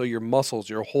background, and so your muscles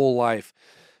your whole life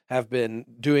have been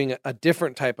doing a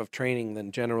different type of training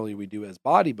than generally we do as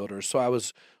bodybuilders. So I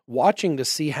was watching to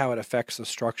see how it affects the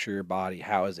structure of your body.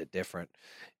 How is it different?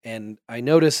 And I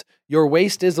notice your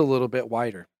waist is a little bit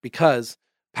wider because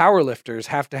powerlifters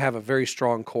have to have a very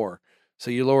strong core.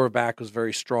 So your lower back was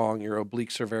very strong. Your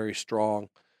obliques are very strong.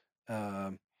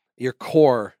 Your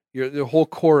core, the whole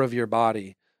core of your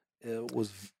body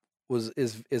is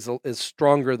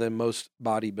stronger than most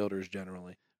bodybuilders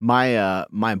generally.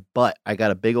 My butt, I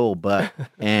got a big old butt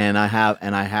and I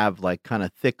have like kind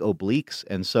of thick obliques.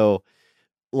 And so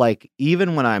like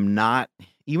even when I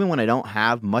don't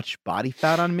have much body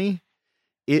fat on me,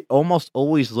 it almost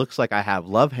always looks like I have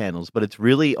love handles, but it's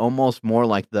really almost more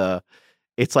like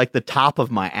it's like the top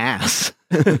of my ass.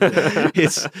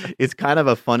 It's kind of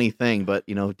a funny thing, but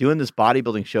doing this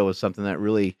bodybuilding show is something that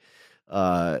really,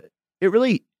 it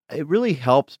really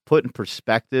helps put in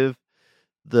perspective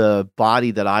the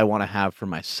body that I want to have for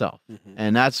myself. Mm-hmm.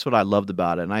 And that's what I loved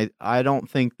about it. And I don't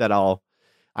think that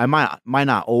I might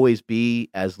not always be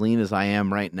as lean as I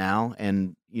am right now.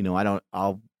 And,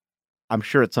 I'm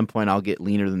sure at some point I'll get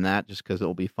leaner than that just because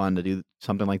it'll be fun to do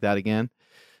something like that again.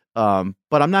 But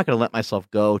I'm not going to let myself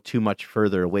go too much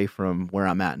further away from where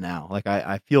I'm at now. Like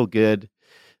I feel good.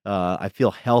 I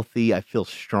feel healthy. I feel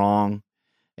strong.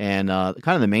 And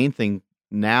kind of the main thing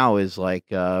now is like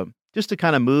just to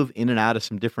kind of move in and out of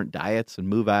some different diets and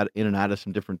move out in and out of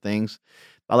some different things.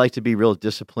 I like to be real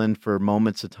disciplined for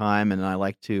moments of time, and I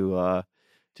like to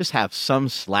just have some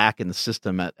slack in the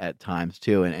system at times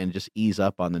too, and just ease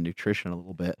up on the nutrition a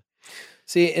little bit.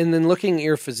 See, and then looking at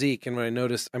your physique, and what I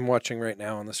noticed, I'm watching right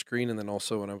now on the screen, and then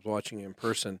also when I was watching you in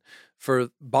person, for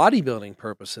bodybuilding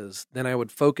purposes, then I would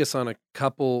focus on a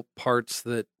couple parts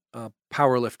that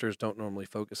powerlifters don't normally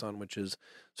focus on, which is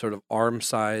sort of arm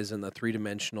size and the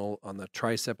 3-dimensional on the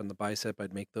tricep and the bicep.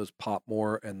 I'd make those pop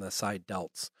more, and the side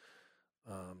delts.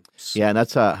 Yeah, and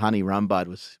that's Hani Rambad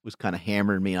was kind of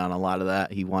hammering me on a lot of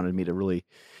that. He wanted me to really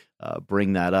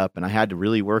bring that up, and I had to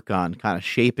really work on kind of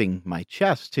shaping my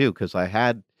chest too, because I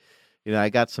had, I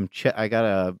got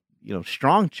a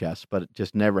strong chest, but it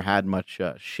just never had much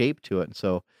shape to it. And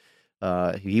so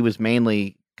he was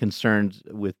mainly concerned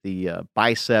with the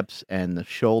biceps and the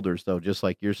shoulders, though, just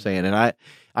like you're saying. And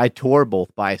I tore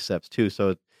both biceps too,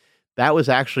 so that was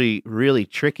actually really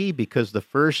tricky because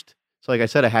so like I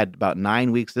said, I had about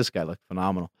 9 weeks. This guy looked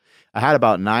phenomenal. I had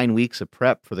about 9 weeks of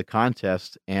prep for the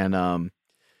contest, and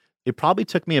it probably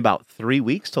took me about 3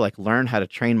 weeks to like learn how to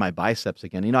train my biceps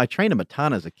again. I trained them a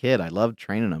ton as a kid. I loved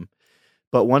training them,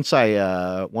 but once I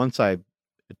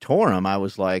tore them, I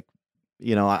was like,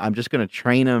 I'm just going to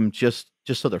train them just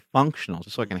so they're functional,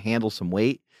 just so I can handle some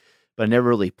weight. But I never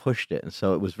really pushed it, and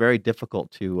so it was very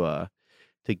difficult to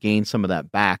gain some of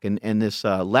that back. And this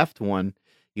left one,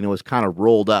 was kind of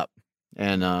rolled up,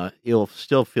 and it'll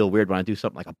still feel weird when I do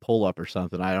something like a pull up or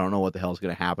something. I don't know what the hell is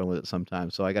going to happen with it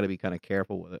sometimes, so I got to be kind of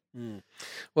careful with it.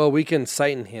 Well, we can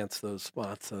sight enhance those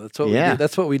spots. So that's what we Yeah. do.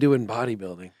 That's what we do in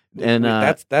bodybuilding. And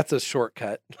That's a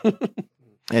shortcut.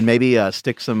 and maybe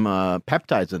stick some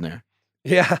peptides in there.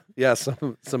 Yeah, some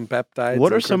peptides.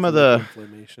 What are and some of prevent the-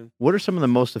 inflammation? What are some of the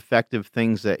most effective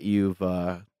things that you've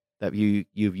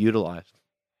utilized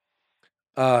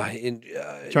In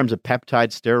in terms of peptide,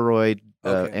 steroid,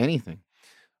 Okay. anything?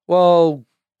 well,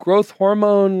 growth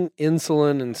hormone,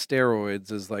 insulin, and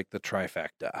steroids is like the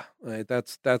trifecta. Right?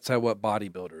 That's how what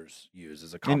bodybuilders use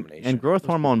as a combination. And growth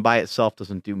hormone by itself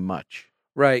doesn't do much.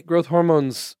 Right. Growth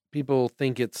hormones, people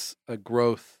think it's a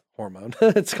growth hormone.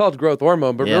 It's called growth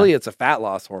hormone, but Yeah. really it's a fat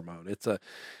loss hormone.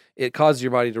 It causes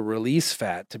your body to release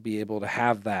fat to be able to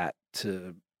have that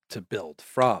to build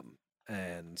from.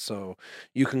 And so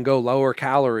you can go lower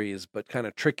calories, but kind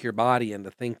of trick your body into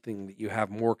thinking that you have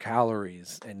more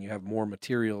calories and you have more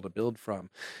material to build from.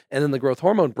 And then the growth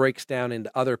hormone breaks down into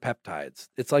other peptides.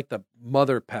 It's like the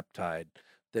mother peptide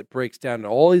that breaks down into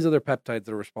all these other peptides that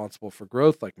are responsible for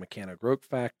growth, like mechanogrowth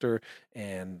factor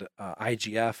and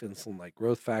IGF, insulin-like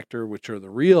growth factor, which are the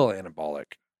real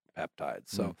anabolic peptides.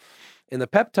 So in the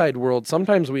peptide world,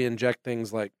 sometimes we inject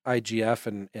things like IGF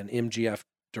and MGF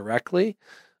directly,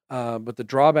 but the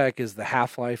drawback is the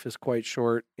half-life is quite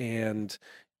short, and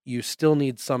you still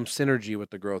need some synergy with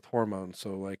the growth hormone.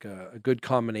 So like a good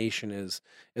combination is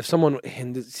if someone,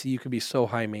 and see, you could be so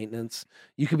high maintenance,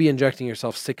 you could be injecting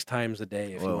yourself 6 times a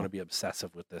day if you Whoa. want to be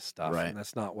obsessive with this stuff. Right. And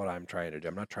that's not what I'm trying to do.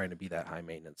 I'm not trying to be that high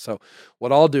maintenance. So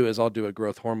what I'll do is I'll do a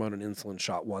growth hormone and insulin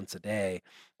shot once a day,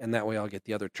 and that way I'll get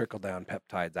the other trickle down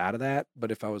peptides out of that.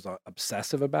 But if I was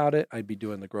obsessive about it, I'd be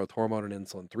doing the growth hormone and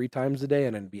insulin 3 times a day,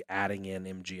 and I'd be adding in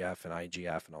MGF and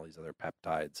IGF and all these other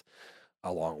peptides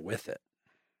along with it.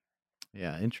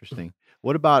 Yeah, interesting.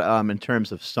 What about in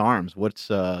terms of SARMs? What's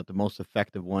the most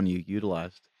effective one you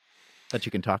utilized that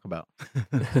you can talk about?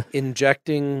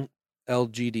 Injecting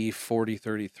LGD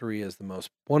 4033 is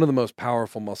one of the most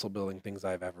powerful muscle building things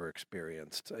I've ever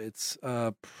experienced. It's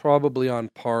probably on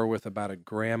par with about 1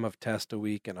 gram of test a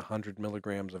week and 100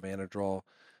 milligrams of Anadrol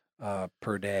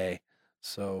per day.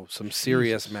 So some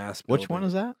serious Jesus. mass building. Which one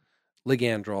is that?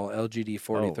 Ligandrol, LGD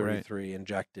 4033, right.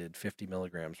 injected 50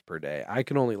 milligrams per day. I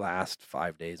can only last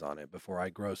 5 days on it before I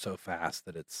grow so fast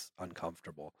that it's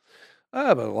uncomfortable.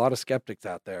 But a lot of skeptics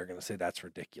out there are going to say that's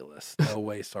ridiculous. No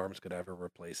way SARMs could ever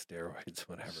replace steroids,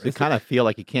 whatever. You kind of feel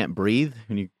like you can't breathe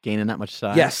when you're gaining that much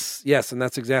size. Yes, and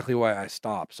that's exactly why I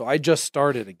stopped. So I just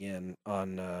started again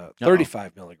on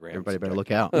 35 milligrams. Everybody better look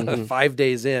out. Mhm. 5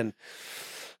 days in.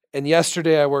 And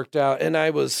yesterday I worked out, and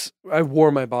I wore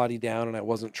my body down, and I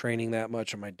wasn't training that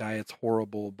much, and my diet's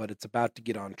horrible, but it's about to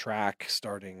get on track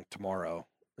starting tomorrow.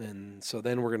 And so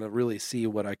then we're going to really see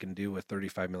what I can do with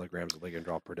 35 milligrams of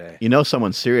Ligandrol per day. You know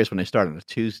someone's serious when they start on a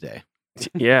Tuesday.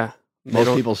 Yeah. They Most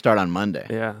don't- people start on Monday.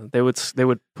 Yeah, they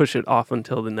would push it off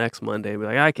until the next Monday. Be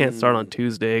like, I can't start on Mm.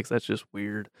 Tuesday because that's just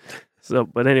weird. So,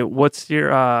 but anyway, what's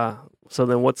your so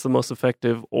then what's the most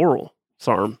effective oral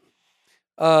SARM?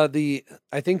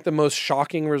 I think the most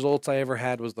shocking results I ever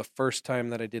had was the first time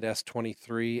that I did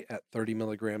S23 at 30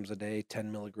 milligrams a day,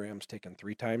 10 milligrams taken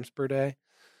 3 times per day.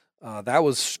 That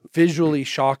was visually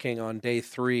shocking on day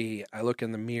 3. I look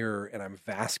in the mirror and I'm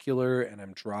vascular and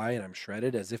I'm dry and I'm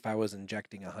shredded as if I was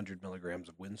injecting 100 milligrams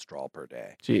of Winstrol per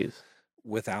day Jeez.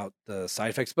 without the side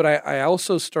effects. But I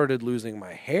also started losing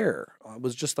my hair. It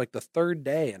was just like the 3rd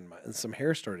day and some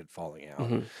hair started falling out.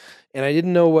 Mhm. And I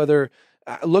didn't know whether,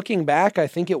 looking back, I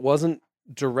think it wasn't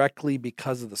directly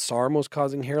because of the SARM was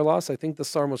causing hair loss. I think the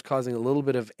SARM was causing a little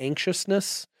bit of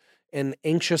anxiousness, and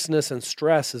anxiousness and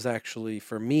stress is actually,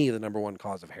 for me, the number one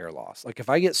cause of hair loss. Like if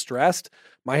I get stressed,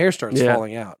 my hair starts Yeah.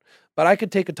 falling out. But I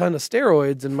could take a ton of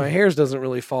steroids and my hairs doesn't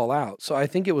really fall out. So I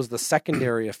think it was the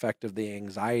secondary effect of the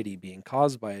anxiety being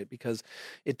caused by it, because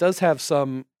it does have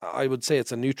some, I would say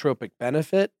it's a nootropic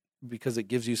benefit, because it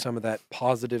gives you some of that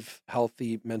positive,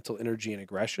 healthy mental energy and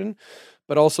aggression.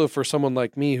 But also for someone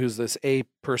like me, who's this A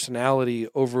personality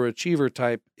overachiever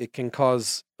type, it can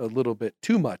cause a little bit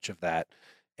too much of that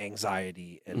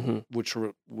anxiety, and Mhm. which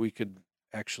we could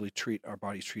actually our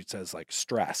body treats as like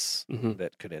stress Mhm.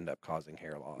 that could end up causing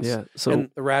hair loss. Yeah. So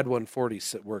And the RAD 140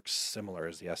 works similar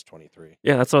as the S23.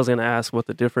 yeah, that's what I was going to ask what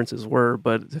the differences were.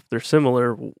 But if they're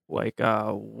similar, like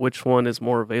which one is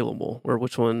more available, or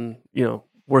which one,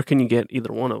 where can you get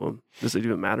either one of them? Does it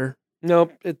even matter?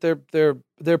 No,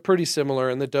 they're pretty similar,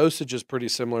 and the dosage is pretty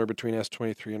similar between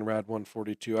S23 and Rad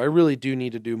 142. I really do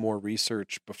need to do more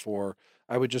research before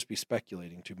I would just be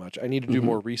speculating too much. I need to do Mhm.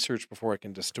 more research before I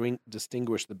can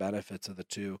distinguish the benefits of the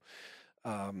two.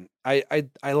 I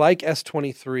like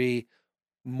S23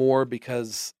 more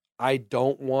because I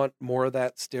don't want more of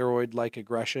that steroid-like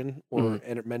aggression or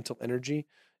mental energy,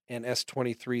 and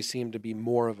S23 seemed to be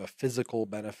more of a physical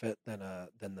benefit than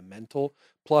the mental.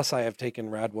 Plus, I have taken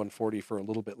Rad 140 for a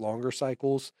little bit longer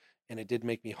cycles, and it did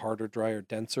make me harder, drier,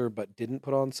 denser, but didn't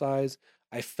put on size.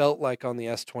 I felt like on the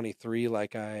S23,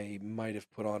 like I might have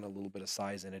put on a little bit of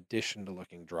size in addition to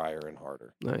looking drier and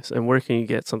harder. Nice. And where can you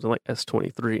get something like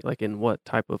S23? Like in what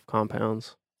type of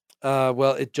compounds?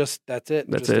 Well, that's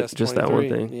it. That's just it? S23. Just that one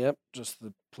thing? Yep, just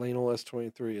the plain old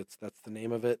S23. That's the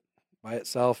name of it by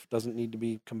itself. Doesn't need to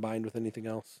be combined with anything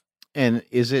else. And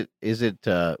is it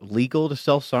legal to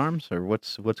sell SARMs, or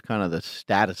what's kind of the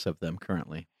status of them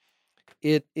currently?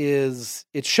 It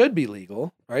should be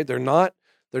legal, right? They're not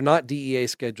DEA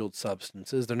scheduled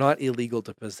substances. They're not illegal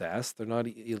to possess. They're not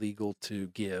illegal to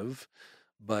give,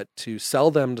 but to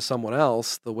sell them to someone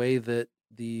else, the way that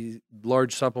the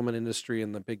large supplement industry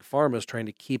and the big pharma is trying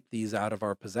to keep these out of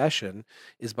our possession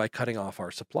is by cutting off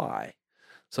our supply.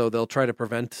 So they'll try to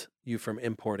prevent you from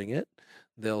importing it.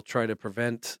 They'll try to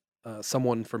prevent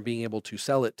someone from being able to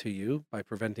sell it to you by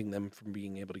preventing them from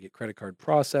being able to get credit card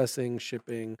processing,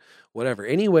 shipping, whatever.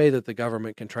 Any way that the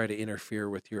government can try to interfere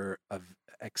with your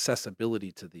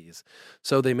accessibility to these.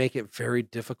 So they make it very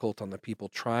difficult on the people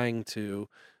trying to,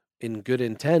 in good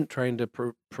intent, trying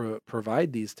to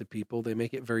provide these to people. They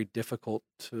make it very difficult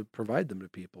to provide them to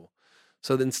people.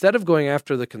 So instead of going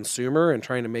after the consumer and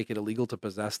trying to make it illegal to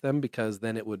possess them, because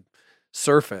then it would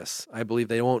surface, I believe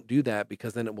they won't do that,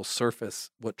 because then it will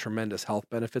surface what tremendous health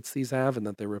benefits these have, and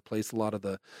that they replace a lot of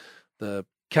the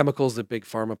chemicals that big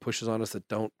pharma pushes on us that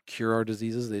don't cure our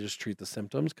diseases. They just treat the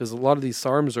symptoms, because a lot of these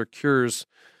SARMs are cures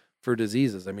for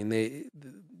diseases. I mean, they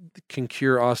can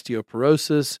cure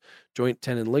osteoporosis, joint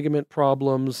tendon ligament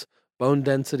problems, bone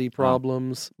density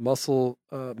problems, muscle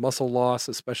loss,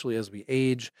 especially as we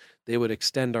age. They would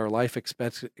extend our life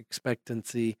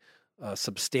expectancy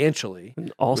substantially.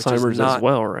 And Alzheimer's as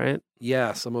well, right?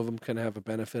 Yeah, some of them can have a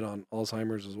benefit on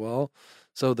Alzheimer's as well.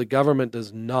 So the government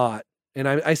does not, and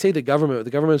I say the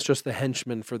government's just the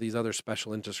henchman for these other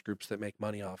special interest groups that make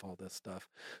money off all this stuff.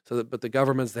 But the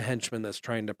government's the henchman that's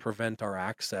trying to prevent our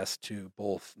access to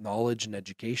both knowledge and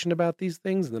education about these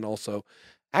things, and then also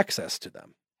access to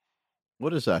them.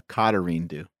 What does Codarine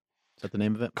do? Is that the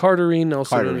name of it? Cardarine,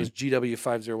 also known as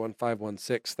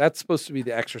GW501516. That's supposed to be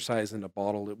the exercise in a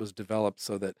bottle. It was developed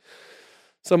so that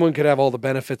someone could have all the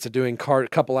benefits of doing a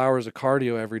couple hours of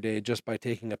cardio every day just by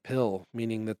taking a pill,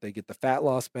 meaning that they get the fat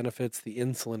loss benefits, the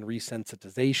insulin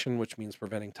resensitization, which means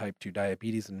preventing type 2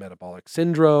 diabetes and metabolic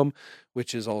syndrome,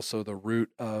 which is also the root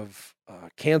of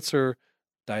cancer,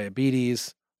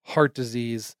 diabetes, heart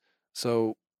disease.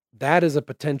 So that is a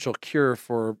potential cure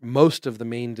for most of the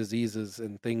main diseases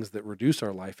and things that reduce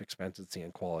our life expectancy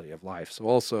and quality of life. So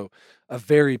also a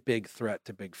very big threat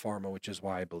to big pharma, which is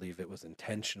why I believe it was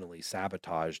intentionally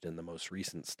sabotaged in the most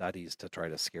recent studies to try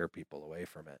to scare people away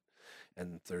from it.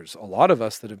 And there's a lot of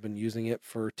us that have been using it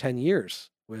for 10 years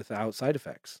without side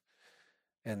effects.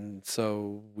 And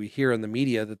so we hear in the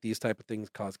media that these type of things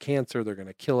cause cancer, they're going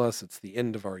to kill us, it's the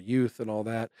end of our youth and all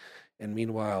that. And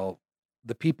meanwhile,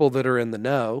 the people that are in the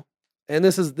know, and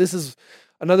this is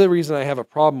another reason I have a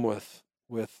problem with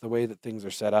the way that things are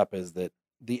set up, is that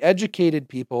the educated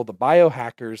people, the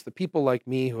biohackers, the people like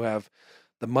me who have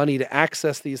the money to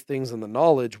access these things and the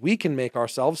knowledge, we can make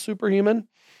ourselves superhuman.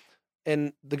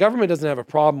 And the government doesn't have a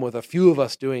problem with a few of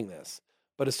us doing this.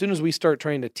 But as soon as we start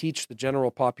trying to teach the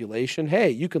general population, hey,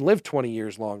 you can live 20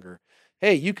 years longer.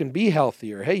 Hey, you can be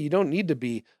healthier. Hey, you don't need to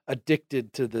be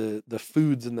addicted to the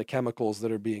foods and the chemicals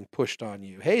that are being pushed on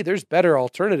you. Hey, there's better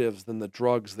alternatives than the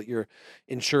drugs that your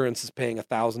insurance is paying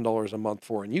 $1,000 a month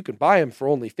for, and you can buy them for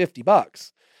only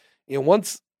 $50. You know,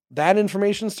 once that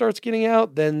information starts getting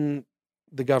out, then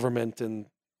the government, and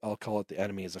I'll call it the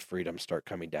enemies of freedom, start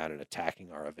coming down and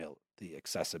attacking the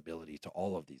accessibility to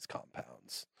all of these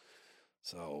compounds.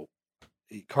 So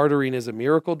Cardarine is a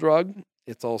miracle drug.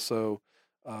 It's also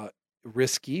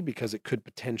risky because it could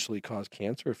potentially cause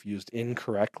cancer if used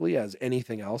incorrectly, as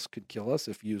anything else could kill us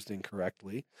if used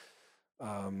incorrectly.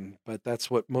 But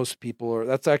that's what most people are.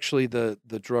 That's actually the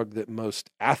drug that most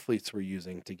athletes were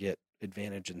using to get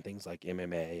advantage in things like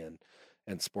MMA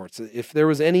and sports. If there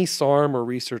was any SARM or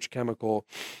research chemical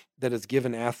that has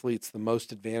given athletes the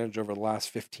most advantage over the last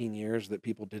 15 years that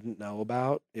people didn't know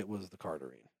about, it was the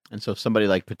Cardarine. And so somebody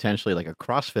like potentially like a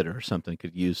CrossFitter or something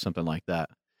could use something like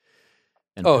that.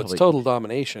 And Oh, it's probably, total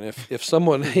domination. If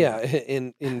someone, yeah,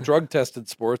 in drug tested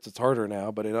sports, it's harder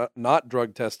now, but in not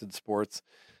drug tested sports,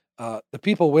 the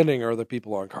people winning are the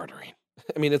people on Cardarine.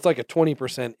 I mean, it's like a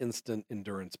 20% instant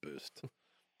endurance boost.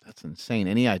 that's insane.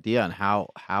 Any idea on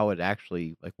how it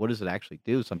actually, like, what does it actually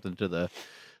do? Something to the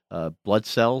blood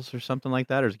cells or something like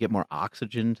that, or does it get more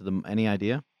oxygen to them? Any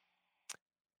idea?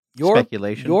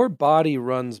 Speculation. Your body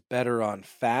runs better on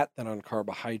fat than on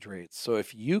carbohydrates. So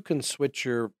if you can switch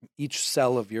each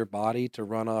cell of your body to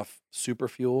run off super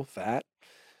fuel fat,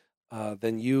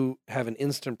 then you have an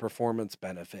instant performance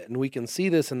benefit. And we can see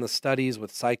this in the studies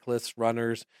with cyclists,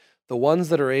 runners, the ones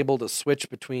that are able to switch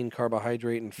between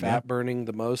carbohydrate and fat burning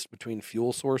the most between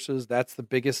fuel sources. That's the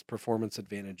biggest performance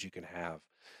advantage you can have.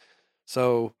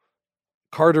 So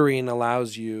Cardarine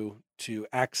allows you to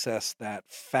access that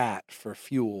fat for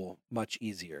fuel much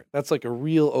easier. That's like a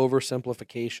real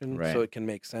oversimplification, Right. so it can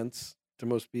make sense to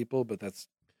most people, but that's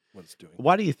what it's doing.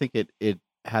 Why do you think it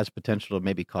has potential to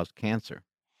maybe cause cancer?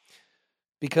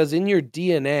 Because in your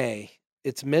DNA,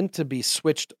 it's meant to be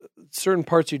switched. Certain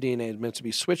parts of your DNA is meant to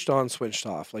be switched on, switched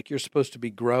off. Like you're supposed to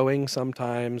be growing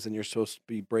sometimes, and you're supposed to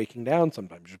be breaking down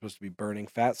sometimes. You're supposed to be burning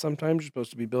fat sometimes. You're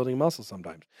supposed to be building muscle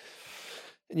sometimes.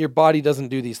 And your body doesn't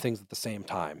do these things at the same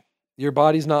time. Your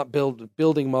body's not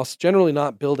building muscle, generally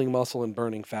not building muscle and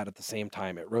burning fat at the same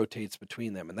time. It rotates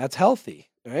between them, and that's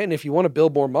healthy, right? And if you want to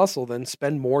build more muscle, then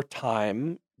spend more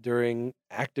time during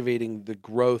activating the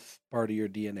growth part of your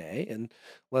DNA and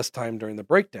less time during the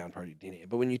breakdown part of your DNA.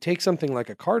 But when you take something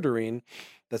like a Cardarine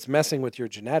that's messing with your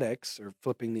genetics or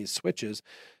flipping these switches,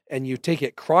 and you take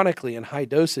it chronically in high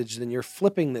dosage, then you're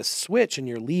flipping this switch and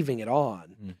you're leaving it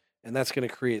on. And that's going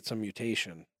to create some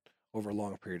mutation over a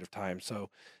long period of time. So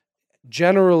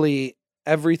generally,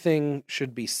 everything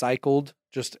should be cycled,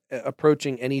 just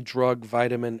approaching any drug,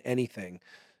 vitamin, anything.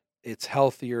 It's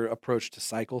healthier approach to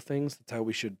cycle things. That's how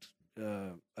we should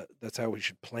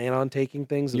plan on taking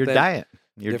things. Your diet.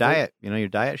 Your different. diet. Your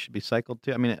diet should be cycled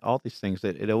too. I mean, all these things,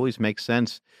 that it always makes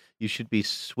sense. You should be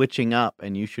switching up,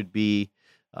 and you should be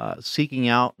seeking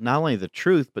out not only the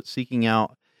truth, but seeking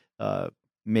out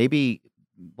maybe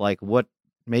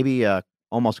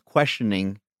almost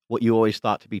questioning what you always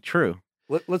thought to be true.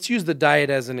 Let's use the diet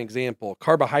as an example.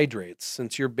 Carbohydrates,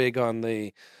 since you're big on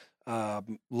the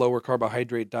lower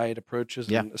carbohydrate diet approaches,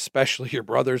 and especially your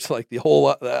brother's like the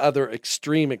other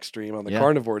extreme on the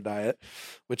carnivore diet,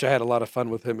 which I had a lot of fun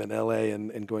with him in LA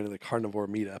and going to the carnivore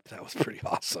meetup. That was pretty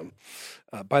awesome.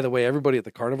 By the way, everybody at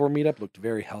the carnivore meetup looked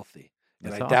very healthy.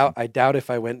 And I doubt if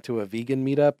I went to a vegan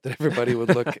meetup that everybody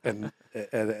would look and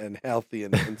healthy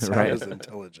and sound as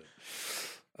intelligent.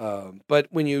 But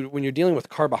when you're dealing with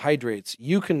carbohydrates,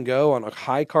 you can go on a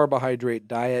high carbohydrate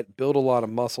diet, build a lot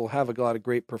of muscle, have a lot of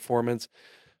great performance.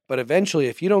 But eventually,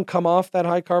 if you don't come off that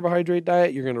high carbohydrate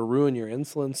diet, you're going to ruin your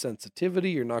insulin sensitivity.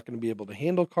 You're not going to be able to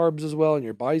handle carbs as well, and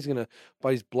your body's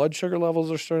blood sugar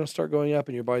levels are starting to start going up,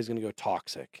 and your body's going to go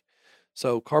toxic.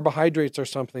 So carbohydrates are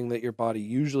something that your body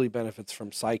usually benefits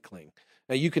from cycling.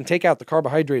 Now, you can take out the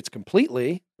carbohydrates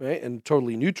completely, right, and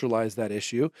totally neutralize that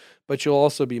issue, but you'll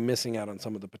also be missing out on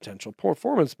some of the potential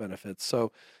performance benefits.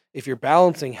 So if you're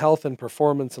balancing health and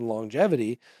performance and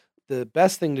longevity, the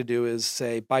best thing to do is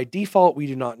say, by default, we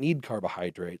do not need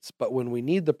carbohydrates, but when we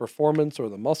need the performance or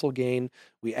the muscle gain,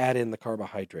 we add in the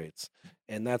carbohydrates.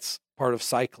 And that's part of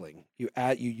cycling. You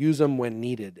use them when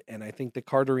needed. And I think the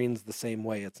Cardarine's the same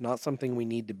way. It's not something we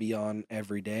need to be on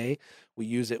every day. We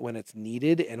use it when it's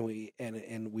needed, and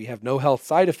we have no health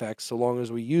side effects so long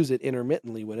as we use it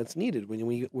intermittently when it's needed. When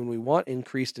we want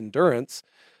increased endurance,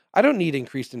 I don't need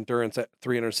increased endurance at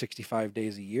 365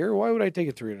 days a year. Why would I take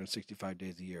it 365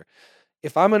 days a year?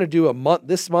 If I'm going to do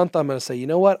this month, I'm going to say, you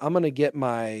know what? I'm going to get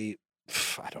my,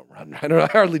 I don't run. I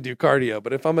hardly do cardio,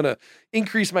 but if I'm going to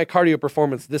increase my cardio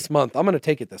performance this month, I'm going to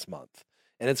take it this month,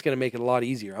 and it's going to make it a lot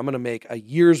easier. I'm going to make a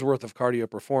year's worth of cardio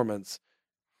performance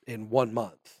in 1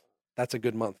 month. That's a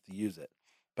good month to use it,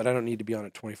 but I don't need to be on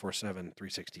it 24/7,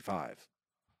 365.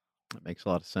 That makes a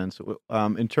lot of sense.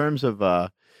 In terms of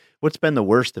what's been the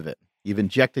worst of it? You've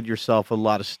injected yourself with a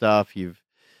lot of stuff. You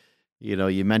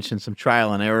mentioned some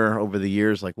trial and error over the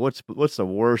years. Like, what's the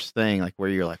worst thing? Like, where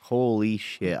you're like, holy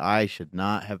shit, I should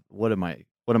not have. What am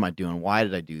I doing? Why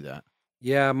did I do that?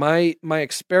 Yeah, my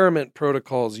experiment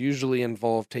protocols usually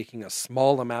involve taking a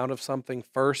small amount of something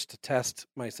first to test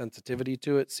my sensitivity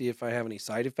to it, see if I have any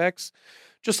side effects.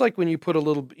 Just like when you put a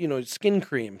little, skin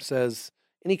cream says,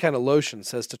 any kind of lotion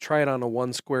says to try it on a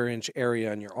 1 square inch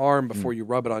area on your arm before you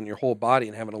rub it on your whole body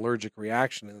and have an allergic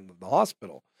reaction in the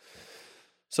hospital.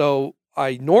 So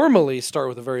I normally start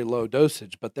with a very low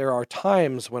dosage, but there are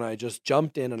times when I just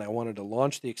jumped in and I wanted to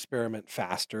launch the experiment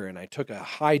faster, and I took a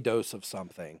high dose of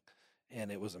something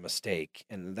and it was a mistake.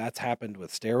 And that's happened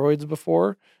with steroids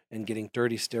before, and getting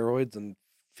dirty steroids and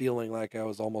feeling like I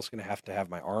was almost going to have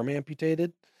my arm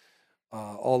amputated,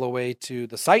 all the way to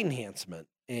the site enhancement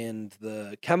and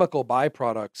the chemical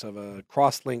byproducts of a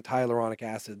cross-linked hyaluronic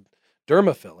acid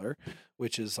derma filler,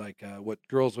 which is like what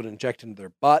girls would inject into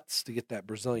their butts to get that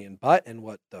Brazilian butt, and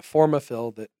what the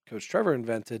Formafil that Coach Trevor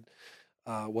invented,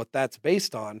 what that's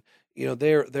based on.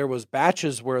 There was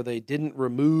batches where they didn't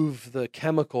remove the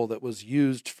chemical that was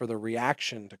used for the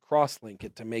reaction to cross-link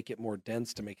it to make it more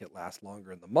dense, to make it last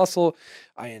longer in the muscle.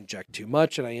 I inject too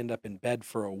much and I end up in bed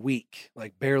for a week,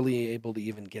 like barely able to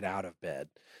even get out of bed.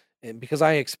 And because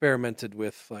I experimented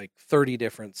with like 30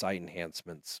 different site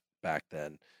enhancements back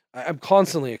then, I'm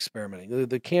constantly experimenting.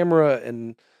 The camera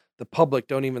and the public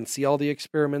don't even see all the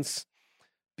experiments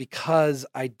because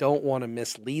I don't want to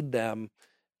mislead them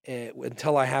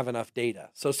until I have enough data.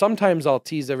 So sometimes I'll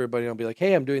tease everybody and I'll be like,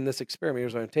 hey, I'm doing this experiment.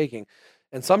 Here's what I'm taking.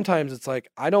 And sometimes it's like,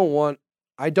 I don't want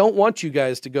you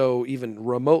guys to go even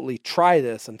remotely try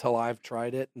this until I've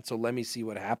tried it. And so let me see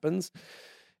what happens.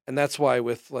 And that's why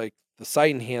with like the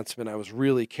site enhancement, I was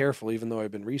really careful, even though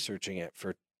I've been researching it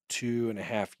for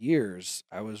 2.5 years.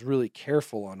 I was really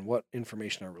careful on what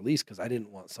information I released because I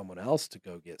didn't want someone else to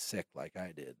go get sick like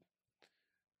I did.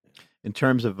 In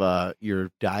terms of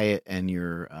your diet and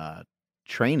your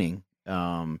training,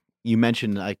 you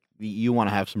mentioned like you want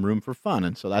to have some room for fun,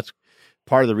 and so that's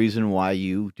part of the reason why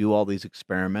you do all these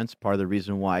experiments. Part of the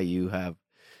reason why you have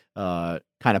kind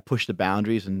of pushed the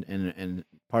boundaries, and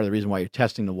part of the reason why you're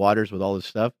testing the waters with all this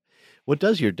stuff. What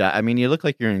does your diet? I mean, you look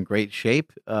like you're in great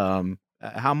shape.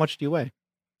 How much do you weigh?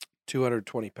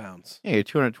 220 pounds. Yeah, you're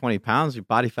 220 pounds. Your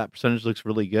body fat percentage looks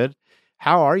really good.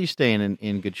 How are you staying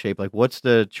in good shape? Like, what's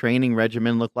the training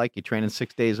regimen look like? You training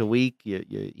 6 days a week? You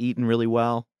eating really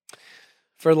well?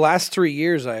 For the last 3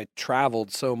 years, I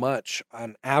traveled so much.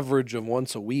 On average of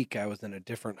once a week, I was in a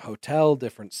different hotel,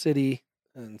 different city.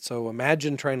 And so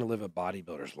imagine trying to live a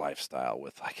bodybuilder's lifestyle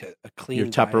with like a clean Your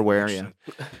Tupperware, yeah.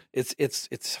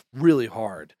 It's really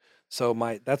hard. So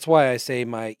that's why I say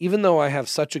even though I have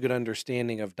such a good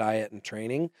understanding of diet and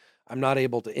training, I'm not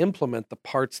able to implement the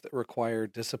parts that require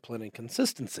discipline and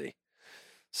consistency.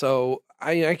 So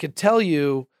I could tell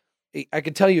you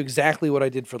exactly what I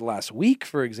did for the last week,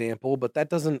 for example, but that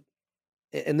doesn't,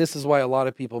 and this is why a lot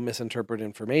of people misinterpret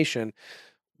information.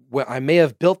 Well, I may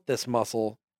have built this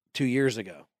muscle 2 years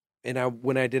ago, and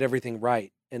when I did everything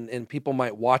right, and people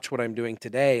might watch what I'm doing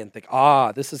today and think,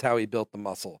 this is how he built the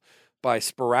muscle, by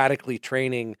sporadically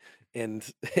training and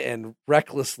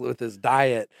reckless with his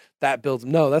diet. That builds.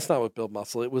 No, that's not what built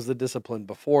muscle. It was the discipline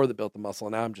before that built the muscle,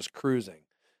 and now I'm just cruising,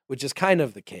 which is kind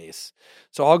of the case.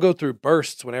 So I'll go through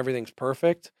bursts when everything's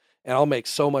perfect, and I'll make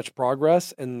so much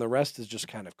progress, and the rest is just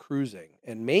kind of cruising,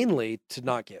 and mainly to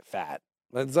not get fat.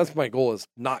 That's my goal, is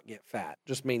not get fat.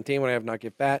 Just maintain what I have, not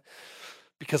get fat,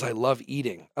 because I love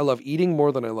eating. I love eating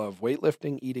more than I love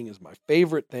weightlifting. Eating is my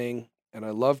favorite thing, and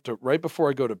I love to, right before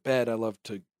I go to bed, I love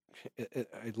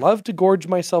to gorge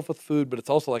myself with food, but it's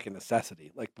also like a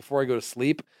necessity. Like before I go to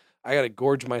sleep, I got to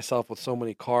gorge myself with so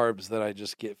many carbs that I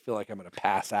just feel like I'm going to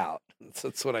pass out.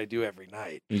 That's what I do every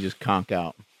night. You just conk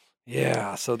out.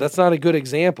 Yeah, so that's not a good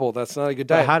example. That's not a good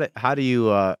diet. But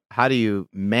how do you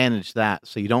manage that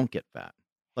so you don't get fat?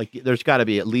 Like, there's got to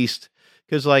be at least,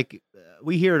 because like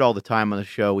we hear it all the time on the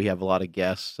show. We have a lot of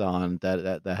guests on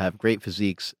that have great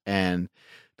physiques, and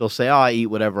they'll say, "Oh, I eat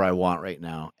whatever I want right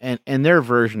now," and their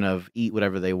version of eat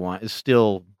whatever they want is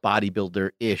still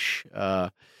bodybuilder-ish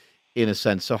in a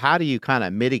sense. So how do you kind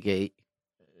of mitigate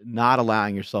not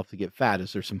allowing yourself to get fat?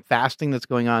 Is there some fasting that's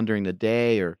going on during the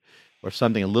day, or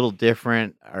something a little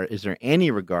different? Or is there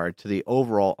any regard to the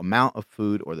overall amount of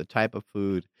food or the type of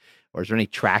food, or is there any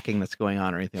tracking that's going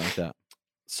on or anything like that?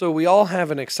 So we all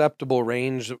have an acceptable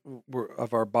range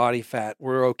of our body fat.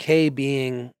 We're okay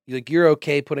being, like, you're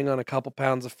okay putting on a couple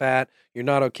pounds of fat. You're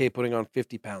not okay putting on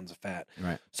 50 pounds of fat.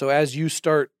 Right. So as you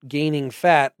start gaining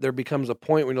fat, there becomes a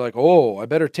point where you're like, oh, I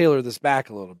better tailor this back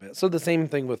a little bit. So the same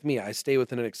thing with me. I stay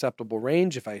within an acceptable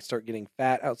range. If I start getting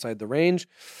fat outside the range,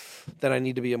 then I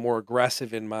need to be more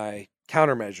aggressive in my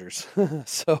countermeasures.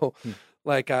 So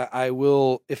like I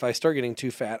will, if I start getting too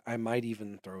fat, I might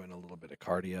even throw in a little bit of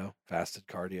cardio, fasted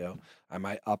cardio. I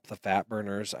might up the fat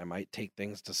burners. I might take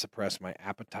things to suppress my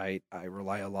appetite. I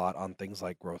rely a lot on things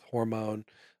like growth hormone.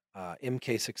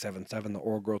 MK677, the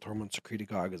oral growth hormone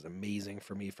secretagogue, is amazing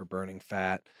for me for burning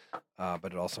fat, but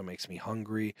it also makes me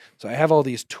hungry. So I have all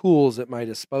these tools at my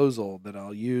disposal that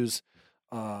I'll use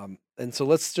And so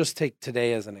let's just take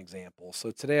today as an example.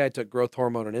 So today I took growth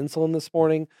hormone and insulin this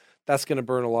morning. That's going to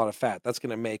burn a lot of fat. That's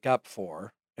going to make up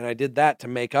for, and I did that to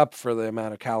make up for the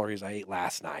amount of calories I ate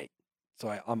last night.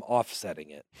 So I'm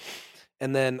offsetting it.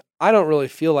 And then I don't really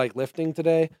feel like lifting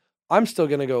today. I'm still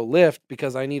going to go lift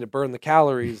because I need to burn the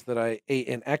calories that I ate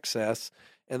in excess.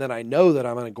 And then I know that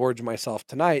I'm going to gorge myself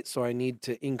tonight. So I need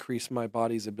to increase my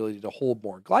body's ability to hold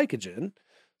more glycogen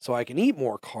so I can eat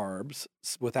more carbs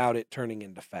without it turning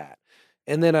into fat.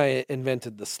 And then I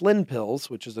invented the Slim pills,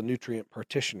 which is a nutrient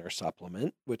partitioner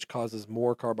supplement, which causes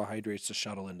more carbohydrates to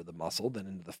shuttle into the muscle than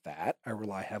into the fat. I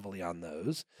rely heavily on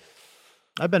those.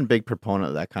 I've been a big proponent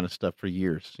of that kind of stuff for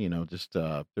years. Just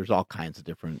there's all kinds of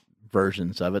different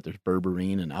versions of it. There's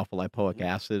berberine and alpha lipoic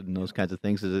acid and those kinds of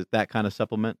things. Is it that kind of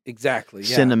supplement? Exactly.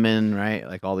 Yeah. Cinnamon, right?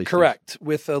 Like all these. Correct.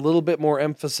 With a little bit more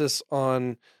emphasis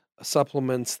on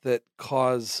supplements that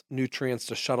cause nutrients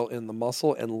to shuttle in the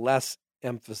muscle and less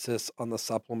emphasis on the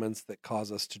supplements that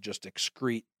cause us to just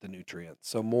excrete the nutrients.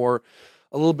 So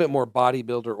a little bit more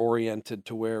bodybuilder oriented,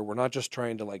 to where we're not just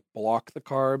trying to like block the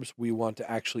carbs. We want to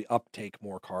actually uptake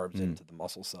more carbs into the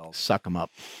muscle cells. Suck them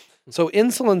up. So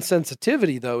insulin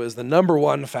sensitivity, though, is the number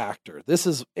one factor. This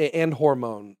is, and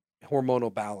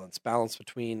hormonal balance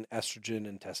between estrogen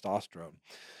and testosterone.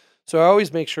 So I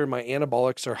always make sure my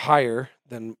anabolics are higher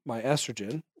than my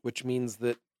estrogen, which means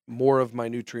that more of my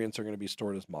nutrients are going to be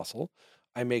stored as muscle.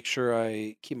 I make sure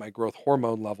I keep my growth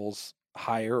hormone levels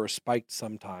higher or spiked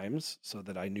sometimes so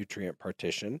that I nutrient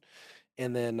partition.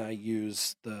 And then I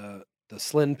use the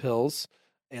Slim pills.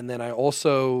 And then I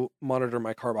also monitor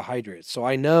my carbohydrates. So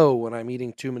I know when I'm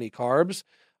eating too many carbs,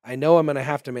 I know I'm going to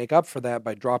have to make up for that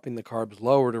by dropping the carbs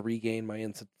lower to regain my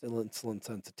insulin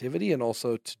sensitivity, and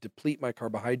also to deplete my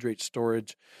carbohydrate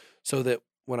storage so that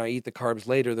when I eat the carbs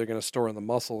later, they're going to store in the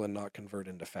muscle and not convert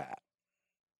into fat.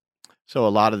 So a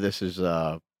lot of this is,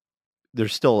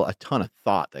 there's still a ton of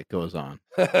thought that goes on.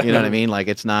 You know what I mean? Like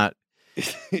it's not.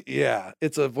 Yeah,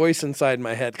 it's a voice inside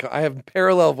my head. I have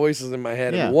parallel voices in my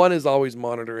head, and one is always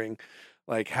monitoring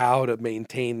like how to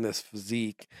maintain this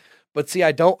physique. But see,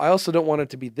 I also don't want it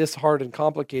to be this hard and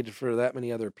complicated for that many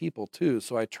other people too.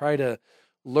 So I try to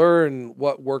learn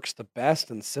what works the best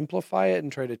and simplify it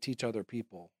and try to teach other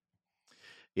people.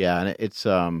 Yeah, and it's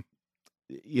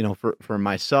for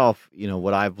myself,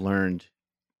 what I've learned,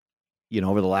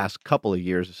 over the last couple of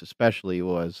years especially,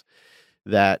 was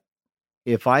that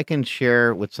if I can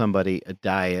share with somebody a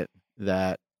diet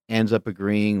that ends up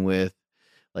agreeing with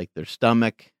like their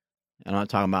stomach, I'm not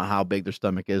talking about how big their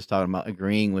stomach is, talking about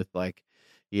agreeing with like,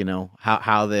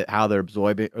 how they're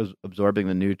absorbing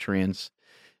the nutrients.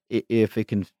 If it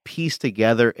can piece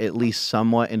together at least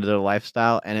somewhat into their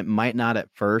lifestyle, and it might not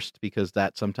at first, because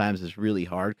that sometimes is really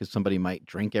hard, because somebody might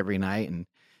drink every night and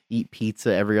eat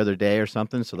pizza every other day or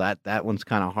something. So that one's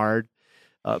kind of hard.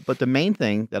 But the main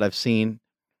thing that I've seen,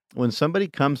 when somebody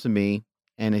comes to me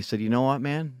and they said, you know what,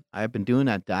 man, I've been doing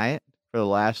that diet for the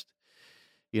last,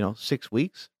 6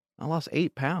 weeks. I lost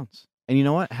 8 pounds. And you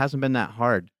know what? It hasn't been that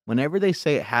hard. Whenever they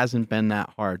say it hasn't been that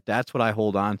hard, that's what I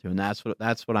hold on to. And that's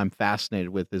what I'm fascinated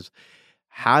with, is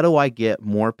how do I get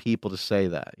more people to say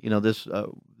that?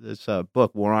 This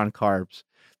book, War on Carbs,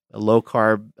 a low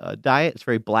carb diet, it's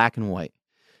very black and white.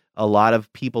 A lot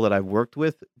of people that I've worked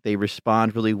with, they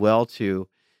respond really well to,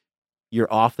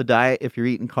 you're off the diet if you're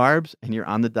eating carbs, and you're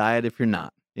on the diet if you're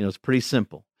not. It's pretty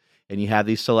simple. And you have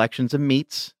these selections of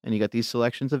meats, and you got these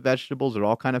selections of vegetables. They're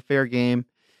all kind of fair game.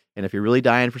 And if you're really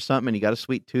dying for something and you got a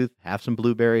sweet tooth, have some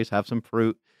blueberries, have some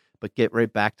fruit, but get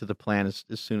right back to the plan as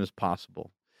soon as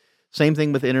possible. Same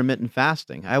thing with intermittent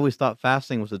fasting. I always thought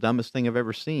fasting was the dumbest thing I've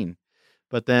ever seen.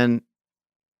 But then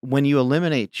when you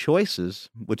eliminate choices,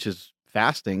 which is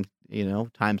fasting,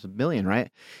 times a million,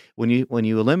 right? When you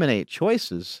eliminate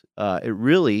choices, it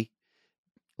really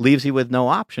leaves you with no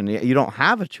option. You don't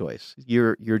have a choice.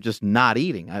 You're just not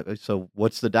eating. So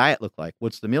what's the diet look like?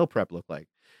 What's the meal prep look like?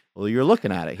 Well, you're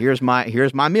looking at it. Here's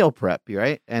my meal prep,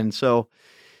 right? And so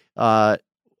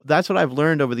that's what I've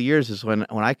learned over the years, is when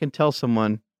I can tell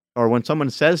someone, or when someone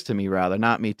says to me, rather,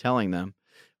 not me telling them,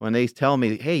 when they tell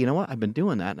me, hey, you know what, I've been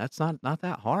doing that, and that's not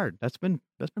that hard. That's been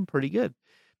pretty good.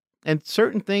 And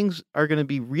certain things are going to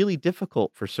be really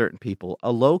difficult for certain people.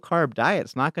 A low carb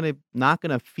diet's not going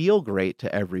to feel great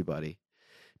to everybody.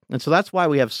 And so that's why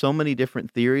we have so many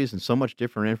different theories and so much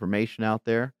different information out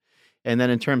there. And then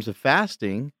in terms of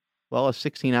fasting, well, a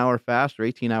 16-hour fast or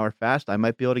 18-hour fast, I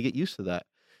might be able to get used to that.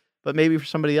 But maybe for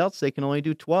somebody else, they can only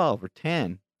do 12 or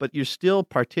 10. But you're still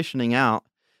partitioning out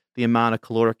the amount of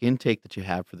caloric intake that you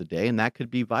have for the day, and that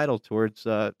could be vital towards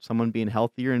someone being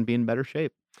healthier and being in better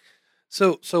shape.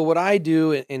 So what I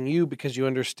do, and you, because you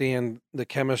understand the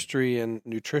chemistry and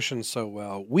nutrition so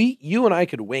well, you and I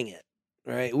could wing it,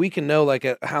 right? We can know like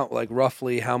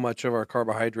roughly how much of our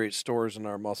carbohydrate stores in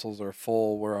our muscles are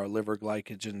full, where our liver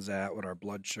glycogen's at, what our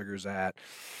blood sugar's at.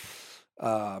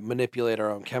 Manipulate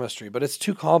our own chemistry, but it's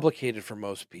too complicated for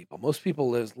most people. Most people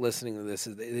listening to this,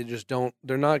 they just don't.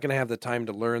 They're not going to have the time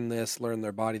to learn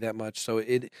their body that much. So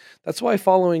that's why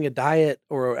following a diet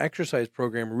or an exercise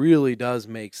program really does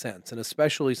make sense, and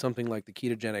especially something like the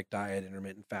ketogenic diet,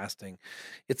 intermittent fasting.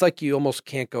 It's like you almost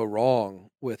can't go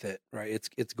wrong with it, right?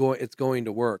 It's going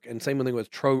to work. And same thing with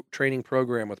training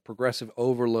program with progressive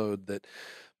overload that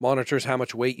monitors how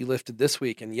much weight you lifted this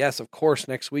week. And yes, of course,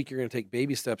 next week you're going to take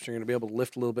baby steps. You're going to be able to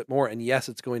lift a little bit more. And yes,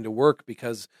 it's going to work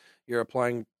because you're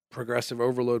applying progressive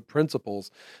overload principles.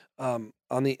 On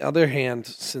the other hand,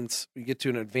 since we get to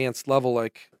an advanced level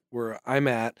like where I'm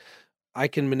at, I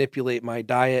can manipulate my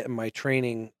diet and my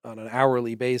training on an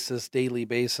hourly basis, daily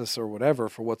basis, or whatever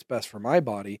for what's best for my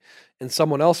body. And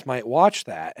someone else might watch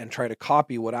that and try to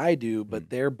copy what I do, but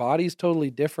their body's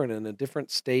totally different, in a different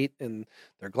state, and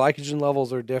their glycogen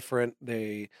levels are different.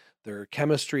 Their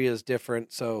chemistry is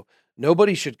different. So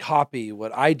nobody should copy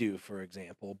what I do, for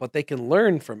example, but they can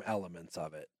learn from elements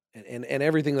of it. And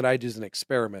everything that I do is an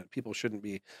experiment. People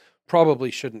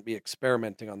probably shouldn't be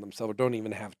experimenting on themselves, or don't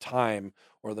even have time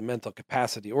or the mental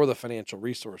capacity or the financial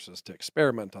resources to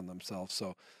experiment on themselves.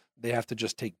 So they have to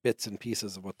just take bits and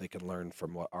pieces of what they can learn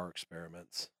from what our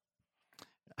experiments.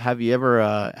 Have you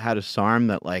ever had a SARM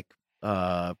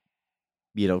that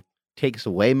takes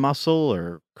away muscle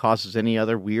or causes any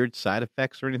other weird side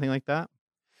effects or anything like that?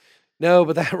 No,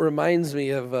 but that reminds me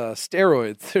of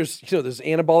steroids. There's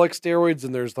anabolic steroids,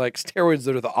 and there's like steroids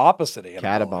that are the opposite anabolic.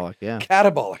 Catabolic, yeah.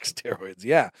 Catabolic steroids,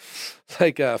 yeah.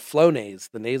 Like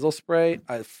Flonase, the nasal spray.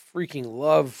 I freaking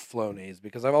love Flonase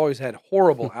because I've always had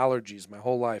horrible allergies my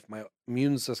whole life. My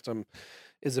immune system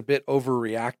is a bit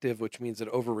overreactive, which means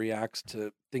it overreacts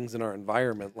to things in our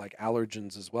environment like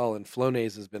allergens as well. And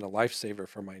Flonase has been a lifesaver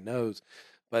for my nose.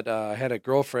 But I had a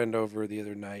girlfriend over the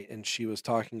other night, and she was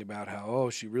talking about how,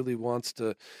 she really wants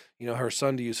to, her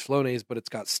son to use Flonase, but it's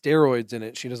got steroids in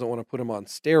it. She doesn't want to put him on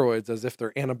steroids as if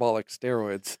they're anabolic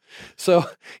steroids. So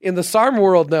in the SARM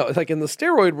world, no. Like in the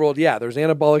steroid world, yeah, there's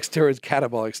anabolic steroids,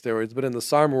 catabolic steroids. But in the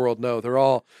SARM world, no, they're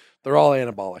all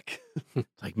anabolic.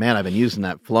 Like, man, I've been using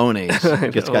that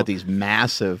Flonase. It's got these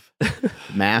massive,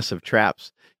 massive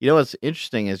traps. What's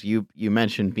interesting is you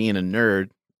mentioned being a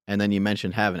nerd. And then you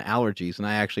mentioned having allergies, and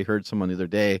I actually heard someone the other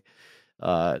day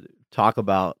talk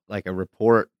about like a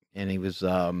report, and he was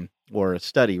or a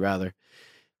study rather,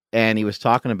 and he was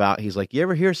talking about, he's like, you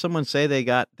ever hear someone say they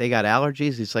got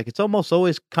allergies? He's like, it's almost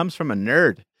always comes from a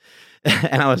nerd.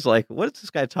 And I was like, what is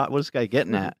this guy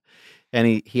getting at?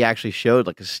 And he actually showed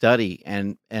like a study,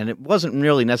 and it wasn't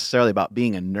really necessarily about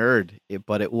being a nerd,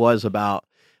 but it was about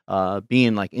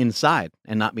being like inside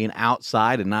and not being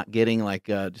outside, and not getting like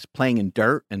just playing in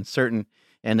dirt and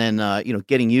then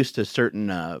getting used to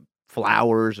certain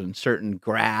flowers and certain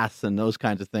grass and those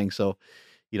kinds of things. So,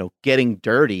 getting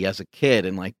dirty as a kid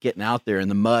and like getting out there in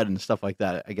the mud and stuff like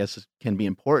that, I guess can be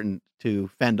important to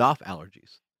fend off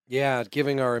allergies. Yeah,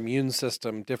 giving our immune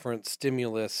system different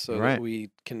stimulus so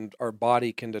that our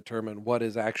body can determine what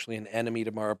is actually an enemy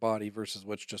to our body versus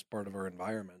what's just part of our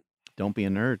environment. Don't be a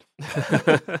nerd.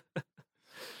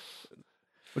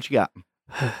 What you got?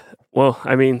 Well,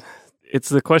 I mean, it's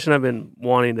the question I've been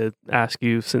wanting to ask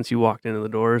you since you walked into the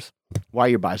doors. Why are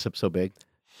your biceps so big?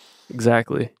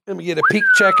 Exactly. Let me get a peek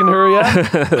check and hurry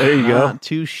up. There you go. Not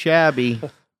too shabby.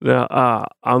 No,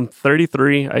 I'm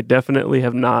 33. I definitely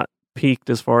have not peaked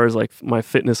as far as like my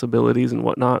fitness abilities and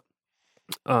whatnot.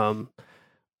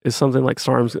 Is something like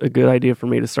SARM's a good idea for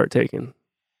me to start taking?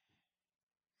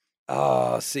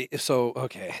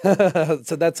 Okay.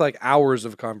 So that's like hours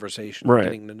of conversation, right?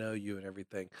 Getting to know you and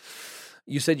everything.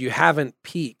 You said you haven't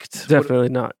peaked. Definitely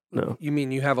not. No. You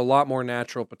mean you have a lot more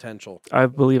natural potential? I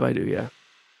believe I do, yeah.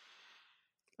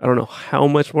 I don't know how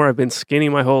much more. I've been skinny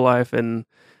my whole life, and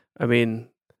I mean,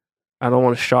 I don't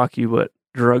want to shock you, but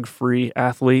drug-free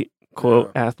athlete,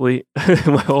 quote, athlete,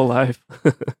 my whole life.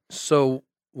 So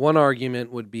one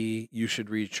argument would be you should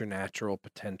reach your natural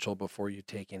potential before you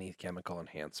take any chemical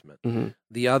enhancement. Mm-hmm.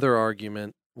 The other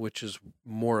argument, which is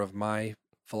more of my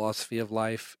philosophy of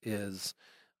life, is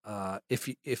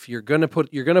if you're gonna put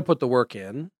the work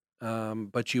in,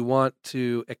 but you want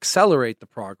to accelerate the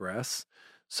progress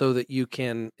so that you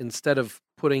can, instead of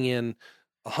putting in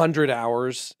 100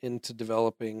 hours into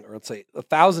developing, or let's say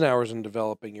 1,000 hours in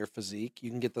developing your physique, you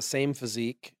can get the same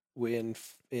physique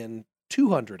in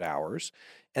 200 hours,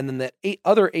 And then that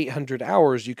other 800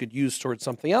 hours you could use towards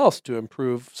something else to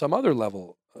improve some other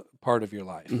level part of your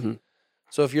life. Mm-hmm.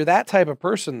 So if you're that type of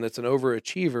person that's an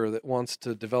overachiever that wants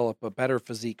to develop a better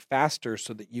physique faster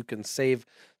so that you can save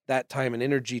that time and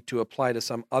energy to apply to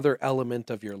some other element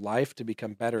of your life to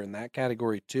become better in that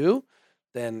category too,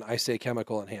 then I say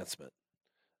chemical enhancement.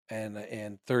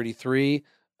 And 33,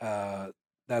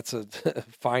 that's a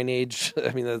fine age.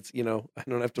 I mean, that's, I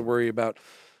don't have to worry about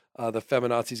the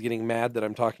feminazis getting mad that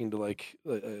I'm talking to like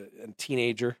a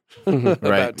teenager about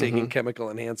Right. taking chemical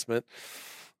enhancement.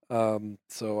 And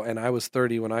I was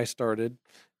 30 when I started.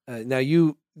 Now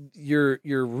you're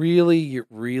really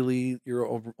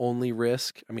your only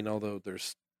risk. I mean, although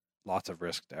there's lots of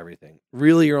risk to everything,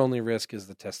 really your only risk is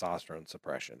the testosterone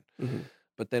suppression. Mm-hmm.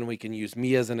 But then we can use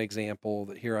me as an example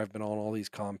that here I've been on all these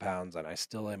compounds and I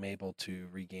still am able to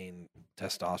regain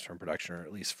testosterone production or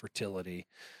at least fertility.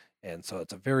 And so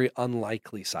it's a very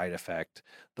unlikely side effect.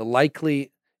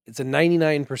 It's a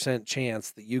 99%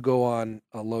 chance that you go on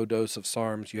a low dose of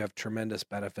SARMs, you have tremendous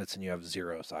benefits and you have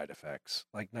zero side effects.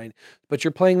 But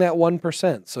you're playing that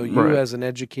 1%. So you Right. as an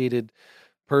educated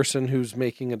person who's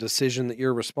making a decision that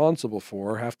you're responsible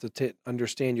for have to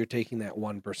understand you're taking that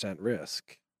 1%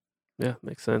 risk. Yeah,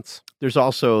 makes sense. There's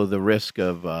also the risk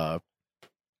of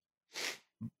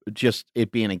just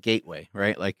it being a gateway,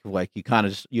 right? Like you kind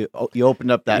of just you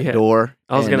opened up that Yeah. door.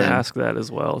 I was and going to then- ask that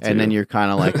as well, too. and then you're kind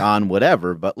of like on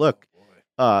whatever. But look,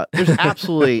 there's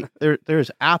absolutely there's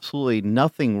absolutely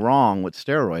nothing wrong with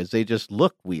steroids. They just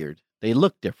look weird. They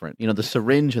look different. The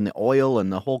syringe and the oil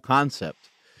and the whole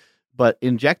concept. But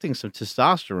injecting some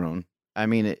testosterone, I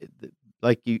mean,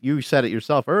 like you said it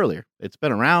yourself earlier, it's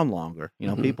been around longer.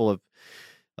 Mhm. People have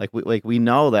we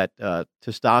know that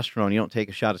testosterone. You don't take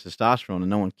a shot of testosterone and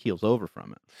no one keels over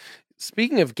from it.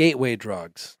 Speaking of gateway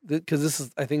drugs,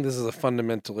 because I think this is a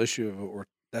fundamental issue of it.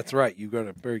 That's right. You got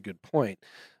a very good point.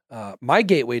 My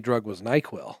gateway drug was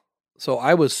NyQuil. So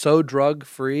I was so drug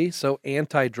free, so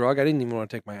anti-drug. I didn't even want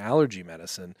to take my allergy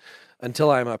medicine until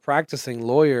I'm a practicing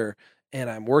lawyer and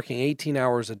I'm working 18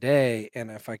 hours a day. And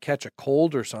if I catch a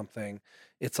cold or something,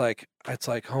 it's like,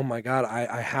 oh my God,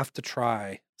 I have to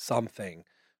try something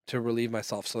to relieve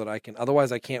myself so that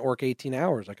otherwise I can't work 18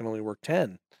 hours. I can only work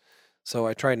 10. So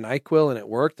I tried NyQuil and it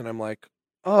worked. And I'm like,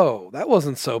 oh, that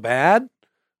wasn't so bad.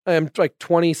 I'm like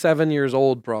 27 years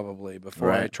old probably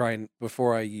before I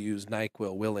use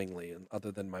NyQuil willingly, and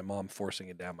other than my mom forcing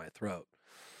it down my throat.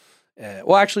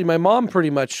 Well, actually, my mom pretty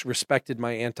much respected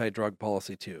my anti-drug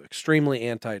policy too. Extremely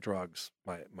anti-drugs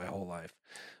my whole life.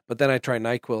 But then I tried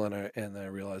NyQuil and I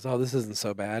realized, oh, this isn't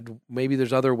so bad. Maybe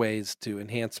there's other ways to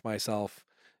enhance myself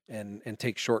and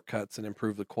take shortcuts and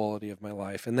improve the quality of my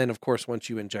life. And then, of course, once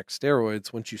you inject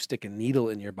steroids, once you stick a needle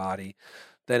in your body,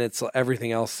 then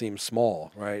everything else seems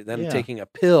small, right? Then taking a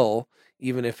pill,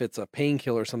 even if it's a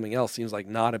painkiller or something else, seems like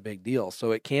not a big deal.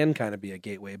 So it can kind of be a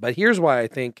gateway. But here's why I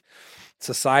think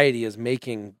society is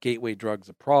making gateway drugs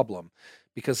a problem.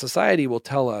 Because society will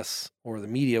tell us, or the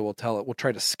media will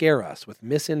try to scare us with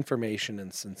misinformation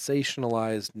and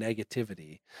sensationalized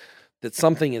negativity that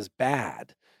something is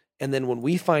bad. And then when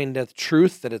we find the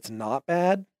truth that it's not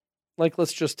bad, like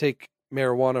let's just take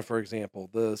marijuana, for example,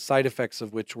 the side effects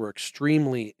of which were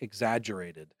extremely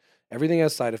exaggerated. Everything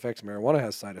has side effects. Marijuana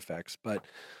has side effects. But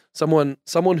someone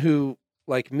who,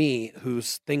 like me, who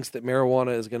thinks that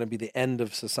marijuana is going to be the end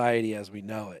of society as we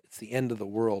know it, it's the end of the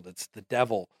world, it's the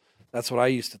devil. That's what I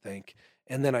used to think.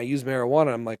 And then I use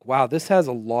marijuana. I'm like, wow, this has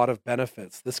a lot of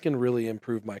benefits. This can really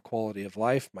improve my quality of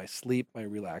life, my sleep, my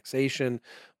relaxation,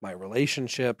 my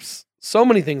relationships. So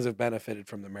many things have benefited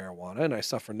from the marijuana, and I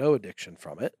suffer no addiction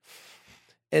from it.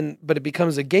 But it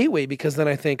becomes a gateway because then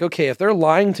I think, okay, if they're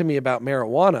lying to me about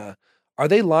marijuana, are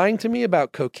they lying to me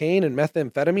about cocaine and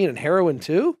methamphetamine and heroin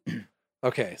too?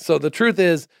 Okay, so the truth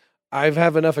is, I've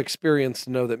have enough experience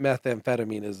to know that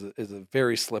methamphetamine is a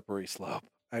very slippery slope.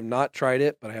 I've not tried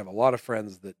it, but I have a lot of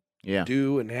friends that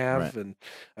do and have, and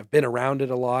I've been around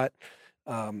it a lot.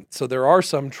 So there are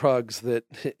some drugs that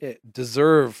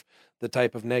deserve the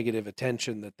type of negative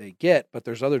attention that they get, but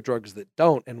there's other drugs that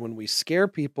don't. And when we scare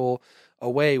people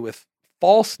away with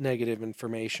false negative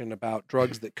information about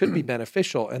drugs that could be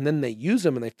beneficial, and then they use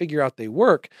them and they figure out they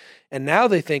work, and now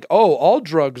they think, oh, all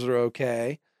drugs are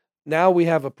okay. Now we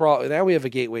have now we have a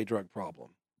gateway drug problem.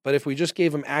 But if we just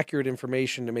gave them accurate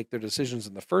information to make their decisions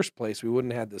in the first place, we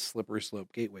wouldn't have this slippery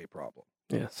slope gateway problem.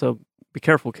 Yeah, so be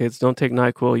careful, kids. Don't take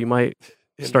NyQuil. You might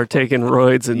start taking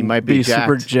roids and You might be be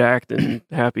super jacked. jacked and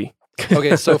happy.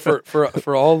 Okay, so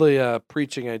for all the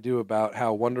preaching I do about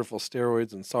how wonderful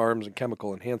steroids and SARMs and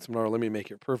chemical enhancement are, let me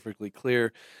make it perfectly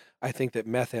clear. I think that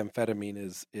methamphetamine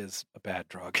is a bad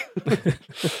drug.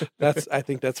 I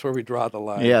think that's where we draw the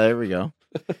line. Yeah, there we go.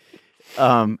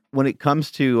 When it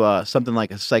comes to something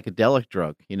like a psychedelic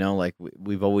drug, like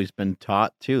we've always been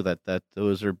taught too that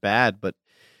those are bad. But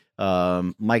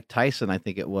Mike Tyson, I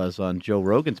think it was on Joe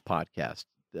Rogan's podcast,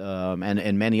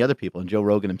 and many other people, and Joe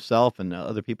Rogan himself and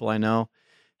other people I know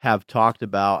have talked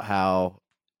about how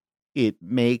it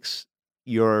makes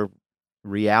your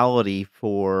reality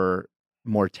for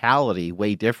mortality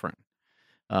way different.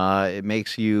 It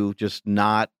makes you just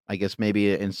not, I guess,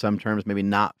 maybe in some terms, maybe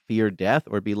not fear death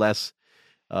or be less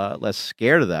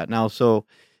scared of that. Now, so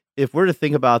if we're to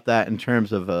think about that in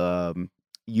terms of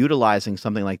utilizing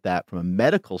something like that from a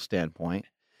medical standpoint,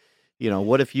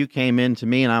 what if you came in to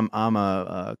me and I'm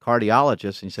a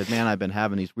cardiologist and you said, man, I've been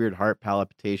having these weird heart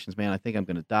palpitations, man, I think I'm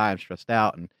going to die, I'm stressed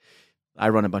out, and I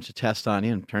run a bunch of tests on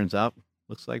you, and it turns out,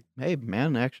 looks like, hey,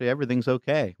 man, actually everything's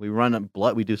okay. We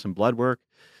do some blood work,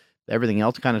 everything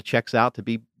else kind of checks out to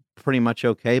be pretty much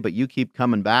okay, but you keep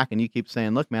coming back and you keep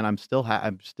saying, look, man, I'm still,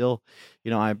 I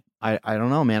don't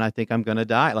know, man, I think I'm going to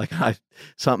die. Like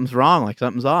something's wrong, like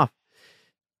something's off.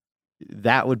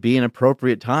 That would be an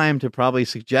appropriate time to probably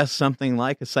suggest something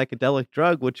like a psychedelic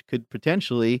drug, which could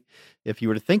potentially, if you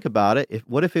were to think about it,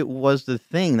 what if it was the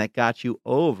thing that got you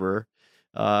over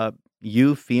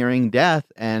you fearing death?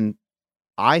 And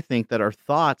I think that our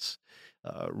thoughts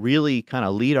really kind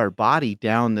of lead our body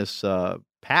down this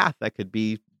path that could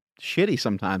be shitty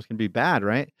sometimes, can be bad,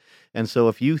 right? And so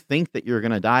if you think that you're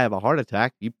going to die of a heart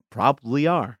attack, you probably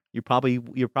are. You're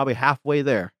probably halfway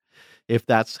there, if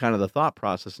that's kind of the thought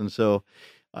process. And so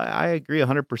I agree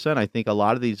 100%. I think a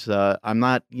lot of these, I'm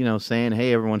not, saying,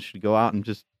 hey, everyone should go out and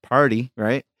just party,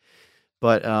 right?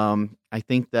 But I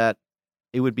think that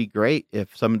it would be great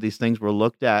if some of these things were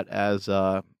looked at as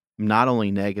not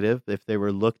only negative, if they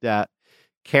were looked at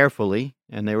carefully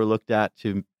and they were looked at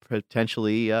to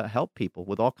potentially help people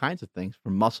with all kinds of things,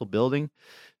 from muscle building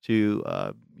to,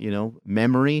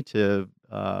 memory to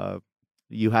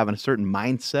you having a certain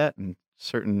mindset, and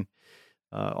certain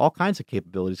all kinds of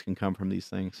capabilities can come from these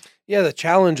things. Yeah, the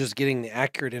challenge is getting the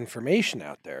accurate information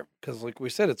out there, because like we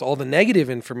said, it's all the negative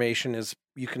information. Is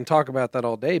you can talk about that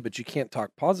all day, but you can't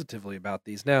talk positively about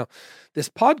these. Now, this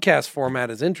podcast format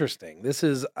is interesting. This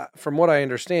is, from what I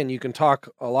understand, you can talk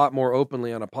a lot more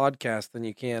openly on a podcast than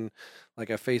you can like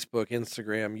a Facebook,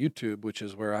 Instagram, YouTube, which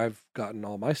is where I've gotten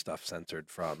all my stuff censored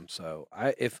from. So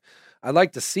I'd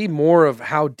like to see more of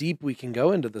how deep we can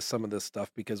go into some of this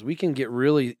stuff, because we can get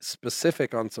really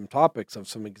specific on some topics of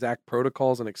some exact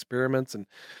protocols and experiments. And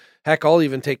heck, I'll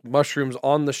even take mushrooms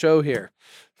on the show here.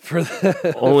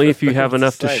 Only if you have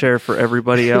enough to share for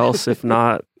everybody else. If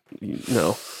not,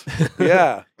 no.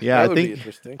 Yeah. Yeah, I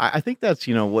think that's,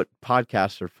 what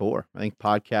podcasts are for. I think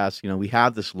podcasts, we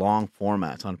have this long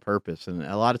formats on purpose. And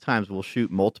a lot of times we'll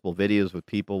shoot multiple videos with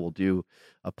people. We'll do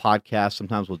a podcast.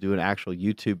 Sometimes we'll do an actual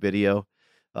YouTube video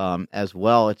as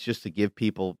well. It's just to give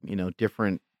people,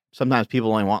 different, sometimes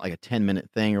people only want like a 10-minute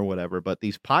thing or whatever. But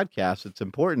these podcasts, it's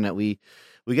important that we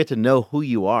get to know who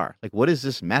you are. Like, what is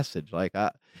this message? Like,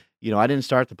 I didn't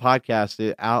start the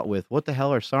podcast out with what the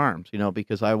hell are SARMs,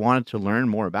 because I wanted to learn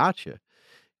more about you.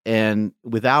 And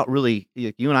without really,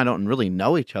 you and I don't really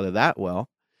know each other that well.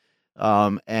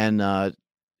 And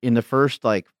in the first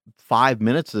like 5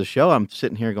 minutes of the show, I'm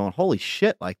sitting here going, holy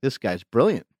shit, like this guy's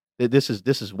brilliant. This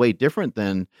is way different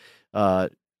than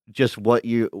just what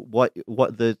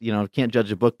the can't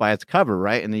judge a book by its cover,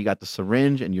 right? And then you got the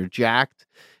syringe and you're jacked.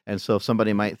 And so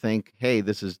somebody might think, hey,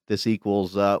 this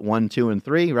equals 1, 2, and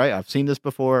 3, right? I've seen this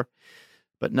before.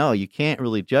 But no, you can't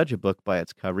really judge a book by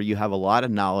its cover. You have a lot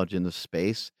of knowledge in the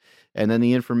space. And then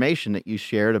the information that you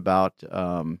shared about,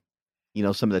 some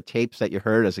of the tapes that you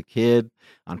heard as a kid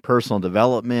on personal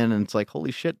development. And it's like,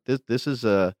 holy shit,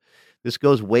 this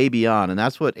goes way beyond. And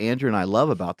that's what Andrew and I love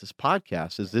about this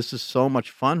podcast, is this is so much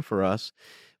fun for us.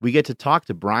 We get to talk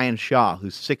to Brian Shaw,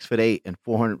 who's 6'8" and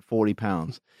 440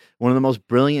 pounds. One of the most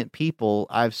brilliant people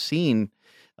I've seen.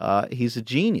 He's a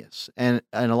genius. And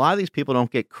a lot of these people don't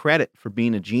get credit for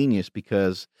being a genius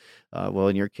because,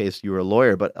 in your case, you were a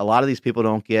lawyer, but a lot of these people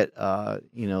don't get,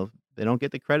 they don't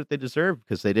get the credit they deserve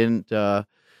because they didn't,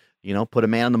 put a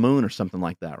man on the moon or something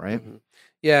like that, right? Mm-hmm.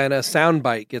 Yeah, and a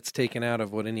soundbite gets taken out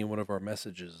of what any one of our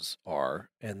messages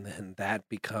are, and then that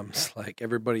becomes like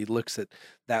everybody looks at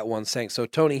that one saying. So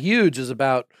Tony Huge is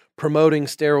about promoting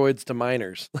steroids to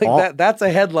minors. Like that's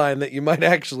a headline that you might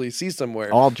actually see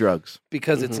somewhere. All drugs.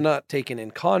 Because it's not taken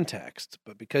in context,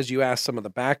 but because you asked some of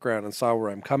the background and saw where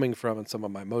I'm coming from and some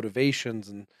of my motivations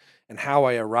and how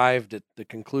I arrived at the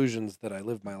conclusions that I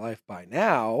live my life by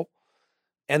now.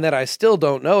 and that I still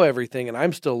don't know everything and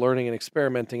I'm still learning and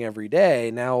experimenting every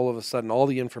day. Now, all of a sudden, all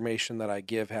the information that I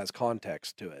give has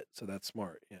context to it. So that's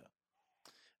smart. Yeah.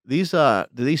 These do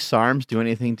these SARMs do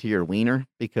anything to your wiener?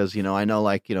 Because I know,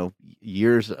 like,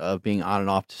 years of being on and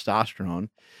off testosterone,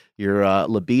 your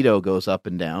libido goes up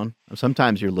and down.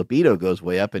 Sometimes your libido goes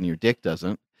way up and your dick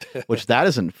doesn't, which that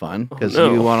isn't fun because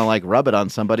no. you want to like rub it on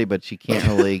somebody, but you can't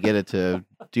really get it to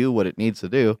do what it needs to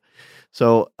do.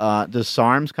 So does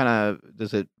SARMs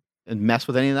does it mess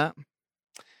with any of that?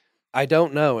 I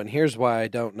don't know. And here's why I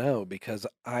don't know, because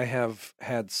I have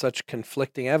had such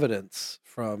conflicting evidence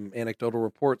from anecdotal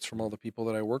reports from all the people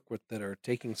that I work with that are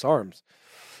taking SARMs.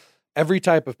 Every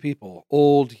type of people,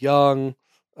 old, young,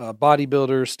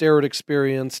 bodybuilders, steroid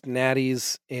experienced,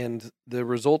 natties, and the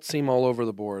results seem all over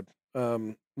the board.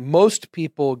 Most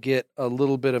people get a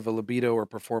little bit of a libido or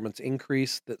performance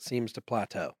increase that seems to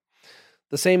plateau.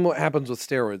 The same what happens with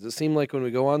steroids. It seemed like when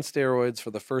we go on steroids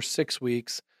for the first 6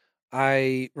 weeks,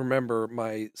 I remember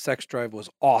my sex drive was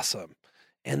awesome.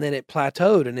 And then it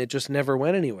plateaued and it just never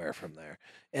went anywhere from there.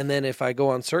 And then if I go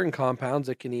on certain compounds,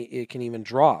 it can even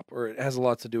drop, or it has a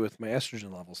lot to do with my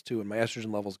estrogen levels too. When my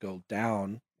estrogen levels go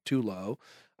down too low,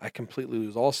 I completely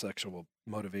lose all sexual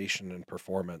motivation and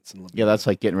performance. And Yeah, that's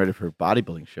like getting ready for a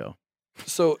bodybuilding show.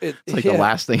 So it's like the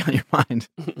last thing on your mind.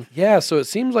 Yeah, so it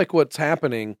seems like what's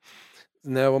happening.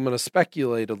 Now I'm going to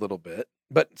speculate a little bit,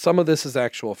 but some of this is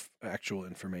actual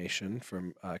information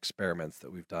from experiments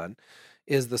that we've done.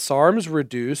 Is the SARMs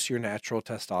reduce your natural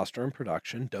testosterone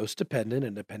production, dose dependent,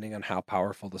 and depending on how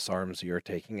powerful the SARMs you're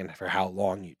taking and for how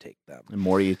long you take them. The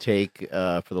more you take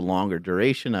for the longer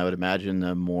duration, I would imagine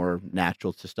the more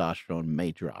natural testosterone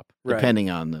may drop,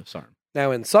 depending on the SARM. Now,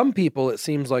 in some people, it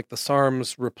seems like the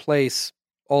SARMs replace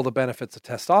all the benefits of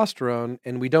testosterone,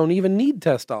 and we don't even need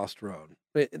testosterone.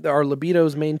 Our libido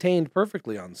is maintained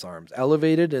perfectly on SARMs,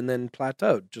 elevated and then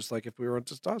plateaued, just like if we were on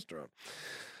testosterone.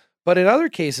 But in other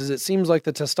cases, it seems like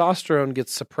the testosterone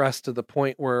gets suppressed to the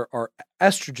point where our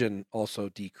estrogen also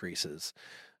decreases,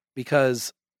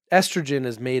 because estrogen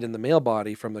is made in the male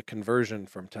body from the conversion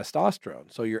from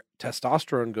testosterone. So your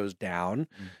testosterone goes down,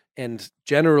 and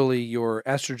generally your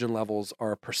estrogen levels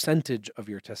are a percentage of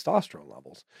your testosterone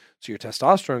levels. So your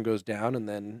testosterone goes down, and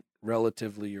then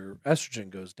relatively your estrogen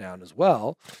goes down as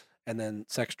well, and then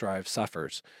sex drive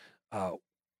suffers.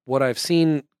 What I've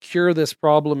seen cure this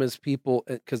problem is people,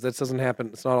 because this doesn't happen,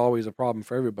 it's not always a problem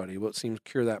for everybody. What seems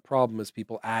to cure that problem is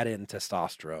people add in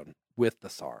testosterone with the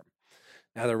SARM.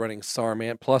 Now they're running SARM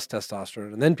and plus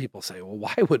testosterone, and then people say, well,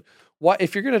 why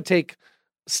if you're going to take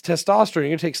testosterone, you're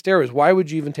going to take steroids, why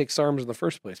would you even take SARMs in the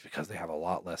first place? Because they have a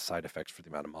lot less side effects for the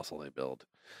amount of muscle they build.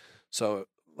 So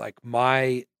like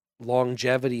my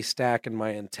longevity stack and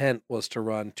my intent was to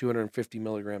run 250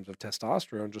 milligrams of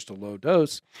testosterone, just a low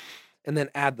dose, and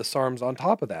then add the SARMs on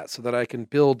top of that so that I can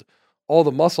build all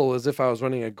the muscle as if I was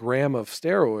running a gram of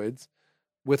steroids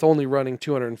with only running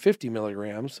 250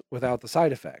 milligrams without the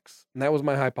side effects. And that was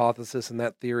my hypothesis, and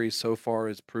that theory so far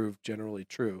is proved generally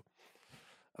true.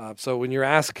 So when you're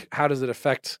asked, how does it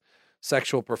affect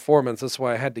sexual performance, that's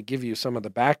why I had to give you some of the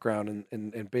background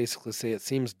and basically say it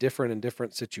seems different in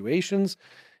different situations.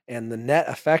 And the net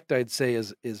effect, I'd say,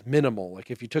 is minimal. Like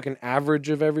if you took an average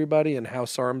of everybody and how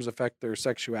SARMs affect their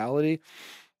sexuality,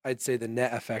 I'd say the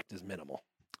net effect is minimal.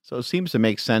 So it seems to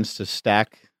make sense to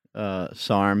stack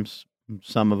SARMs,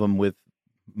 some of them with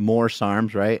more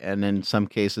SARMs, right? And in some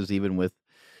cases, even with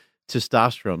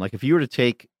testosterone. Like if you were to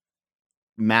take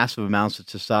massive amounts of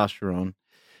testosterone,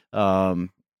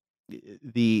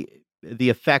 the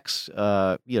effects,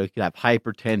 you could have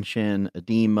hypertension,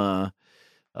 edema,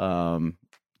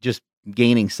 just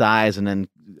gaining size, and then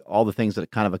all the things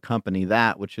that kind of accompany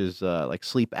that, which is like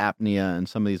sleep apnea and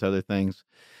some of these other things.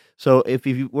 So if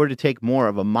you were to take more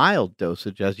of a mild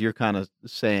dosage, as you're kind of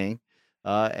saying,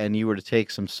 and you were to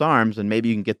take some SARMs, and maybe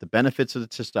you can get the benefits of the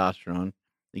testosterone,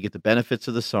 you get the benefits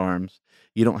of the SARMs.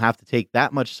 You don't have to take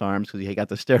that much SARMs because you got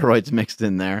the steroids mixed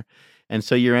in there. And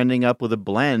so you're ending up with a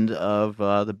blend of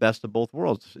the best of both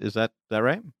worlds. Is that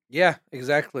right? Yeah,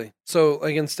 exactly. So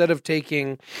like instead of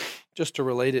taking, just to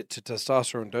relate it to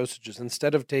testosterone dosages,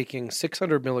 instead of taking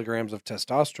 600 milligrams of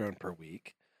testosterone per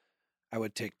week, I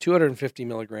would take 250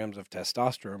 milligrams of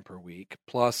testosterone per week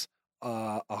plus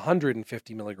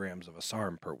 150 milligrams of a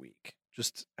SARM per week,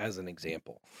 just as an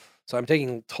example. So I'm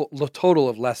taking a total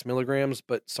of less milligrams,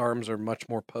 but SARMs are much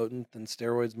more potent than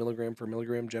steroids milligram for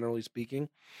milligram, generally speaking.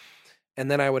 And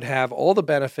then I would have all the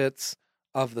benefits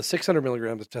of the 600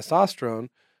 milligrams of testosterone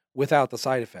without the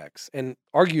side effects. And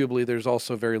arguably, there's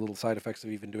also very little side effects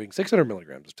of even doing 600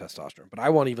 milligrams of testosterone, but I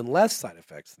want even less side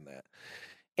effects than that.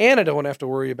 And I don't have to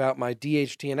worry about my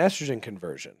DHT and estrogen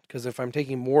conversion, because if I'm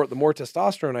taking the more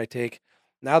testosterone I take,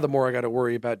 now the more I got to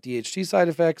worry about DHT side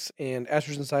effects and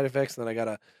estrogen side effects. And then I got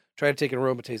to try to take an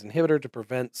aromatase inhibitor to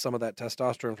prevent some of that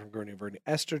testosterone from converting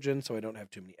to estrogen, so I don't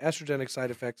have too many estrogenic side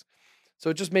effects.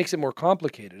 So it just makes it more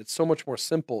complicated. It's so much more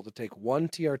simple to take one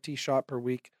TRT shot per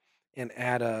week and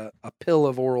add a pill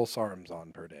of oral SARMs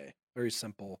on per day. Very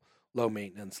simple, low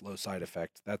maintenance, low side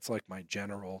effect. That's like my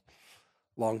general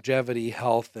longevity,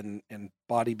 health, and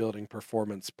bodybuilding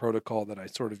performance protocol that I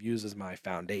sort of use as my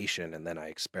foundation, and then I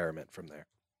experiment from there.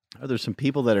 Are there some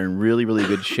people that are in really, really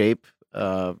good shape?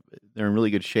 They're in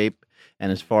really good shape,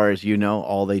 and as far as you know,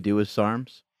 all they do is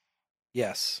SARMs?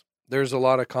 Yes. There's a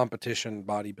lot of competition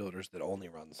bodybuilders that only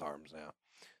run SARMs now,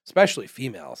 especially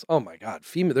females. Oh my God,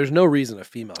 there's no reason a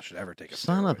female should ever take a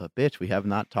Son of steroid. a bitch, we have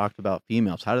not talked about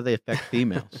females. How do they affect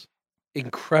females?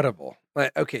 Incredible.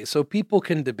 Okay, so people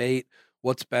can debate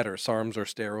what's better, SARMs or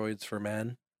steroids for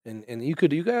men, and you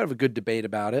could have a good debate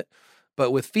about it,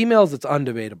 but with females, it's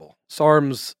undebatable.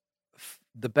 SARMs,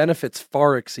 the benefits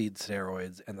far exceed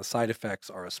steroids, and the side effects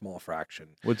are a small fraction.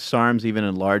 Would SARMs, even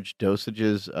in large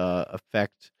dosages,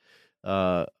 affect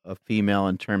a female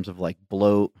in terms of like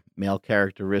bloat, male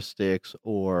characteristics,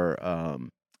 or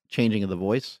changing of the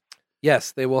voice?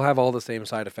 Yes, they will have all the same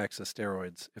side effects as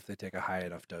steroids if they take a high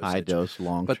enough dosage. High dose,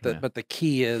 long. But the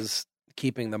key is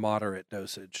keeping the moderate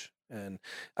dosage. And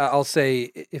I'll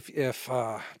say, if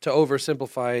to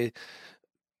oversimplify,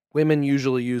 women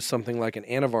usually use something like an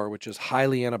Anavar, which is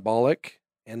highly anabolic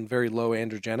and very low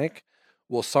androgenic.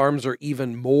 Well, SARMs are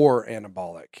even more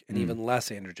anabolic and even less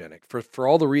androgenic. For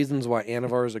all the reasons why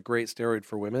Anavar is a great steroid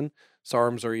for women,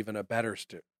 SARMs are even a better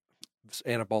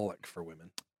anabolic for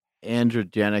women.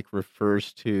 Androgenic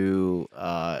refers to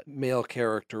male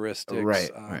characteristics,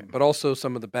 right. But also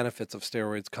some of the benefits of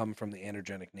steroids come from the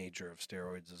androgenic nature of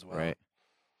steroids as well. Right.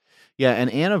 Yeah, and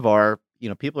Anavar,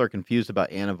 people are confused about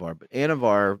Anavar, but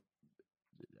Anavar,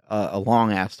 a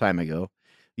long ass time ago,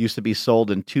 used to be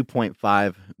sold in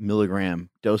 2.5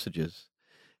 milligram dosages.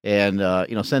 And,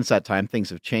 since that time, things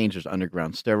have changed. There's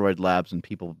underground steroid labs, and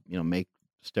people, make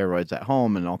steroids at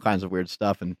home and all kinds of weird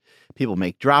stuff. And people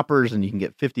make droppers, and you can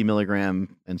get 50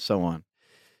 milligram and so on.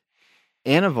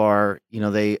 Anavar,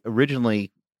 they originally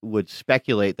would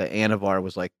speculate that Anavar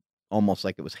was almost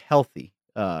like it was healthy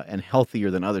and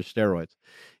healthier than other steroids.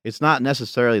 It's not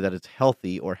necessarily that it's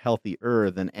healthy or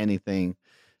healthier than anything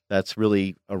that's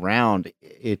really around.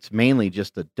 It's mainly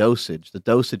just the dosage. The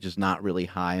dosage is not really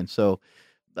high. And so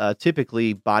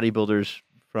typically bodybuilders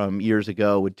from years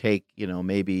ago would take,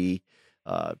 maybe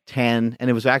 10, and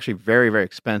it was actually very, very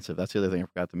expensive. That's the other thing I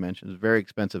forgot to mention. It was very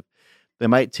expensive. They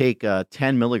might take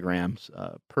 10 milligrams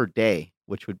per day,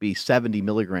 which would be 70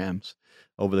 milligrams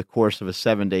over the course of a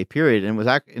 7-day period. And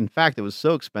in fact, it was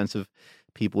so expensive,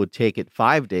 people would take it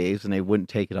 5 days and they wouldn't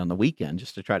take it on the weekend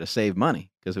just to try to save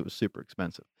money because it was super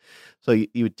expensive. So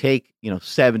you would take,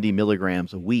 70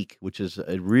 milligrams a week, which is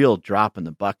a real drop in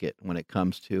the bucket when it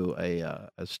comes to a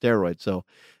steroid. So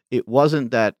it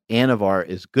wasn't that Anavar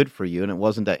is good for you, and it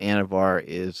wasn't that Anavar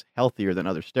is healthier than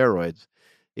other steroids.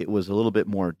 It was a little bit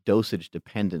more dosage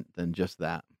dependent than just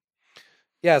that.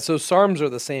 Yeah, so SARMs are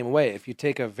the same way. If you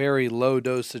take a very low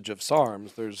dosage of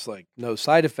SARMs, there's no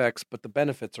side effects, but the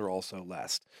benefits are also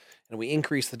less. And we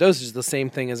increase the dosage, the same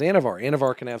thing as Anavar.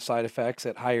 Anavar can have side effects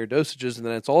at higher dosages, and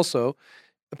then it's also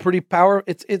a pretty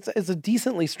it's a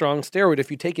decently strong steroid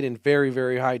if you take it in very,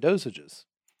 very high dosages.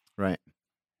 Right.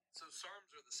 So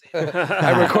SARMs are the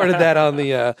same. I recorded that on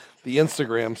the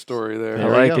Instagram story there.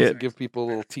 I like it. Give people a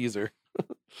little teaser.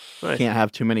 You can't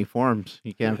have too many forms.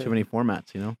 You can't have too many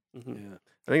formats, Mm-hmm. Yeah.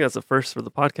 I think that's the first for the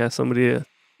podcast. Somebody to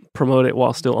promote it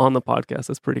while still on the podcast.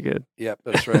 That's pretty good. Yep,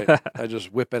 that's right. I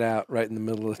just whip it out right in the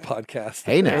middle of the podcast.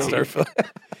 Hey, now.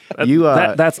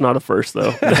 That's not a first,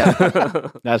 though.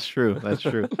 That's true. That's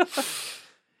true.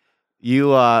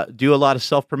 You do a lot of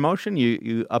self-promotion?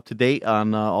 You up to date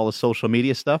on all the social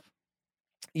media stuff?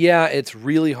 Yeah, it's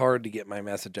really hard to get my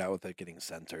message out without getting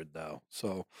censored, though.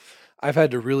 So I've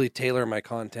had to really tailor my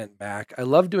content back. I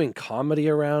love doing comedy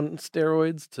around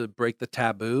steroids to break the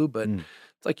taboo, but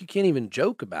it's like you can't even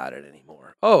joke about it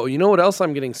anymore. Oh, you know what else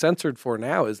I'm getting censored for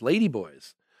now is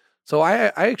ladyboys. So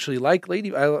I actually like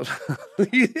lady. The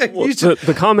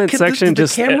comment section did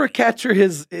the camera capture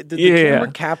Did the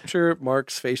camera capture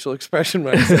Mark's facial expression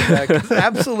when I said that? 'Cause it's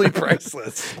absolutely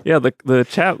priceless. Yeah, the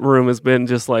chat room has been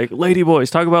just like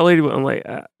ladyboys. Talk about ladyboys. I'm like,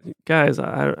 guys,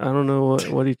 I don't know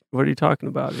what are you talking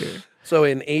about here. So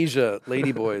in Asia,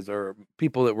 ladyboys are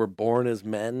people that were born as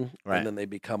men, right, and then they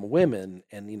become women.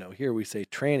 And, here we say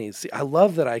trannies. See, I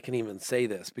love that I can even say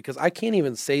this because I can't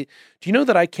even say, do you know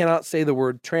that I cannot say the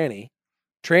word tranny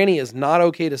Tranny is not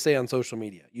okay to say on social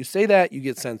media. You say that, you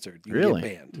get censored. You Really?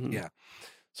 get banned. Mhm. Yeah.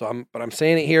 So I'm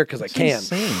saying it here because I That's can.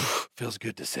 insane. Feels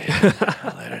good to say it.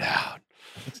 Let it out.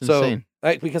 That's So, insane.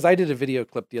 because I did a video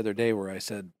clip the other day where I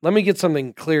said, let me get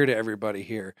something clear to everybody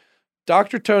here.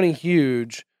 Dr. Tony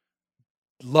Huge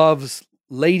loves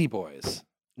ladyboys,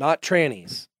 not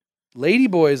trannies.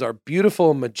 Ladyboys are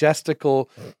beautiful, majestical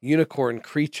unicorn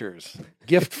creatures,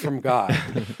 gift from God.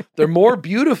 They're more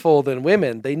beautiful than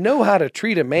women. They know how to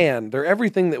treat a man. They're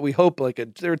everything that we hope.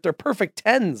 They're perfect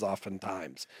tens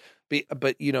oftentimes.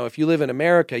 But if you live in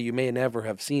America, you may never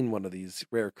have seen one of these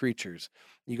rare creatures.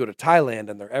 You go to Thailand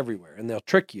and they're everywhere, and they'll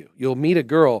trick you. You'll meet a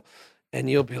girl, and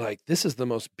you'll be like, "This is the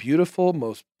most beautiful,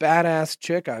 most badass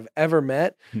chick I've ever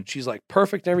met. She's like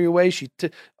perfect in every way.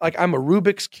 Like I'm a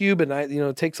Rubik's cube, and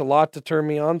it takes a lot to turn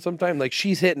me on sometimes. Like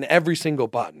she's hitting every single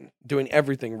button, doing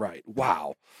everything right.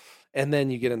 Wow." And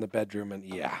then you get in the bedroom, and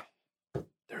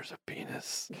there's a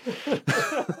penis,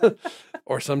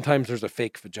 or sometimes there's a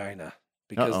fake vagina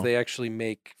because they actually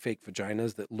make fake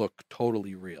vaginas that look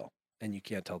totally real, and you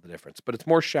can't tell the difference. But it's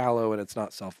more shallow, and it's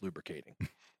not self-lubricating.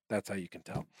 That's how you can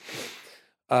tell.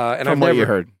 And From what you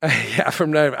heard.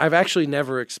 I've actually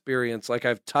never experienced, like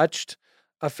I've touched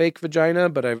a fake vagina,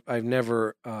 but I've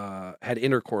never had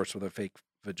intercourse with a fake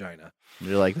vagina.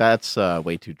 You're like, that's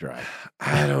way too dry.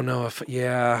 I don't know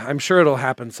I'm sure it'll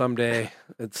happen someday.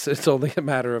 It's only a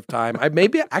matter of time.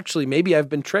 Maybe I've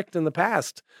been tricked in the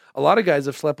past. A lot of guys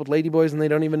have slept with ladyboys and they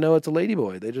don't even know it's a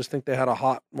ladyboy. They just think they had a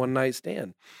hot one night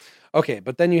stand. Okay,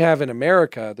 but then you have in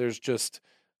America, there's just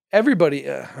everybody,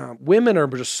 women are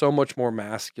just so much more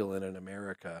masculine in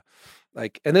America.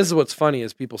 And this is what's funny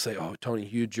is people say, "Oh, Tony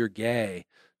Huge, you're gay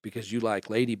because you like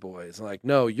ladyboys." I'm like,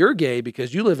 no, you're gay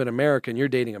because you live in America and you're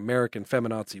dating American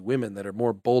feminazi women that are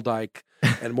more bull-dyke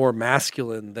and more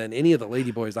masculine than any of the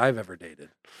ladyboys I've ever dated.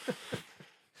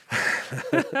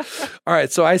 All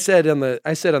right, so I said on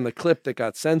the clip that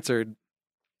got censored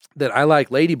that I like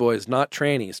ladyboys, not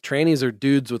trannies. Trannies are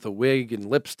dudes with a wig and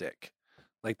lipstick.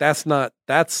 Like that's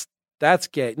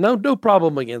gay. No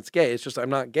problem against gay. It's just I'm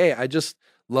not gay. I just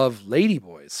love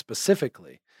ladyboys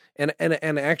specifically. And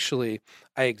actually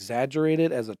I exaggerate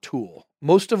it as a tool.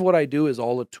 Most of what I do is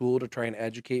all a tool to try and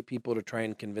educate people, to try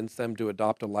and convince them to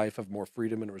adopt a life of more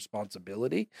freedom and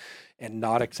responsibility and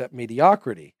not accept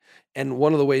mediocrity. And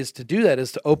one of the ways to do that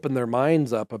is to open their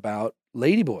minds up about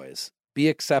ladyboys. Be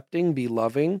accepting, be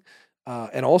loving.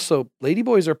 And also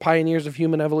ladyboys are pioneers of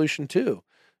human evolution too.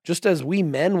 Just as we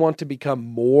men want to become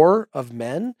more of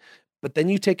men, but then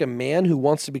you take a man who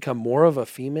wants to become more of a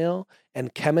female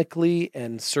and chemically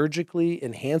and surgically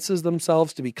enhances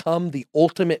themselves to become the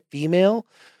ultimate female.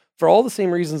 For all the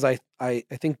same reasons, I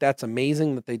think that's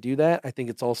amazing that they do that. I think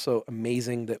it's also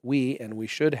amazing that we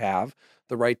should have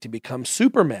the right to become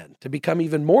supermen, to become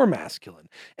even more masculine.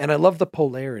 And I love the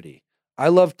polarity. I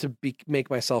love to make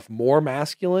myself more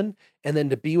masculine and then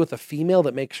to be with a female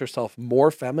that makes herself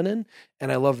more feminine.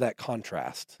 And I love that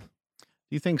contrast. Do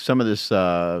you think some of this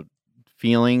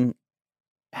feeling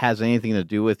has anything to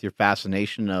do with your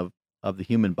fascination of the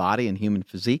human body and human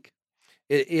physique?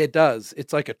 It does.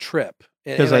 It's like a trip.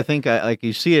 Because I think like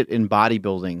you see it in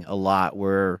bodybuilding a lot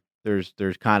where there's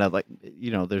kind of like,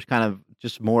 there's kind of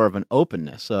just more of an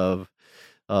openness of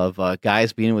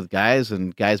guys being with guys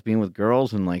and guys being with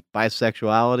girls and like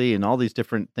bisexuality and all these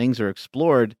different things are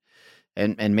explored.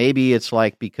 And maybe it's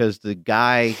like because the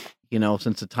guy,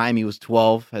 since the time he was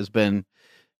 12 has been,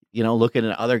 looking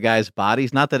at other guys'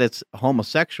 bodies, not that it's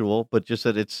homosexual, but just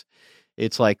that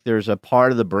it's like there's a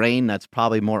part of the brain that's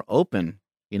probably more open.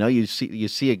 You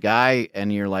see a guy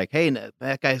and you're like, hey,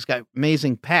 that guy's got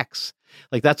amazing pecs.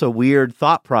 Like that's a weird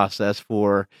thought process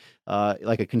for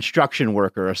like a construction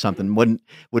worker or something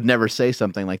would never say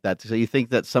something like that. So you think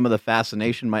that some of the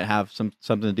fascination might have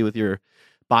something to do with your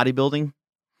bodybuilding?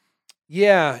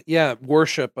 Yeah,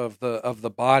 worship of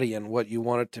the body and what you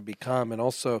want it to become, and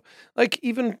also like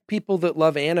even people that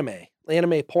love anime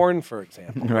porn, for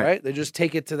example, right? They just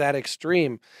take it to that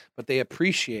extreme, but they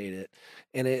appreciate it,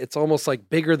 and it's almost like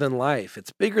bigger than life.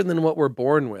 It's bigger than what we're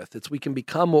born with. We can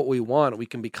become what we want. We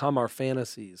can become our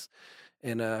fantasies.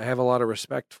 And I have a lot of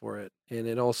respect for it. And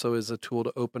it also is a tool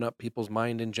to open up people's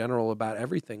mind in general about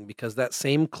everything, because that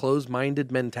same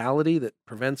closed-minded mentality that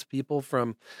prevents people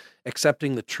from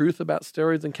accepting the truth about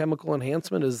steroids and chemical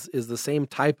enhancement is the same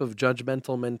type of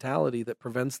judgmental mentality that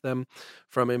prevents them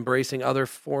from embracing other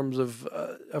forms of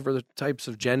other types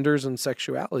of genders and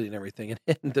sexuality and everything.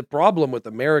 And the problem with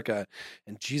America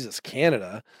and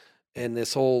Canada and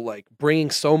this whole like bringing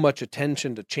so much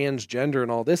attention to transgender and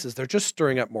all this is they're just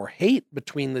stirring up more hate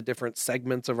between the different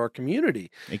segments of our community.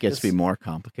 It gets to be more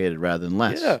complicated rather than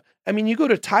less. Yeah. I mean, you go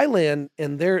to Thailand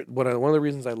and one of the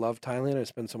reasons I love Thailand, I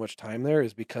spend so much time there,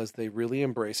 is because they really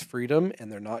embrace freedom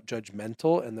and they're not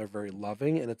judgmental and they're very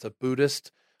loving, and it's a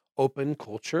Buddhist open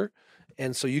culture.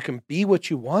 And so you can be what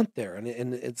you want there. And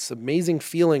it's an amazing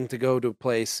feeling to go to a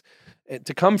place,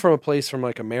 to come from a place from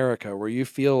like America where you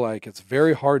feel like it's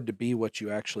very hard to be what you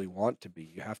actually want to be.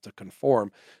 You have to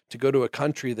conform. To go to a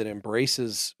country that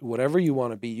embraces whatever you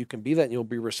want to be, you can be that and you'll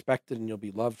be respected and you'll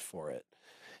be loved for it.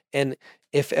 And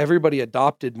if everybody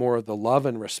adopted more of the love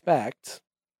and respect,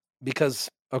 because,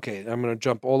 okay, I'm going to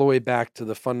jump all the way back to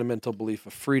the fundamental belief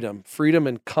of freedom. Freedom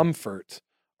and comfort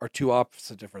are two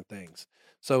opposite different things.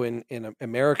 So in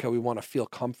America, we want to feel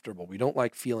comfortable. We don't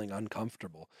like feeling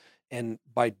uncomfortable. And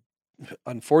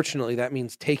unfortunately, that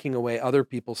means taking away other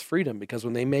people's freedom, because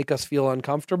when they make us feel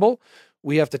uncomfortable,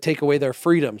 we have to take away their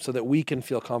freedom so that we can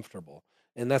feel comfortable.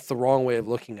 And that's the wrong way of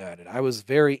looking at it. I was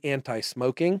very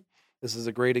anti-smoking. This is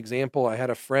a great example. I had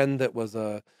a friend that was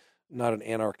not an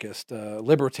anarchist,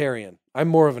 libertarian. I'm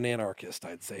more of an anarchist,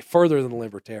 I'd say, further than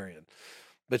libertarian.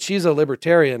 But she's a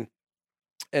libertarian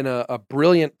and a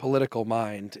brilliant political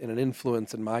mind and an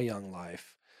influence in my young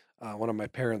life. One of my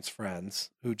parents'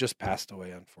 friends who just passed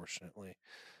away, unfortunately.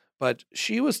 But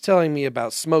she was telling me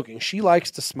about smoking. She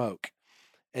likes to smoke.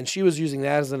 And she was using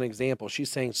that as an example. She's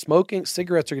saying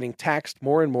cigarettes are getting taxed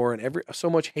more and more, and so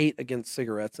much hate against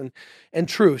cigarettes. And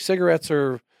true, cigarettes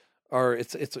are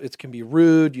it can be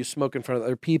rude. You smoke in front of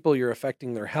other people, you're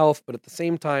affecting their health. But at the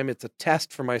same time, it's a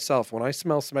test for myself. When I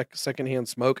smell secondhand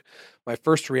smoke, my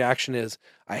first reaction is,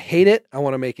 I hate it. I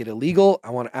want to make it illegal.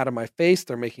 I want it out of my face.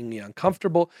 They're making me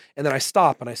uncomfortable. And then I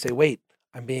stop and I say, wait,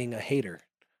 I'm being a hater.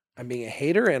 I'm being a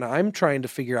hater, and I'm trying to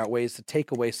figure out ways to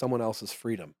take away someone else's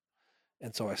freedom.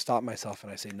 And so I stop myself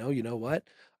and I say, no, you know what?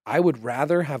 I would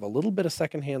rather have a little bit of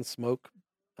secondhand smoke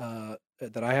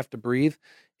that I have to breathe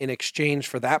in exchange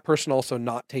for that person also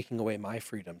not taking away my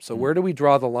freedom. So where do we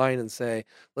draw the line and say,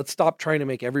 let's stop trying to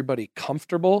make everybody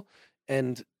comfortable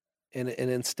and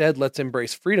instead let's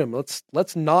embrace freedom.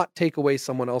 Let's not take away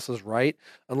someone else's right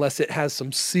unless it has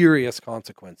some serious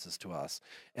consequences to us.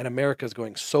 And America is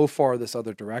going so far this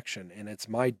other direction. And it's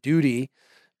my duty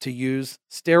to use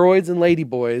steroids and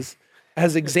ladyboys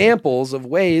as examples of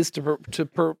ways to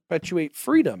perpetuate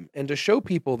freedom and to show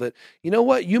people that, you know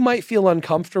what, you might feel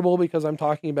uncomfortable because I'm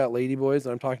talking about ladyboys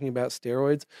and I'm talking about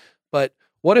steroids, but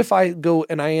what if I go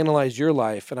and I analyze your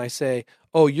life and I say,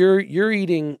 oh, you're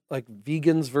eating like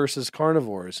vegans versus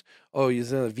carnivores. Oh,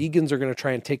 the vegans are going to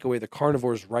try and take away the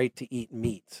carnivores' right to eat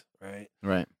meat, right?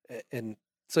 Right. And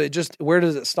so where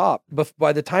does it stop? But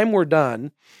by the time we're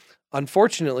done,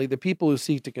 unfortunately, the people who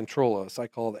seek to control us, I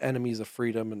call the enemies of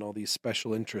freedom and all these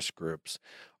special interest groups,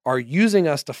 are using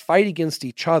us to fight against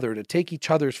each other, to take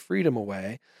each other's freedom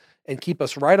away and keep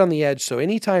us right on the edge. So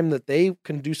anytime that they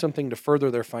can do something to further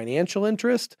their financial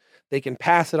interest, they can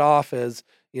pass it off as,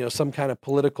 some kind of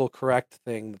political correct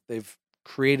thing that they've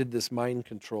created this mind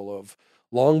control of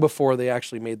long before they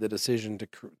actually made the decision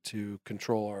to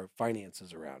control our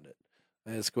finances around it.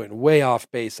 And it's going way off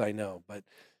base, I know, but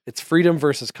it's freedom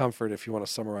versus comfort if you want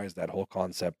to summarize that whole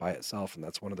concept by itself. And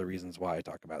that's one of the reasons why I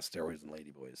talk about steroids and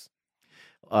ladyboys.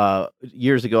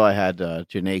 Years ago, I had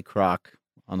Janae Kroc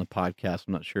on the podcast.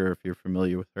 I'm not sure if you're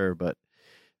familiar with her, but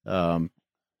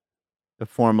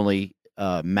formerly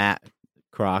Matt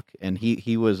Kroc, and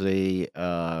he was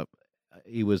a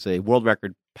world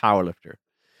record powerlifter,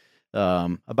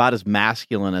 about as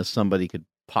masculine as somebody could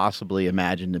possibly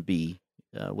imagine to be,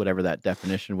 whatever that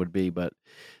definition would be. But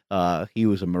he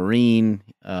was a Marine.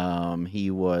 He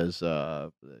was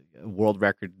a world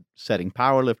record setting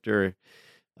powerlifter.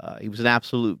 He was an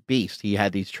absolute beast. He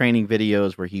had these training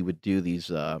videos where he would do these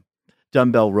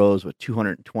dumbbell rows with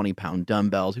 220-pound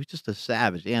dumbbells. He was just a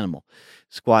savage animal.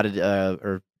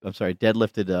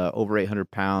 Deadlifted over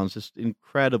 800 pounds. Just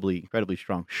incredibly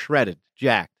strong. Shredded,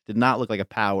 jacked. Did not look like a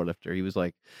power lifter. He was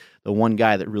like the one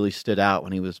guy that really stood out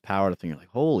when he was powerlifting. You're like,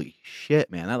 holy shit,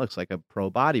 man, that looks like a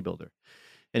pro bodybuilder.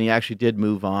 And he actually did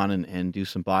move on and do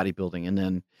some bodybuilding. And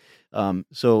then,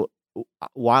 so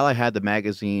while I had the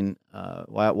magazine,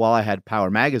 while I had Power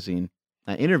Magazine,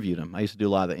 I interviewed him. I used to do a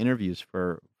lot of the interviews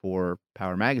for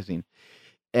Power Magazine.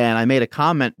 And I made a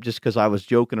comment just because I was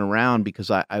joking around because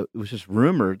it was just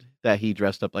rumored that he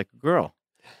dressed up like a girl.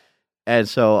 And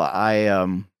so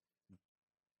I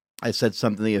said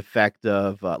something to the effect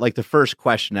of, like the first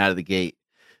question out of the gate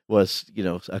was,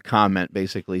 a comment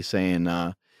basically saying,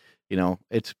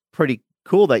 it's pretty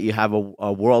cool that you have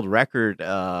a world record,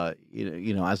 as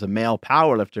a male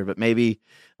powerlifter, but maybe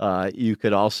you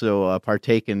could also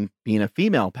partake in being a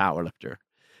female powerlifter.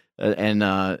 And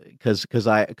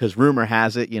because rumor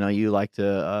has it, you like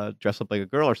to dress up like a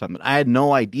girl or something. I had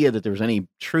no idea that there was any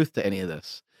truth to any of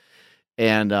this.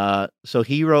 And so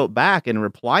he wrote back and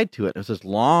replied to it. It was this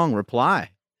long reply.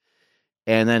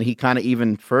 And then he kind of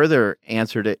even further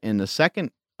answered it in the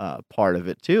second part of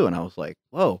it too. And I was like,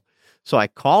 whoa. So I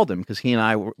called him because he and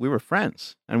I, we were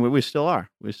friends, and we still are.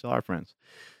 We still are friends.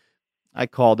 I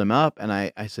called him up and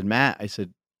I said, Matt, I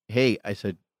said, hey, I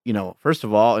said, first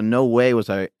of all, in no way was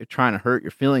I trying to hurt your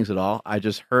feelings at all. I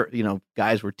just hurt,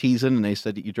 guys were teasing and they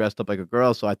said that you dressed up like a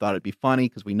girl. So I thought it'd be funny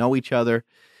because we know each other.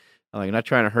 I'm like, not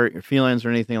trying to hurt your feelings or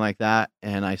anything like that.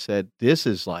 And I said, this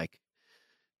is like,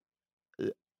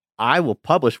 I will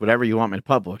publish whatever you want me to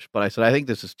publish. But I said, I think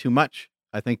this is too much.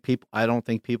 I don't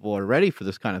think people are ready for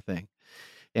this kind of thing.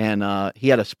 And he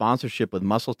had a sponsorship with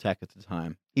Muscle Tech at the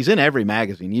time. He's in every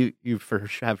magazine. You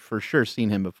have for sure seen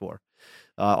him before.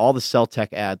 All the Cell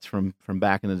Tech ads from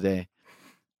back in the day.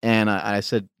 And I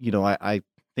said, I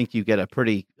think you get a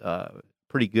pretty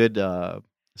good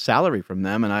salary from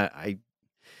them. And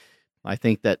I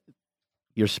think that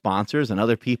your sponsors and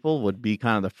other people would be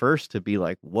kind of the first to be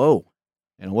like, whoa,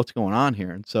 what's going on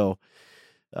here? And so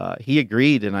he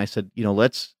agreed. And I said,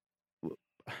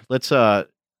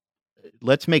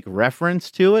 let's make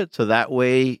reference to it. So that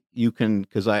way you can,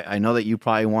 because I know that you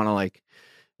probably want to like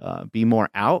be more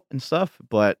out and stuff,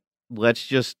 but let's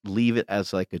just leave it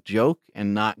as like a joke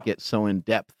and not get so in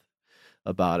depth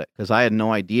about it. Because I had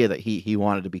no idea that he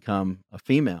wanted to become a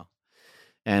female.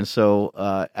 And so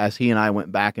as he and I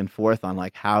went back and forth on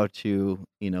like how to,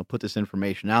 put this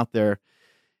information out there,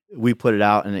 we put it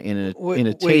out in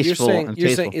a tasteful.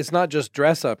 You're saying it's not just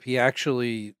dress up. He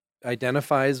actually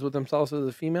identifies with himself as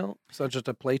a female. It's not just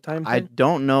a playtime thing? I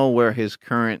don't know where his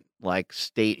current like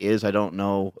state is. I don't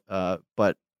know.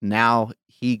 But now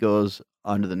he goes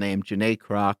under the name Janae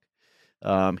Kroc.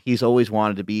 He's always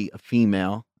wanted to be a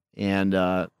female. And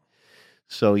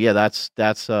so, yeah, that's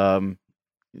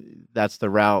the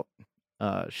route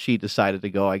she decided to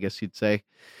go, I guess you'd say.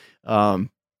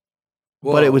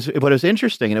 But it was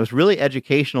interesting, and it was really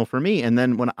educational for me. And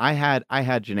then when I had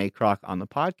Janae Kroc on the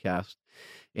podcast,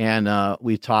 and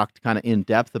we talked kind of in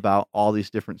depth about all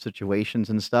these different situations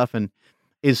and stuff. And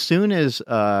as soon as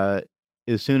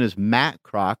Matt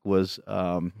Kroc was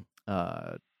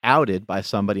outed by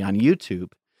somebody on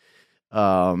YouTube,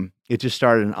 it just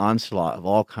started an onslaught of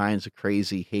all kinds of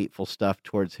crazy, hateful stuff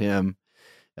towards him.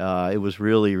 It was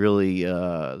really, really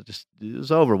it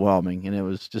was overwhelming, and it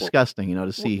was disgusting,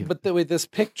 to see. But with this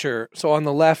picture, so on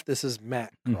the left, this is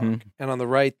Matt Kroc, and on the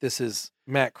right, this is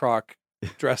Matt Kroc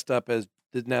dressed up as,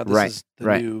 now this is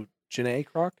the new Janae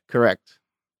Kroc? Correct.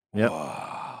 Yep.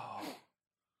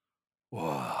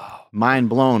 Whoa. Mind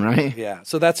blown, right? Yeah.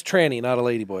 So that's tranny, not a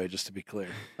ladyboy, just to be clear.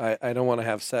 I don't want to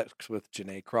have sex with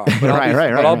Janae Kroc. But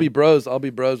I'll be bros. I'll be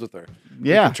bros with her.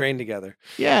 Yeah. We can train together.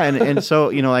 Yeah. And so,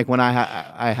 like when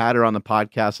I had her on the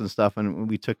podcast and stuff, and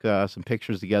we took some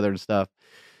pictures together and stuff,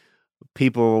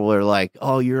 people were like,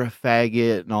 oh, you're a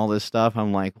faggot and all this stuff.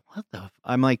 I'm like, what the?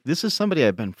 I'm like, this is somebody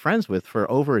I've been friends with for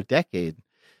over a decade.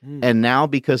 And now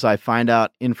because I find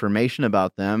out information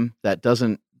about them, that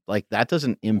doesn't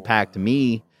impact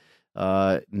me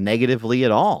negatively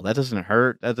at all. That doesn't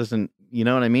hurt. That doesn't, you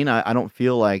know what I mean? I don't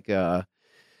feel like I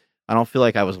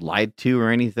was lied to or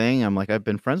anything. I'm like, I've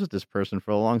been friends with this person for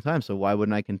a long time, so why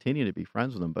wouldn't I continue to be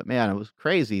friends with them? But man, it was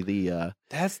crazy.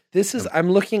 This is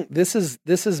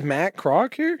Matt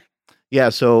Kroc here? Yeah,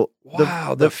 so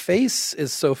wow, the face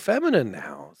is so feminine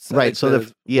now. It's right. Like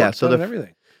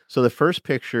everything. So the first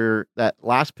picture, that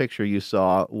last picture you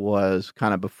saw, was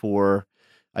kind of before,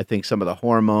 I think, some of the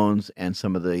hormones and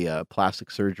some of the plastic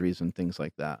surgeries and things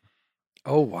like that.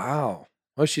 Oh, wow.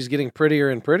 Oh, she's getting prettier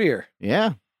and prettier.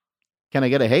 Yeah. Can I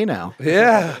get a hey now?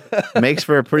 Yeah. Makes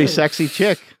for a pretty sexy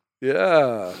chick.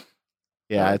 Yeah.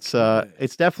 Yeah, it's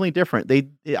definitely different.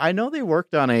 I know they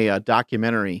worked on a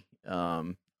documentary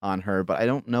on her, but I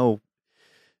don't know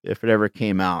if it ever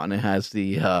came out, and it has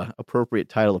the appropriate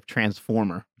title of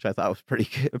Transformer, which I thought was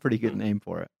a pretty good name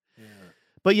for it. Yeah.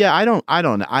 But yeah, I don't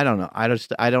know.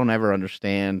 I don't ever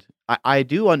understand. I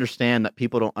do understand that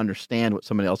people don't understand what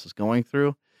somebody else is going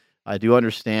through. I do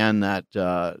understand that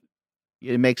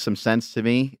it makes some sense to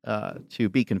me to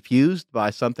be confused by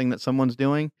something that someone's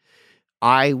doing.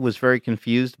 I was very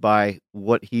confused by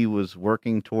what he was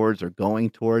working towards or going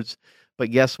towards,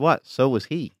 but guess what? So was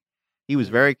he. He was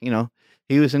very,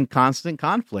 he was in constant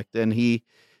conflict, and he,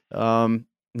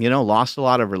 lost a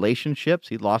lot of relationships.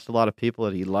 He lost a lot of people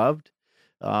that he loved.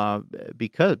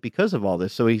 because of all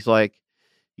this. So he's like,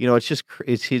 it's just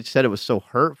he said it was so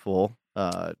hurtful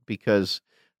because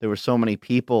there were so many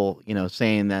people,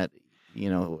 saying that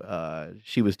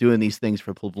she was doing these things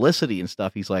for publicity and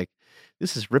stuff. He's like,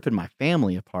 this is ripping my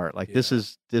family apart. Like this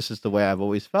is the way I've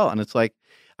always felt. And it's like,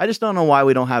 I just don't know why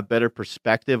we don't have better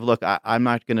perspective. Look, I'm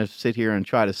not going to sit here and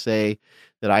try to say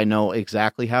that I know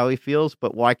exactly how he feels,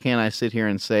 but why can't I sit here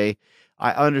and say,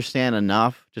 I understand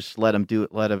enough. Just let them do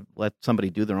it. Let somebody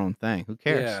do their own thing. Who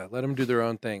cares? Yeah, let them do their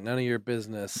own thing. None of your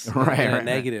business Right, in a right.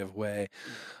 negative way.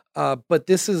 But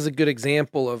this is a good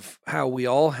example of how we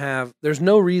all have. There's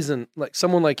no reason, like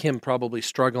someone like him, probably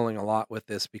struggling a lot with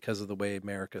this because of the way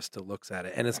America still looks at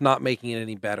it, and it's not making it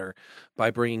any better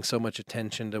by bringing so much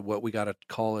attention to what we got to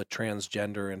call a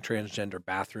transgender and transgender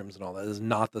bathrooms and all that. Is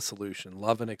not the solution.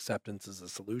 Love and acceptance is the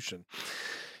solution.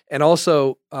 And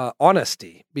also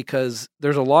honesty, because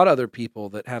there's a lot of other people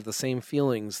that have the same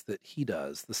feelings that he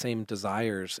does, the same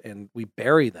desires, and we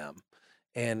bury them.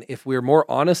 And if we're more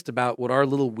honest about what our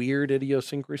little weird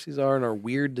idiosyncrasies are and our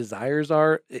weird desires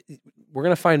are, we're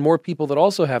going to find more people that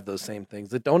also have those same things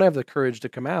that don't have the courage to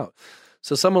come out.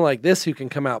 So someone like this who can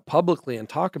come out publicly and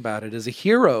talk about it is a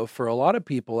hero for a lot of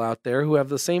people out there who have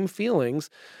the same feelings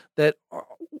that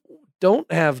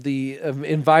don't have the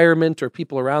environment or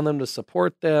people around them to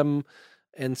support them,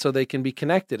 and so they can be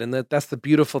connected. And that's the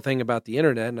beautiful thing about the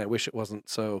internet, and I wish it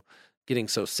wasn't getting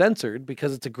so censored,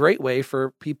 because it's a great way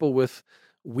for people with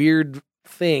weird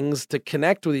things to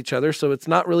connect with each other, so it's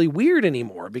not really weird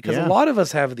anymore, because a lot of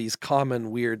us have these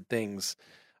common weird things.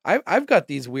 I've got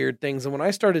these weird things, and when I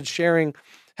started sharing,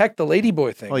 heck, the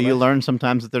ladyboy thing. Well, you learn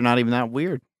sometimes that they're not even that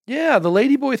weird. Yeah, the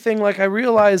ladyboy thing, like I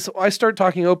realize I start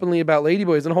talking openly about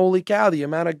ladyboys, and holy cow, the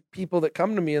amount of people that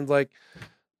come to me and like,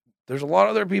 there's a lot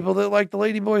of other people that like the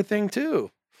ladyboy thing too.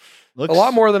 A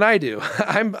lot more than I do.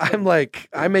 I'm like,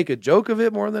 I make a joke of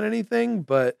it more than anything,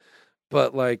 but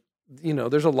like,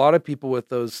 there's a lot of people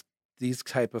with these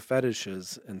type of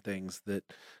fetishes and things that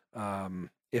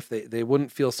if they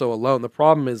wouldn't feel so alone. The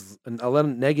problem is, a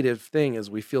negative thing is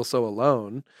we feel so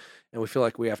alone and we feel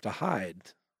like we have to hide.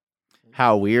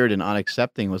 How weird and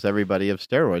unaccepting was everybody of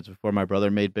steroids before my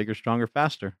brother made Bigger, Stronger,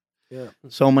 Faster. Yeah.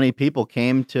 So many people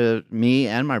came to me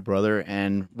and my brother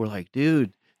and were like,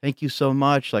 dude, thank you so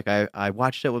much. Like I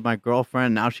watched it with my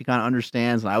girlfriend. Now she kind of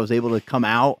understands, and I was able to come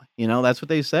out. That's what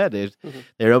they said. They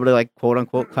were able to, like, quote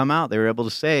unquote, come out. They were able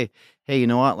to say, hey, you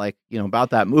know what? Like,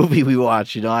 about that movie we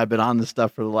watched, I've been on this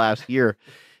stuff for the last year.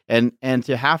 And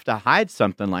to have to hide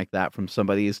something like that from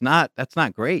somebody that's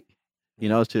not great.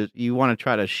 You want to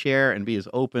try to share and be as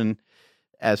open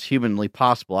as humanly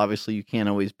possible. Obviously, you can't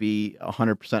always be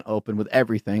 100% open with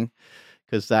everything,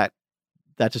 because that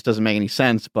just doesn't make any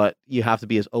sense, but you have to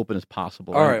be as open as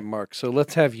possible. All right, Mark. So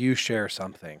let's have you share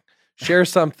something. Share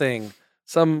something,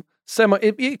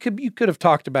 you could have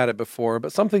talked about it before,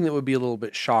 but something that would be a little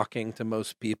bit shocking to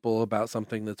most people about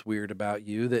something that's weird about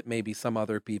you that maybe some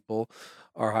other people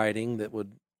are hiding, that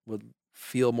would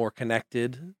feel more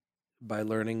connected by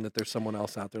learning that there's someone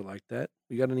else out there like that.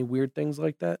 You got any weird things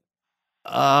like that?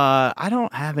 I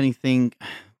don't have anything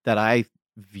that I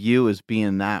view as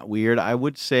being that weird. I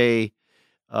would say,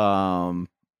 I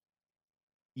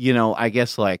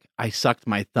guess, like, I sucked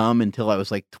my thumb until I was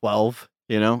like 12.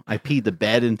 I peed the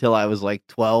bed until I was like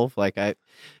 12. Like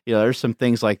there's some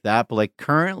things like that. But like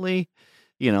currently,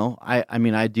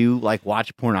 I do like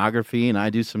watch pornography, and I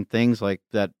do some things like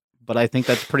that. But I think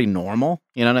that's pretty normal.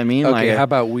 You know what I mean? Okay, like, how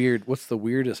about weird? What's the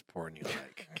weirdest porn you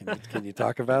like? Can you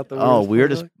talk about the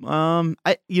weirdest?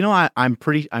 I'm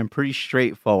pretty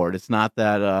straightforward. It's not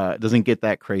that it doesn't get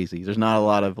that crazy. There's not a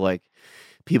lot of like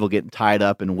people getting tied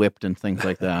up and whipped and things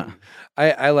like that.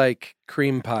 I like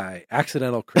cream pie,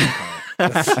 accidental cream pie.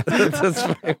 That's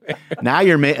now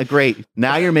you're great.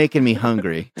 Now you're making me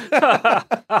hungry.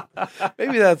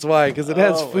 Maybe that's why, because it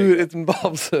has food. It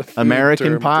involves a food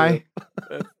American pie.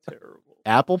 That's terrible.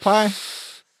 Apple pie.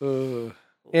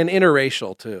 And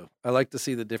interracial too. I like to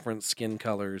see the different skin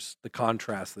colors, the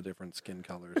contrast, the different skin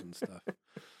colors and stuff.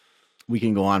 We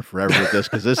can go on forever with this,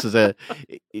 because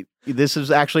this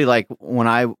is actually like when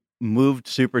I moved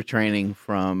super training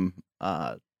from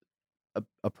a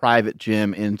private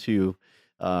gym into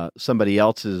somebody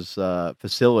else's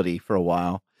facility for a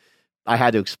while. I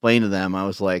had to explain to them. I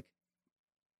was like,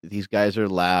 these guys are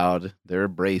loud. They're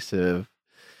abrasive.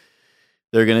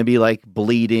 They're going to be like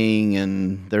bleeding,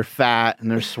 and they're fat and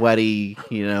they're sweaty,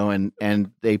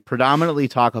 and they predominantly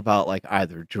talk about like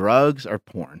either drugs or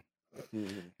porn.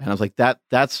 And I was like,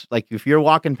 that's like, if you're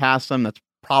walking past them, that's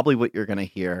probably what you're going to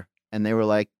hear. And they were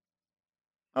like,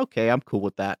 okay, I'm cool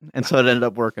with that. And so it ended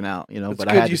up working out, It's but good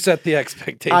I had you to, set the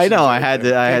expectations. I know, right I had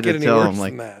there. to, I Can't had get to any tell worse him,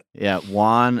 like, than that. yeah,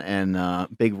 Juan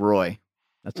and Big Roy.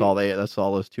 That's all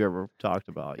those two ever talked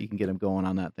about. You can get them going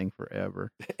on that thing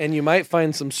forever. And you might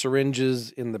find some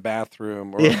syringes in the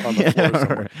bathroom or Yeah, on the floor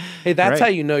somewhere. Hey, that's right. how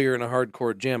you know you're in a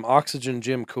hardcore gym. Oxygen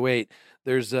Gym Kuwait.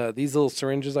 There's these little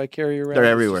syringes I carry around. They're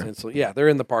It's everywhere. just yeah, they're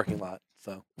in the parking lot.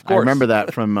 So of I course. remember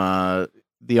that from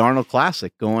the Arnold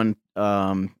Classic, going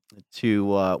to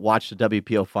watch the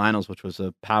WPO finals, which was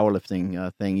a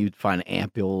powerlifting thing. You'd find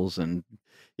ampules and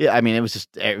yeah, I mean, it was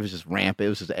just rampant. It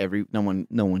was just no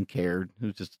one cared. It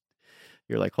was just,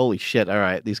 you're like, holy shit! All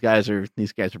right, these guys are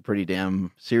pretty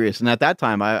damn serious. And at that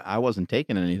time, I wasn't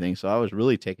taking anything, so I was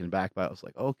really taken back by it. I was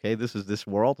like, okay, this is this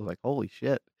world. I was like, holy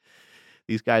shit,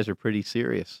 these guys are pretty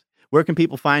serious. Where can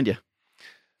people find you?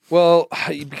 Well,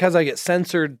 because I get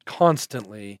censored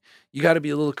constantly, you got to be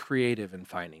a little creative in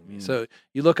finding me. So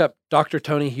you look up Dr.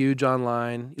 Tony Huge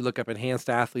online. You look up Enhanced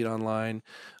Athlete online.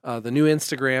 The new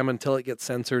Instagram, until it gets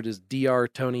censored, is Dr.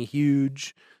 Tony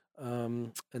Huge.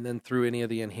 And then through any of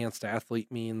the Enhanced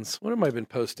Athlete means, what have I been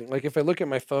posting? Like if I look at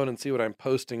my phone and see what I'm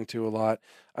posting to a lot,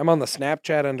 I'm on the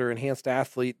Snapchat under Enhanced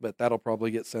Athlete, but that'll probably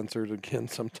get censored again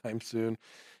sometime soon.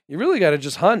 You really got to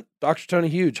just hunt Dr. Tony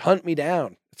Huge, hunt me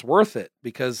down. It's worth it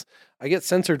because I get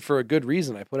censored for a good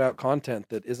reason. I put out content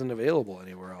that isn't available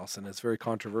anywhere else, and it's very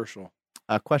controversial.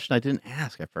 A question I didn't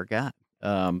ask, I forgot.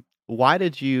 Why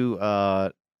did you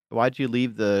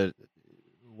leave the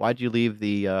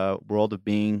world of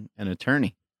being an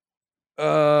attorney?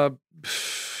 A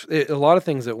lot of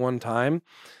things at one time,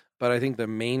 but I think the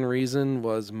main reason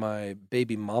was my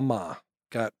baby mama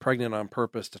got pregnant on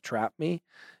purpose to trap me.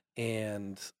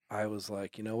 And I was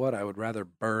like, you know what? I would rather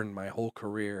burn my whole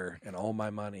career and all my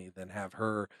money than have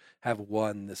her have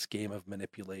won this game of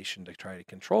manipulation to try to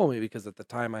control me. Because at the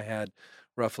time I had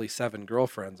roughly 7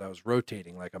 girlfriends. I was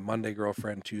rotating, like a Monday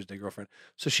girlfriend, Tuesday girlfriend.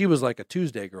 So she was like a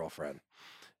Tuesday girlfriend.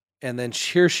 And then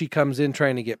here she comes in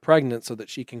trying to get pregnant so that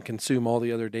she can consume all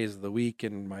the other days of the week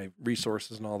and my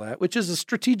resources and all that, which is a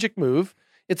strategic move.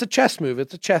 It's a chess move.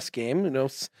 It's a chess game.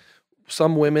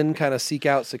 Some women kind of seek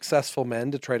out successful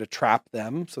men to try to trap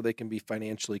them so they can be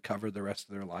financially covered the rest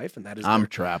of their life. And that is I'm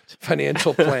trapped.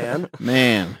 Financial plan.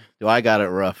 Man, do I got it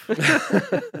rough.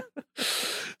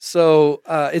 So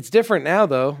it's different now,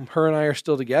 though. Her and I are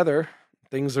still together.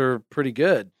 Things are pretty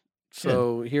good.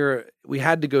 So here we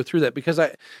had to go through that because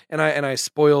I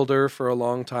spoiled her for a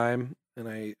long time. And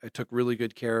I took really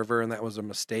good care of her, and that was a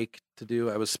mistake to do.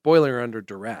 I was spoiling her under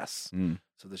duress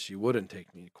so that she wouldn't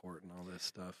take me to court and all this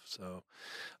stuff. So,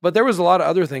 but there was a lot of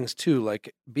other things too.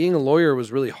 Like being a lawyer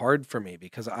was really hard for me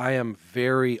because I am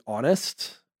very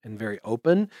honest and very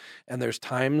open. And there's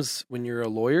times when you're a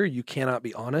lawyer, you cannot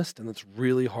be honest, and it's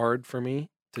really hard for me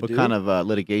to do. What kind of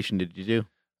litigation did you do?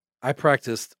 I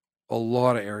practiced a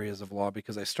lot of areas of law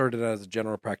because I started out as a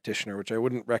general practitioner, which I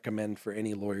wouldn't recommend for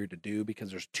any lawyer to do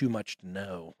because there's too much to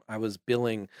know. I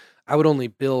would only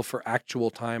bill for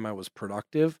actual time I was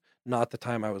productive, not the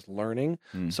time I was learning.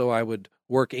 So I would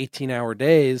work 18-hour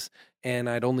days and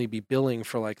I'd only be billing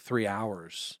for like 3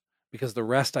 hours because the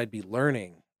rest I'd be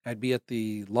learning. I'd be at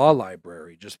the law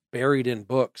library, just buried in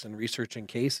books and researching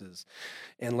cases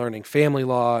and learning family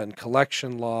law and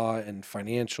collection law and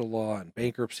financial law and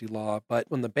bankruptcy law. But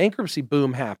when the bankruptcy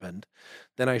boom happened,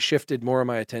 then I shifted more of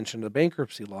my attention to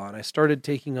bankruptcy law and I started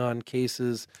taking on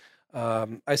cases.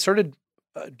 I started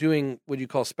doing what you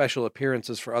call special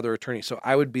appearances for other attorneys. So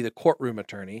I would be the courtroom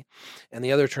attorney and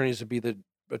the other attorneys would be the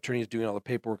attorneys doing all the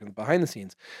paperwork and behind the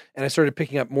scenes. And I started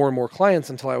picking up more and more clients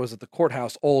until I was at the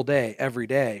courthouse all day, every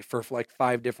day for like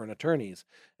 5 different attorneys.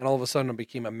 And all of a sudden I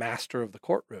became a master of the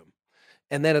courtroom.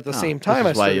 And then at the same time,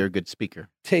 this is why you're a good speaker.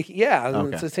 Okay.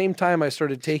 At the same time I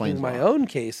started taking my own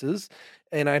cases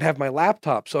and I'd have my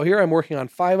laptop. So here I'm working on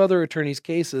 5 other attorneys'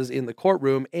 cases in the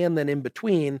courtroom. And then in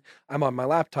between, I'm on my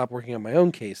laptop working on my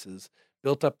own cases,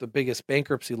 built up the biggest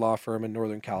bankruptcy law firm in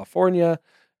Northern California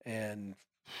and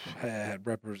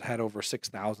had over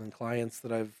 6,000 clients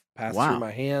that I've passed through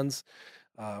my hands,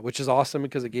 which is awesome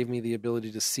because it gave me the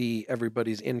ability to see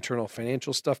everybody's internal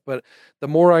financial stuff. But the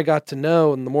more I got to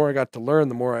know and the more I got to learn,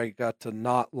 the more I got to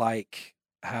not like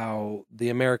how the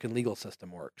American legal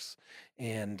system works.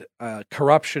 And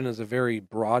corruption is a very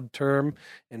broad term,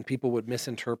 and people would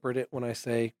misinterpret it when I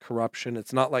say corruption.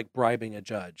 It's not like bribing a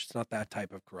judge. It's not that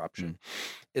type of corruption.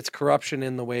 It's corruption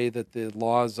in the way that the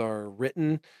laws are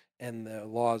written and the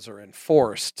laws are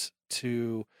enforced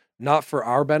to not for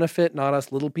our benefit, not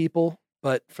us little people,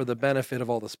 but for the benefit of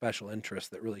all the special interests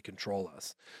that really control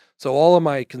us. So all of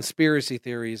my conspiracy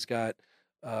theories got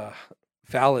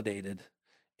validated.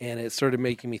 and it started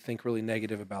making me think really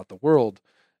negative about the world.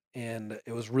 And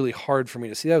it was really hard for me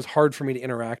to see that. It was hard for me to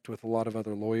interact with a lot of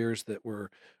other lawyers that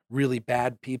were really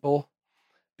bad people,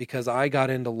 because I got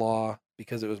into law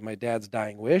because it was my dad's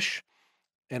dying wish,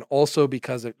 and also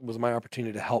because it was my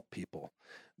opportunity to help people.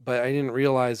 But I didn't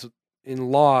realize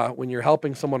in law, when you're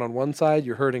helping someone on one side,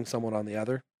 you're hurting someone on the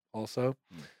other also.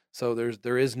 So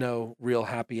there is no real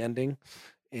happy ending.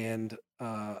 And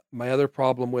my other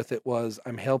problem with it was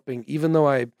I'm helping, even though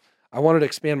I wanted to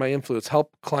expand my influence,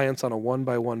 help clients on a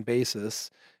one-by-one basis.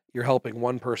 You're helping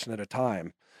one person at a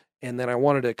time. And then I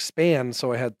wanted to expand,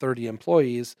 so I had 30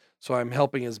 employees. So I'm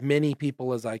helping as many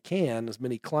people as I can, as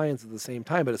many clients at the same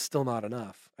time, but it's still not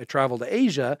enough. I traveled to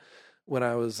Asia when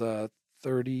I was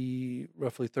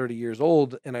roughly 30 years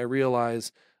old, and I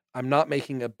realized I'm not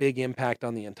making a big impact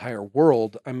on the entire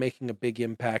world. I'm making a big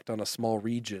impact on a small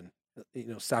region,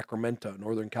 Sacramento,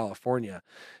 Northern California.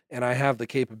 And I have the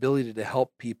capability to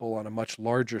help people on a much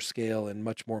larger scale in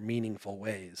much more meaningful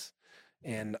ways.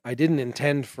 And I didn't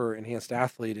intend for Enhanced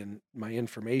Athlete and my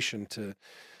information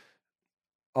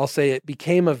I'll say it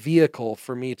became a vehicle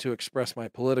for me to express my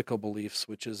political beliefs,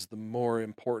 which is the more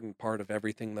important part of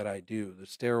everything that I do. The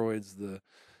steroids, the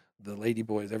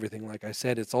ladyboys, everything, like I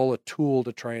said, it's all a tool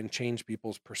to try and change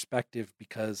people's perspective,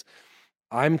 because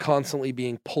I'm constantly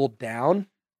being pulled down.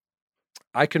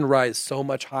 I can rise so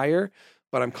much higher,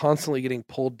 but I'm constantly getting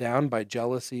pulled down by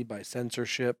jealousy, by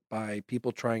censorship, by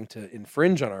people trying to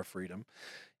infringe on our freedom.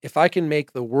 If I can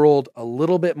make the world a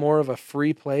little bit more of a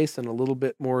free place and a little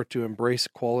bit more to embrace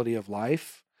quality of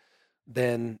life,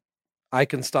 then I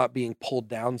can stop being pulled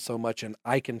down so much, and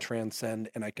I can transcend,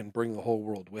 and I can bring the whole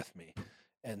world with me.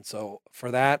 And so for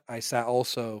that, I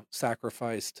also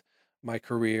sacrificed my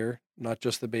career, not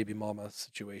just the baby mama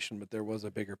situation, but there was a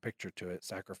bigger picture to it.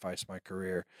 Sacrificed my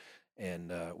career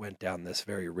and went down this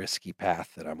very risky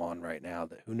path that I'm on right now,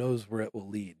 that who knows where it will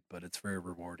lead, but it's very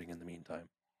rewarding in the meantime.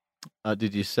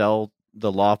 Did you sell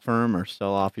the law firm or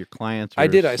sell off your clients? I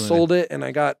did. I sold it, and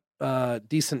I got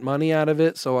decent money out of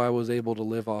it, so I was able to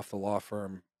live off the law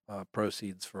firm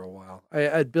proceeds for a while.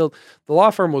 I'd built the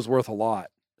law firm was worth a lot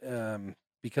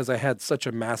because I had such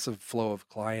a massive flow of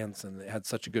clients, and it had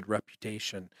such a good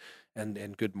reputation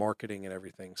and good marketing and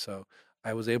everything. So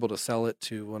I was able to sell it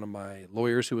to one of my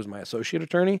lawyers who was my associate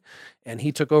attorney, and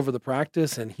he took over the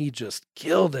practice, and he just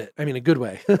killed it. I mean, a good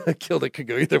way. Killed it could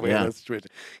go either way in that situation.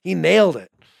 He nailed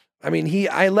it. I mean,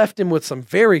 I left him with some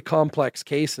very complex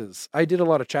cases. I did a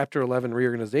lot of Chapter 11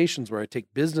 reorganizations where I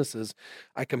take businesses,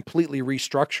 I completely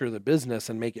restructure the business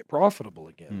and make it profitable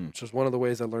again, which is one of the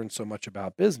ways I learned so much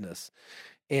about business.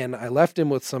 And I left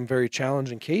him with some very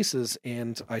challenging cases,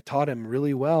 and I taught him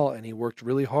really well, and he worked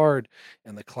really hard,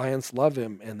 and the clients love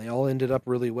him, and they all ended up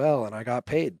really well, and I got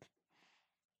paid.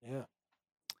 Yeah.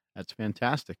 That's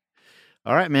fantastic.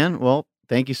 All right, man. Well,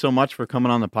 thank you so much for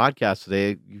coming on the podcast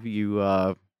today.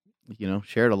 You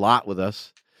shared a lot with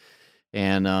us,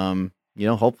 and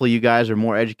hopefully you guys are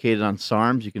more educated on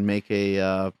SARMs. You can make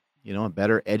a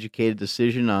better educated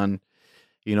decision on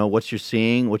what you're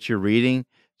seeing, what you're reading.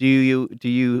 Do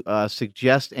you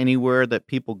suggest anywhere that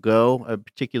people go, a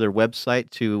particular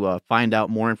website, to find out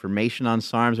more information on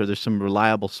SARMs? Are there some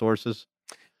reliable sources?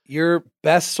 Your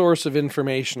best source of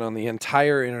information on the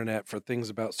entire internet for things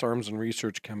about SARMs and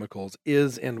research chemicals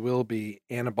is and will be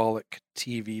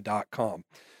anabolictv.com.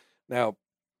 Now,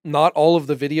 not all of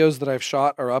the videos that I've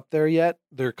shot are up there yet.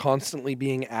 They're constantly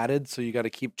being added, so you got to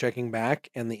keep checking back.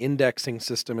 And the indexing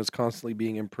system is constantly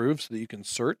being improved so that you can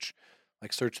search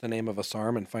the name of a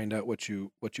SARM and find out what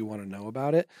you want to know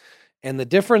about it. And the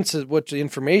difference is what the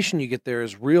information you get there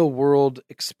is real world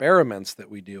experiments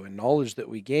that we do and knowledge that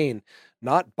we gain,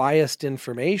 not biased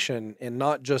information, and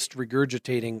not just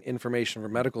regurgitating information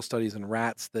from medical studies in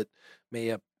rats that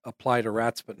may apply to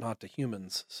rats but not to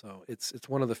humans. So it's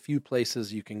one of the few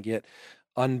places you can get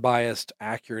unbiased,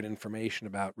 accurate information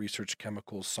about research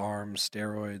chemicals, SARMs,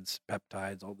 steroids,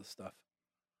 peptides, all this stuff.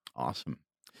 Awesome.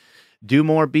 Do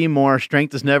more, be more.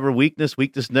 Strength is never weakness.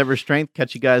 Weakness never strength.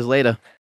 Catch you guys later.